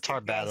just Avatar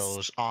the best.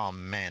 battles, oh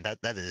man, that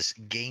is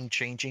game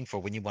changing for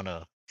when you want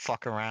to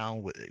fuck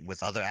around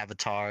with other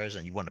avatars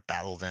and you want to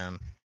battle them.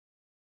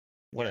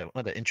 What an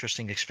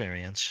interesting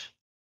experience.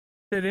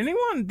 Did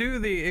anyone do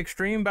the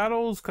extreme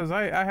battles? Because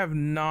I have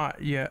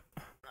not yet.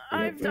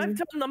 I've done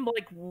them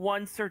like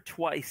once or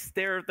twice.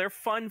 They're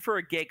fun for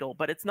a giggle,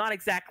 but it's not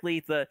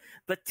exactly the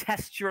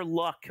test your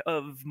luck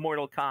of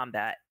Mortal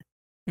Kombat.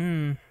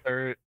 Hmm.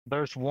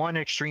 There's one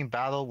extreme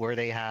battle where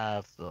they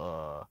have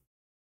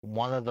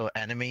one of the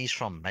enemies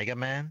from Mega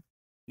Man.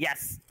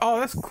 Yes. Oh,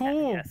 that's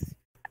cool. Yes.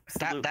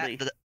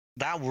 Absolutely.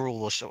 That rule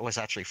was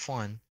actually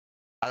fun.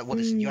 What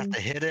is it? You have Mm.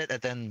 to hit it,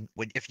 and then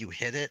if you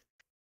hit it,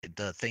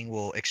 the thing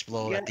will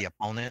explode at the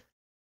opponent.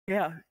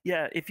 Yeah.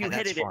 If you And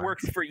hit that's it, fun. it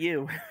works for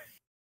you.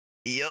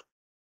 Yep,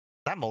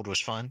 that mode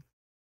was fun.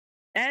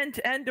 And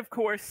of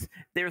course,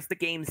 there's the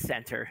game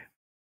center.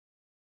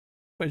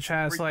 Which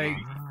has Where like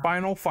you-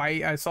 Final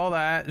Fight. I saw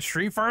that.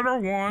 Street Fighter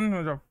 1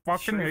 was a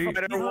fucking Street hate.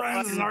 Fighter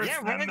Friends 1, are Yeah,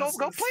 Ren, go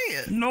play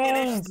it. No,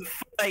 finish the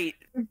fight.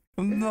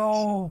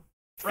 no.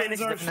 Finish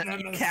the Friends are fight,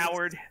 you nemesis.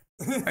 coward.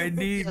 I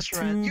need Yes,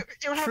 Ren. $2 You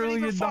haven't trillion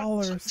even fought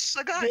dollars.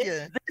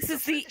 Sagaya. This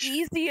is the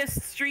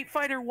easiest Street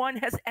Fighter 1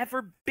 has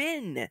ever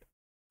been.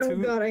 Oh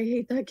god, I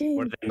hate that What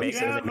game. do they make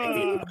Yeah, it make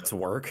the but- parts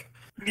work?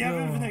 Yeah, No.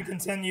 Infinite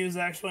continues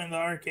actually in the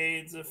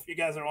arcades. If you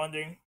guys are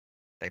wondering.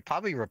 They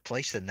probably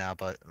replaced it now,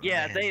 but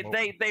Yeah, man,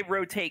 they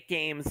rotate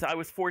games. I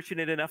was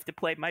fortunate enough to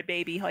play my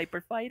baby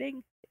Hyper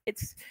Fighting.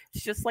 It's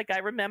just like I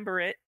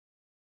remember it.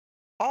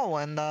 Oh,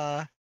 and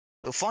a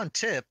fun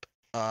tip.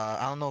 I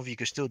don't know if you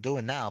can still do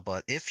it now,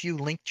 but if you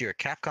linked your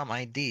Capcom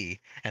ID,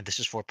 and this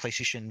is for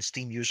PlayStation and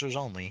Steam users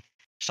only,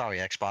 sorry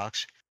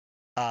Xbox,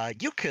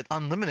 you could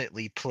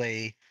unlimitedly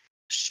play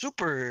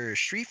Super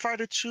Street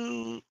Fighter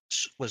 2.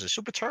 Was it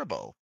Super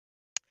Turbo?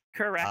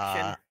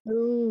 Correction.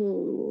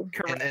 Ooh.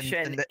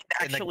 Correction. in the- it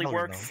actually no,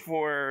 works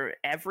for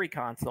every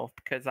console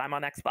because I'm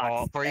on Xbox.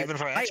 Oh, and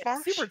for I have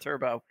Xbox? Super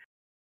Turbo.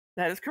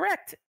 That is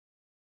correct.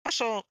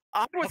 So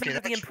I was Okay, under the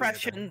that's weird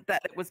impression then.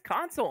 that it was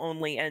console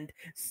only and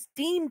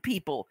Steam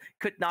people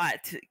could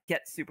not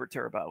get Super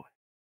Turbo.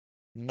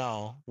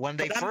 no, when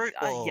they But I'm- first,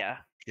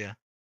 yeah.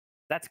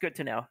 That's good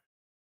to know.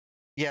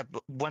 yeah,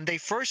 but when they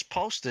first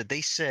posted,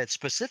 they said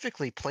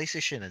specifically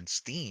PlayStation and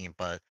Steam,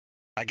 but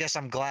I guess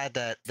I'm glad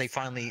that they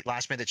finally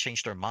last minute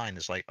changed their mind.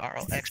 It's like, all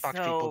right, Xbox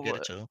people get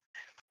it too.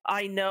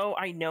 I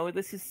know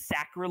this is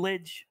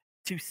sacrilege,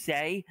 to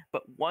say,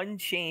 but one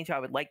change I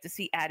would like to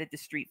see added to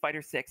Street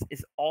Fighter 6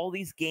 is all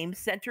these Game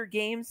Center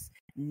games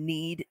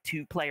need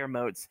 2-player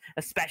modes,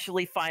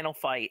 especially Final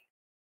Fight.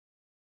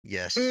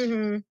 Yes.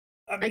 Mm-hmm.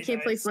 That'd I be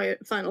can't nice. play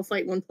Final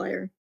Fight one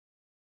player.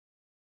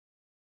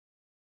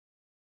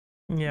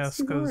 Yes,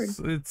 too hard. because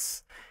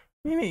it's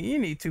you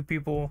need two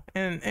people,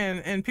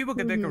 and people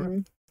could dick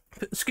around.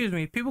 Excuse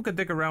me, people could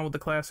dick around with the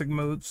classic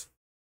modes.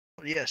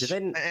 Yes. Do they,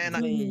 And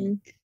do they-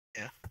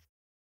 yeah.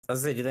 I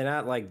was gonna say, do they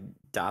not like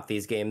dot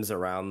these games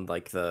around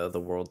like the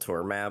world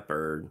tour map,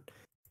 or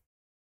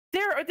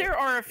There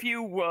are a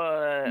few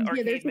there's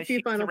arcade a few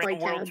machines Final around Fight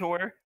the World tabs.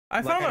 Tour. I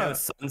like found I know a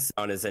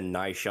Sunstone is in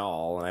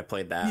Nishal, and I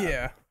played that.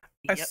 yeah.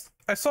 Yep.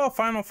 I saw a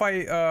Final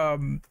Fight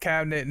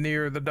cabinet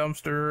near the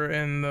dumpster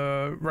in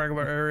the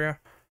regular area.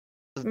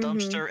 The Mhm.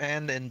 dumpster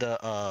and in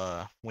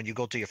the when you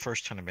go to your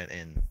first tournament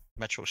in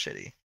Metro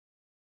City.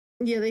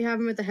 Yeah, they have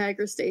them at the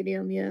Hager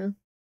Stadium. Yeah.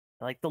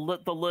 Like the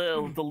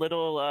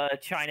little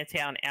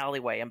Chinatown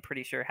alleyway, I'm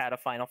pretty sure had a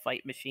Final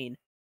Fight machine.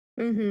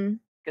 Mm-hmm.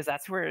 Because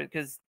that's where,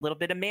 because a little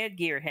bit of Mad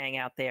Gear hang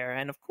out there,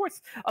 and of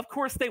course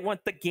they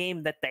want the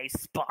game that they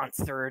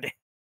sponsored.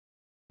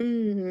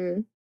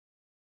 Mm-hmm.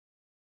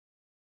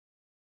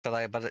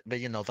 But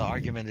you know the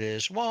argument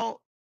is,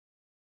 well,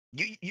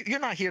 you're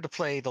not here to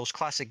play those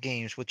classic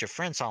games with your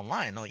friends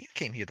online. No, you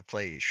came here to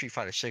play Street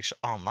Fighter 6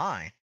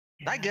 online.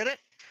 I get it.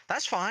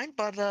 That's fine,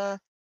 but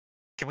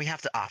can we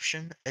have the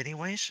option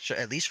anyways? So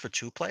at least for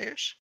 2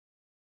 players.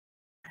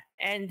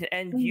 And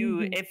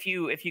Mhm. if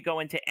you go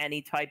into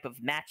any type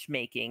of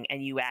matchmaking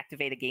and you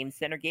activate a Game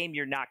Center game,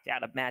 you're knocked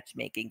out of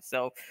matchmaking.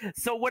 So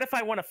what if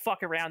I want to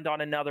fuck around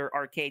on another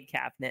arcade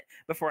cabinet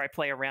before I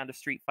play a round of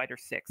Street Fighter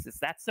 6? Is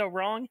that so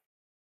wrong?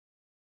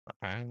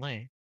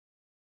 Apparently.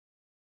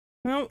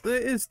 Well,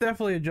 it's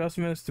definitely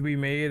adjustments to be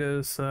made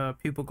as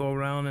people go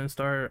around and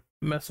start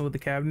messing with the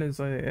cabinets.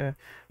 I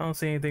don't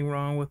see anything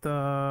wrong with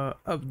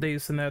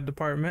updates in that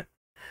department.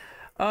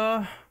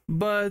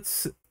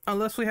 But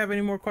unless we have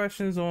any more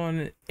questions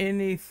on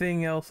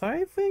anything else,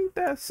 I think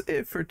that's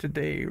it for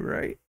today,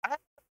 right?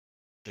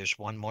 There's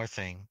one more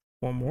thing.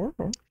 One more?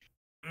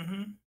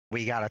 Mm-hmm.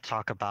 We gotta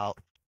talk about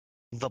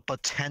the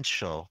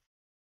potential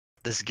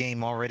this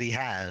game already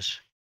has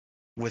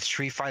with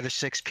Street Fighter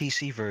 6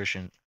 PC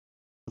version.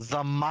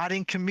 The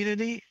modding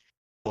community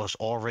was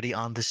already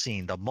on the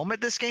scene. The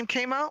moment this game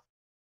came out,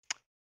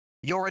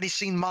 you already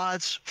seen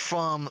mods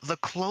from the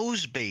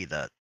closed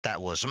beta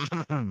that was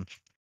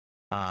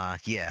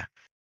yeah,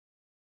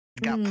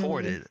 got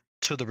ported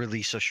to the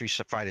release of Street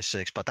Fighter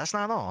 6, but that's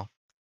not all.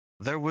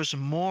 There was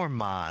more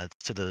mods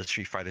to the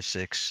Street Fighter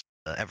 6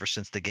 ever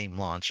since the game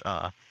launched.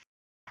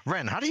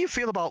 Ren, how do you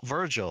feel about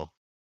Virgil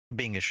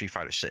being in Street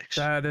Fighter 6?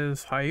 That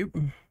is hype.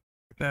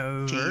 That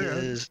is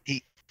very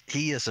hype.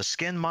 He is a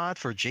skin mod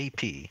for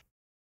JP.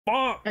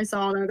 Fuck! I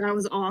saw that. That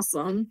was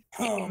awesome.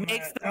 Oh, It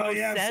makes man. the Oh, most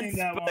yeah, I've sense, seen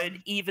that but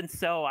one. even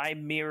so, I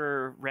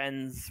mirror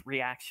Ren's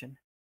reaction.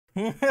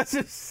 It's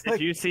just Did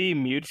like, you see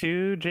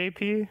Mewtwo,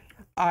 JP?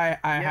 I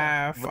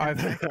Yeah, have.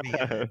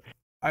 Ren,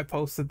 I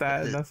posted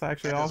that, and that's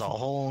actually There's a awesome.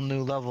 whole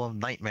new level of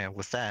nightmare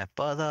with that.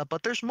 But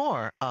there's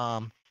more.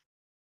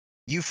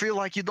 You feel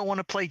like you don't want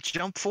to play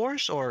Jump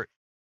Force, or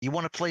you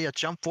want to play a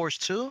Jump Force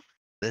 2?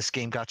 This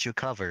game got you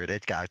covered.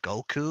 It got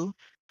Goku,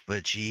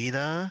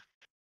 Vegeta,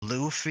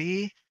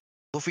 Luffy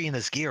in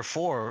his Gear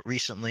 4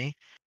 recently,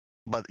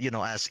 but you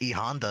know, as E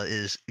Honda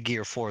is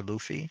Gear 4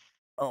 Luffy.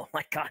 Oh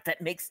my god,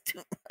 that makes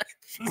too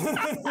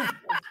much.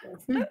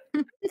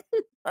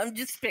 I'm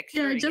just Yeah,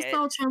 picturing I just it.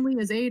 saw Chun-Li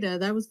as Ada.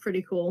 That was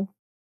pretty cool.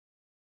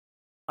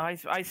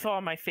 I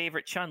saw my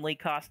favorite Chun-Li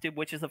costume,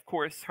 which is of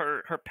course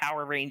her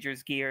Power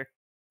Rangers gear.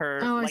 Her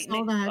Oh, I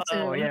saw that too.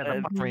 Oh yeah, the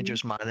Mhm. Power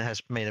Rangers mod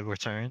has made a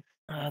return.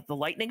 the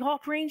Lightning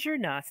Hawk Ranger?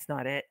 No, it's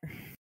not it.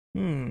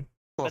 Hmm.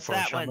 But For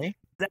that one, Chun-Li.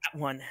 that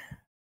one.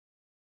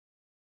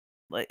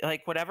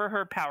 Like whatever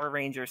her Power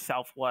Ranger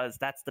self was,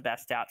 that's the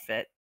best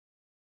outfit.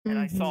 And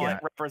I saw Yeah.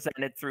 it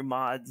represented through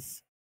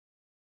mods.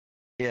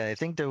 Yeah, I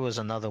think there was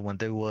another one.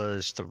 There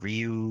was the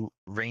Ryu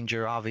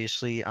Ranger,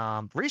 obviously.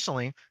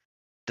 Recently,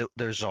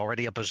 there's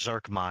already a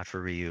Berserk mod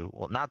for Ryu.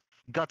 Well, not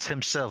Guts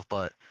himself,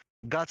 but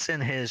Guts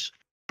in his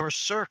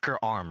Berserker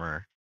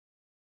armor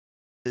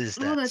is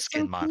Oh, that that's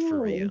skin so mod for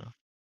Ryu. cool.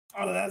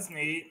 Oh, that's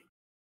neat.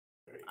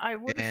 I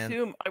would And-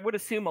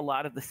 assume a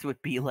lot of this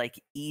would be like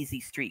Easy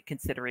Street,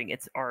 considering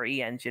it's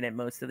RE engine and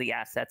most of the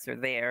assets are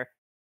there.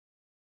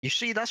 You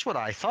see, that's what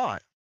I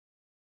thought.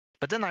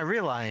 But then I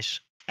realized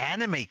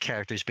anime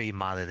characters being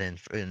modded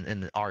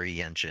in the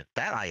RE engine.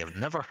 That I have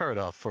never heard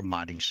of for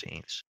modding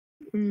scenes.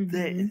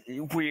 Mhm.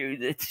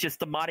 It's just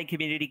the modding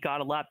community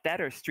got a lot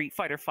better. Street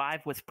Fighter V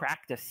was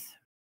practice.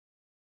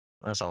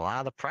 There's a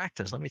lot of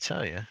practice, let me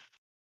tell you.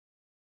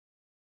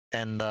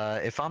 And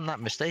if I'm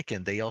not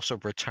mistaken, they also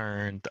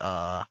returned.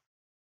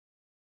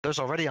 There's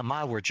already a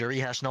mod where Juri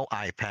has no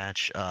eye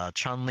patch.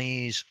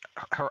 Chun-Li's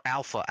her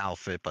alpha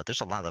outfit, but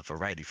there's a lot of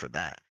variety for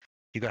that.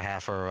 You could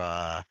have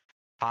her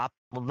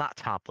not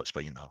topless,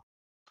 but you know,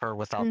 her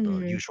without the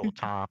Mhm. usual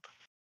top.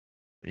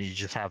 You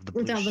just have the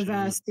blue Without the suit.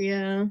 vest,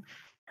 yeah.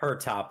 Her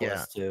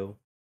topless too.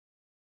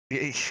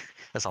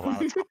 That's a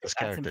lot of topless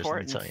characters,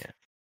 let me tell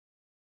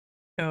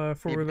you.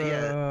 For the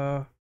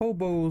Yeah.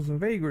 hobos and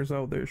vagrants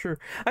out there, sure.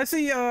 I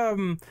see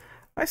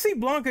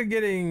Blanca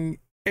getting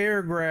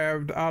air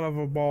grabbed out of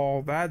a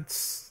ball.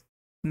 That's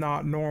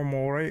not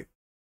normal, right?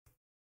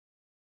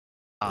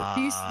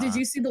 Did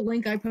you see the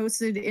link I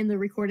posted in the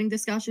recording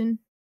discussion?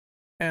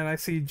 And I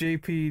see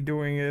JP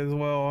doing it as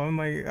well. I'm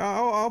like,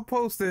 I'll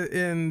post it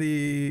in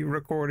the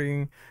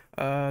recording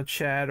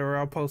chat, or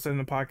I'll post it in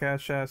the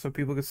podcast chat so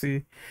people can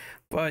see.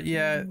 But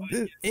yeah,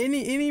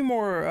 any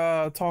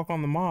more talk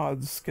on the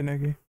mods,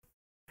 Kaneki?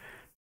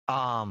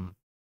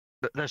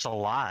 There's a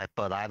lot,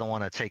 but I don't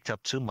want to take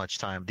up too much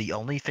time. The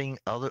only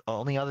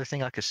other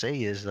thing I could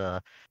say is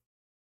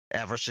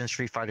ever since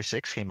Street Fighter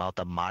 6 came out,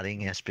 the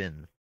modding has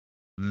been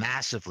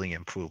massively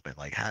improvement.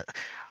 Like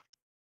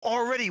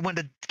already when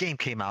the game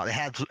came out, it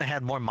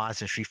had more mods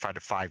than Street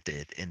Fighter 5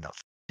 did in a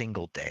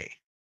single day.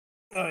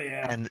 Oh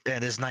yeah. And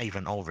it's not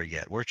even over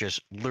yet. We're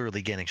just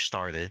literally getting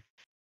started.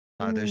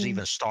 There's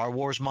even Star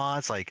Wars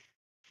mods, like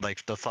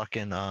the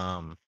fucking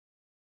I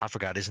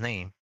forgot his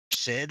name,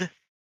 Sid,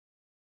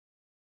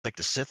 like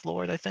the Sith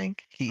Lord. I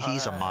think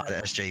he's a mod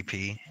at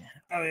SJP.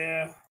 Oh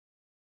yeah.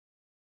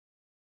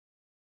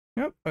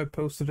 Yep, I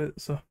posted it.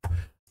 So,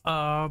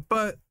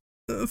 but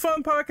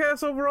fun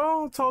podcast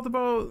overall. Talked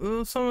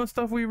about some of the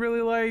stuff we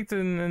really liked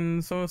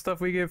and some of the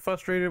stuff we get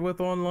frustrated with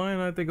online.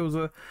 I think it was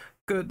a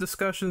good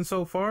discussion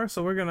so far.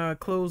 So we're gonna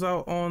close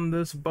out on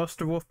this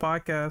Buster Wolf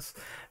podcast,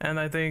 and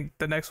I think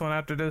the next one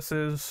after this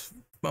is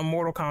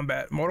Mortal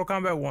Kombat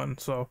 1.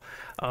 So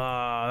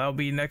that'll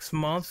be next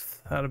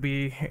month. That'll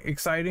be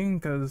exciting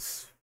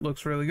because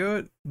looks really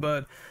good.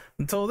 But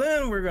until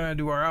then, we're gonna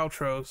do our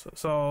outros.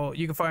 So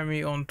you can find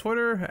me on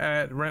Twitter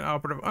at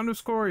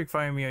rentoperative_. You can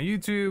find me on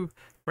YouTube,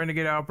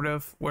 Renegade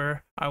Operative,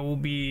 where I will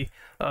be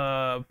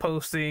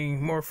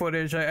posting more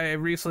footage. I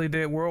recently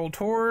did World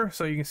Tour,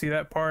 so you can see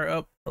that part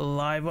up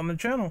live on the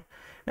channel.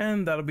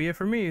 And that'll be it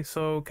for me.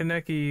 So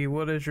Kaneki,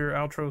 what is your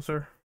outro,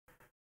 sir?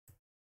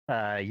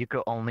 You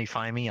could only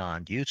find me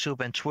on YouTube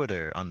and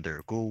Twitter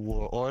under Google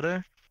War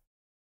Order.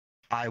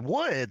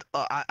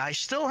 I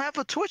still have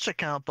a Twitch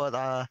account, but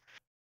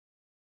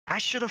I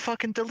should have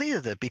fucking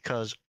deleted it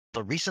because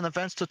the recent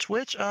events to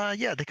Twitch,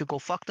 yeah, they could go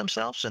fuck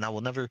themselves, and I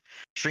will never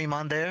stream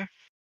on there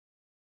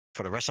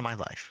for the rest of my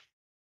life.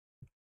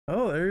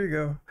 Oh, there you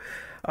go.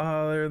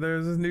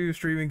 There's this new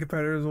streaming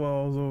competitor as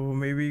well, so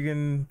maybe you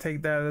can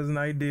take that as an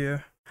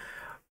idea.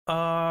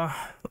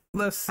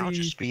 Let's see. I'll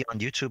just be on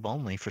YouTube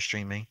only for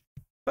streaming.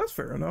 That's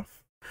fair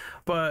enough.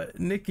 But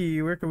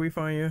Nikki, where can we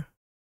find you?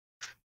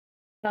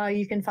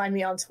 You can find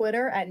me on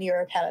Twitter at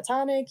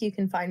NeroCatatonic. You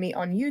can find me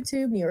on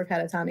YouTube,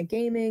 NeroCatatonic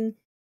Gaming.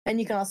 And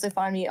you can also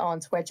find me on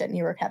Twitch at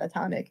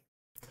NeroCatatonic.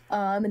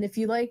 And if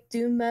you like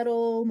doom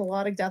metal,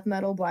 melodic death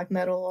metal, black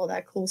metal, all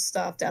that cool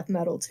stuff, death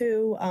metal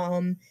too,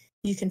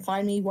 you can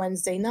find me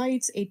Wednesday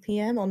nights, 8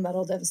 p.m. on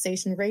Metal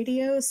Devastation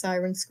Radio,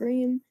 Siren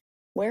Scream,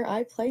 where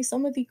I play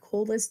some of the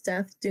coolest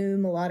death,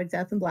 doom, melodic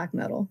death, and black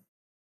metal.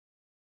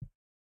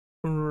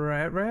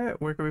 Rat,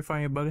 where can we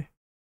find you, buddy?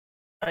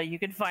 You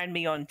can find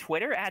me on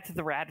Twitter at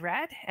the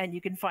RadRad, and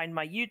you can find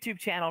my YouTube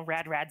channel,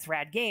 RadRad's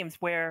Rad Games,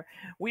 where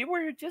we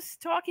were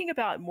just talking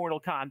about Mortal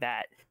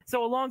Kombat.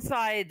 So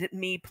alongside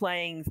me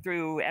playing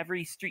through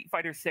every Street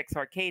Fighter 6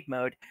 arcade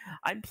mode,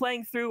 I'm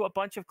playing through a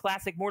bunch of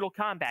classic Mortal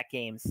Kombat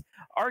games,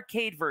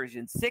 arcade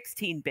versions,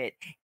 16-bit,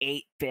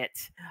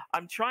 8-bit.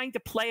 I'm trying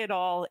to play it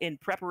all in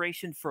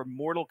preparation for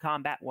Mortal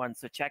Kombat 1,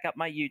 so check out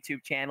my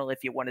YouTube channel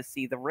if you want to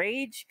see the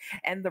rage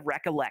and the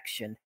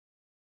recollection.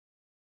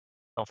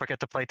 Don't forget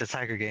to play the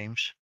Tiger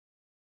games.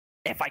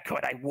 If I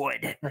could, I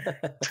would.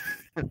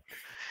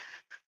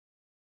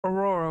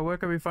 Aurora, where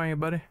can we find you,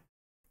 buddy?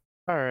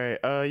 All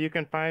right. You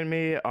can find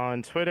me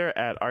on Twitter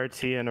at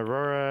RT and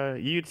Aurora,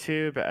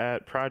 YouTube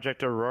at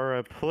Project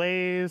Aurora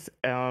Plays,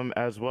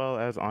 as well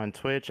as on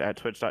Twitch at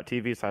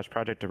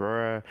twitch.tv/Project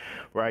Aurora,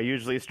 where I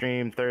usually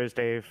stream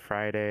Thursday,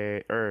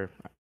 Friday, or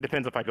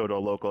depends if I go to a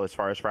local as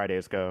far as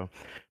Fridays go.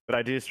 But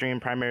I do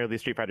stream primarily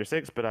Street Fighter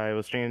 6, but I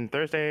will stream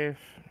Thursday,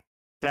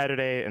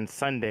 Saturday, and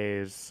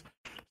Sundays.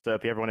 So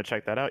if you ever want to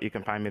check that out, you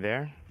can find me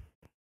there.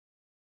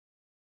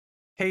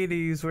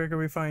 Hades, where can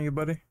we find you,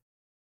 buddy?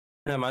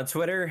 I'm on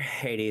Twitter,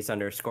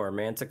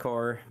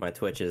 Hades_Manticore. My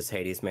Twitch is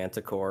Hades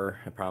Manticore.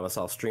 I promise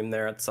I'll stream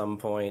there at some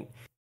point.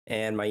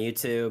 And my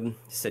YouTube,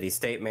 City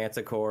State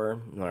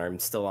Manticore, where I'm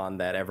still on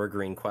that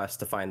evergreen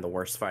quest to find the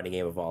worst fighting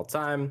game of all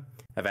time.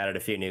 I've added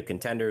a few new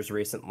contenders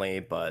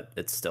recently, but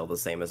it's still the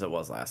same as it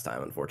was last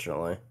time,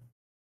 unfortunately.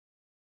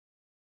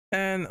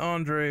 And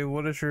Andre,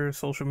 what is your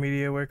social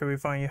media? Where can we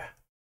find you?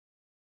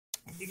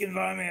 You can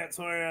find me at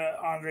Twitter at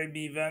Andre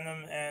B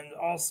Venom, and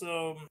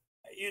also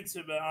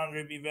YouTube at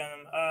Andre B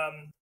Venom.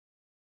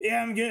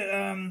 Yeah, I'm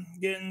getting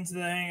into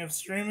the hang of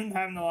streaming,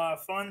 having a lot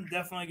of fun.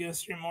 Definitely gonna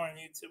stream more on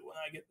YouTube when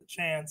I get the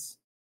chance.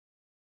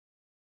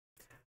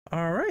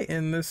 All right,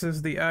 and this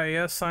is the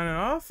IES signing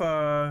off.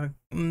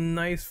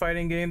 Nice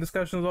fighting game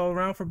discussions all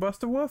around for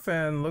Buster Wolf,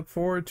 and look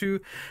forward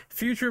to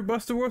future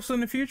Buster Wolves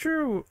in the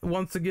future.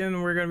 Once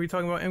again, we're going to be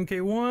talking about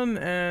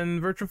MK1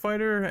 and Virtua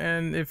Fighter,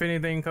 and if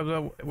anything comes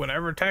out,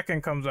 whenever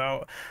Tekken comes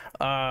out,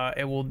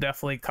 it will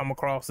definitely come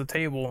across the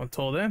table.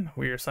 Until then,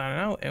 we are signing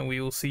out, and we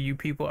will see you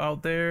people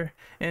out there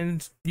in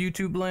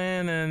YouTube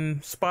land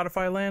and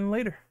Spotify land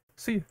later.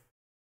 See you.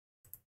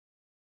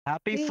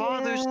 Happy Yeah.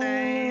 Father's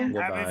Day.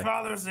 Goodbye. Happy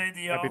Father's Day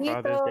to y'all. Happy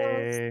Father's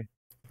Day.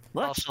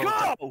 Let's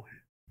Also, go!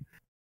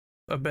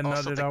 I've been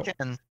Also nutted to out.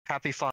 Ken, happy Father's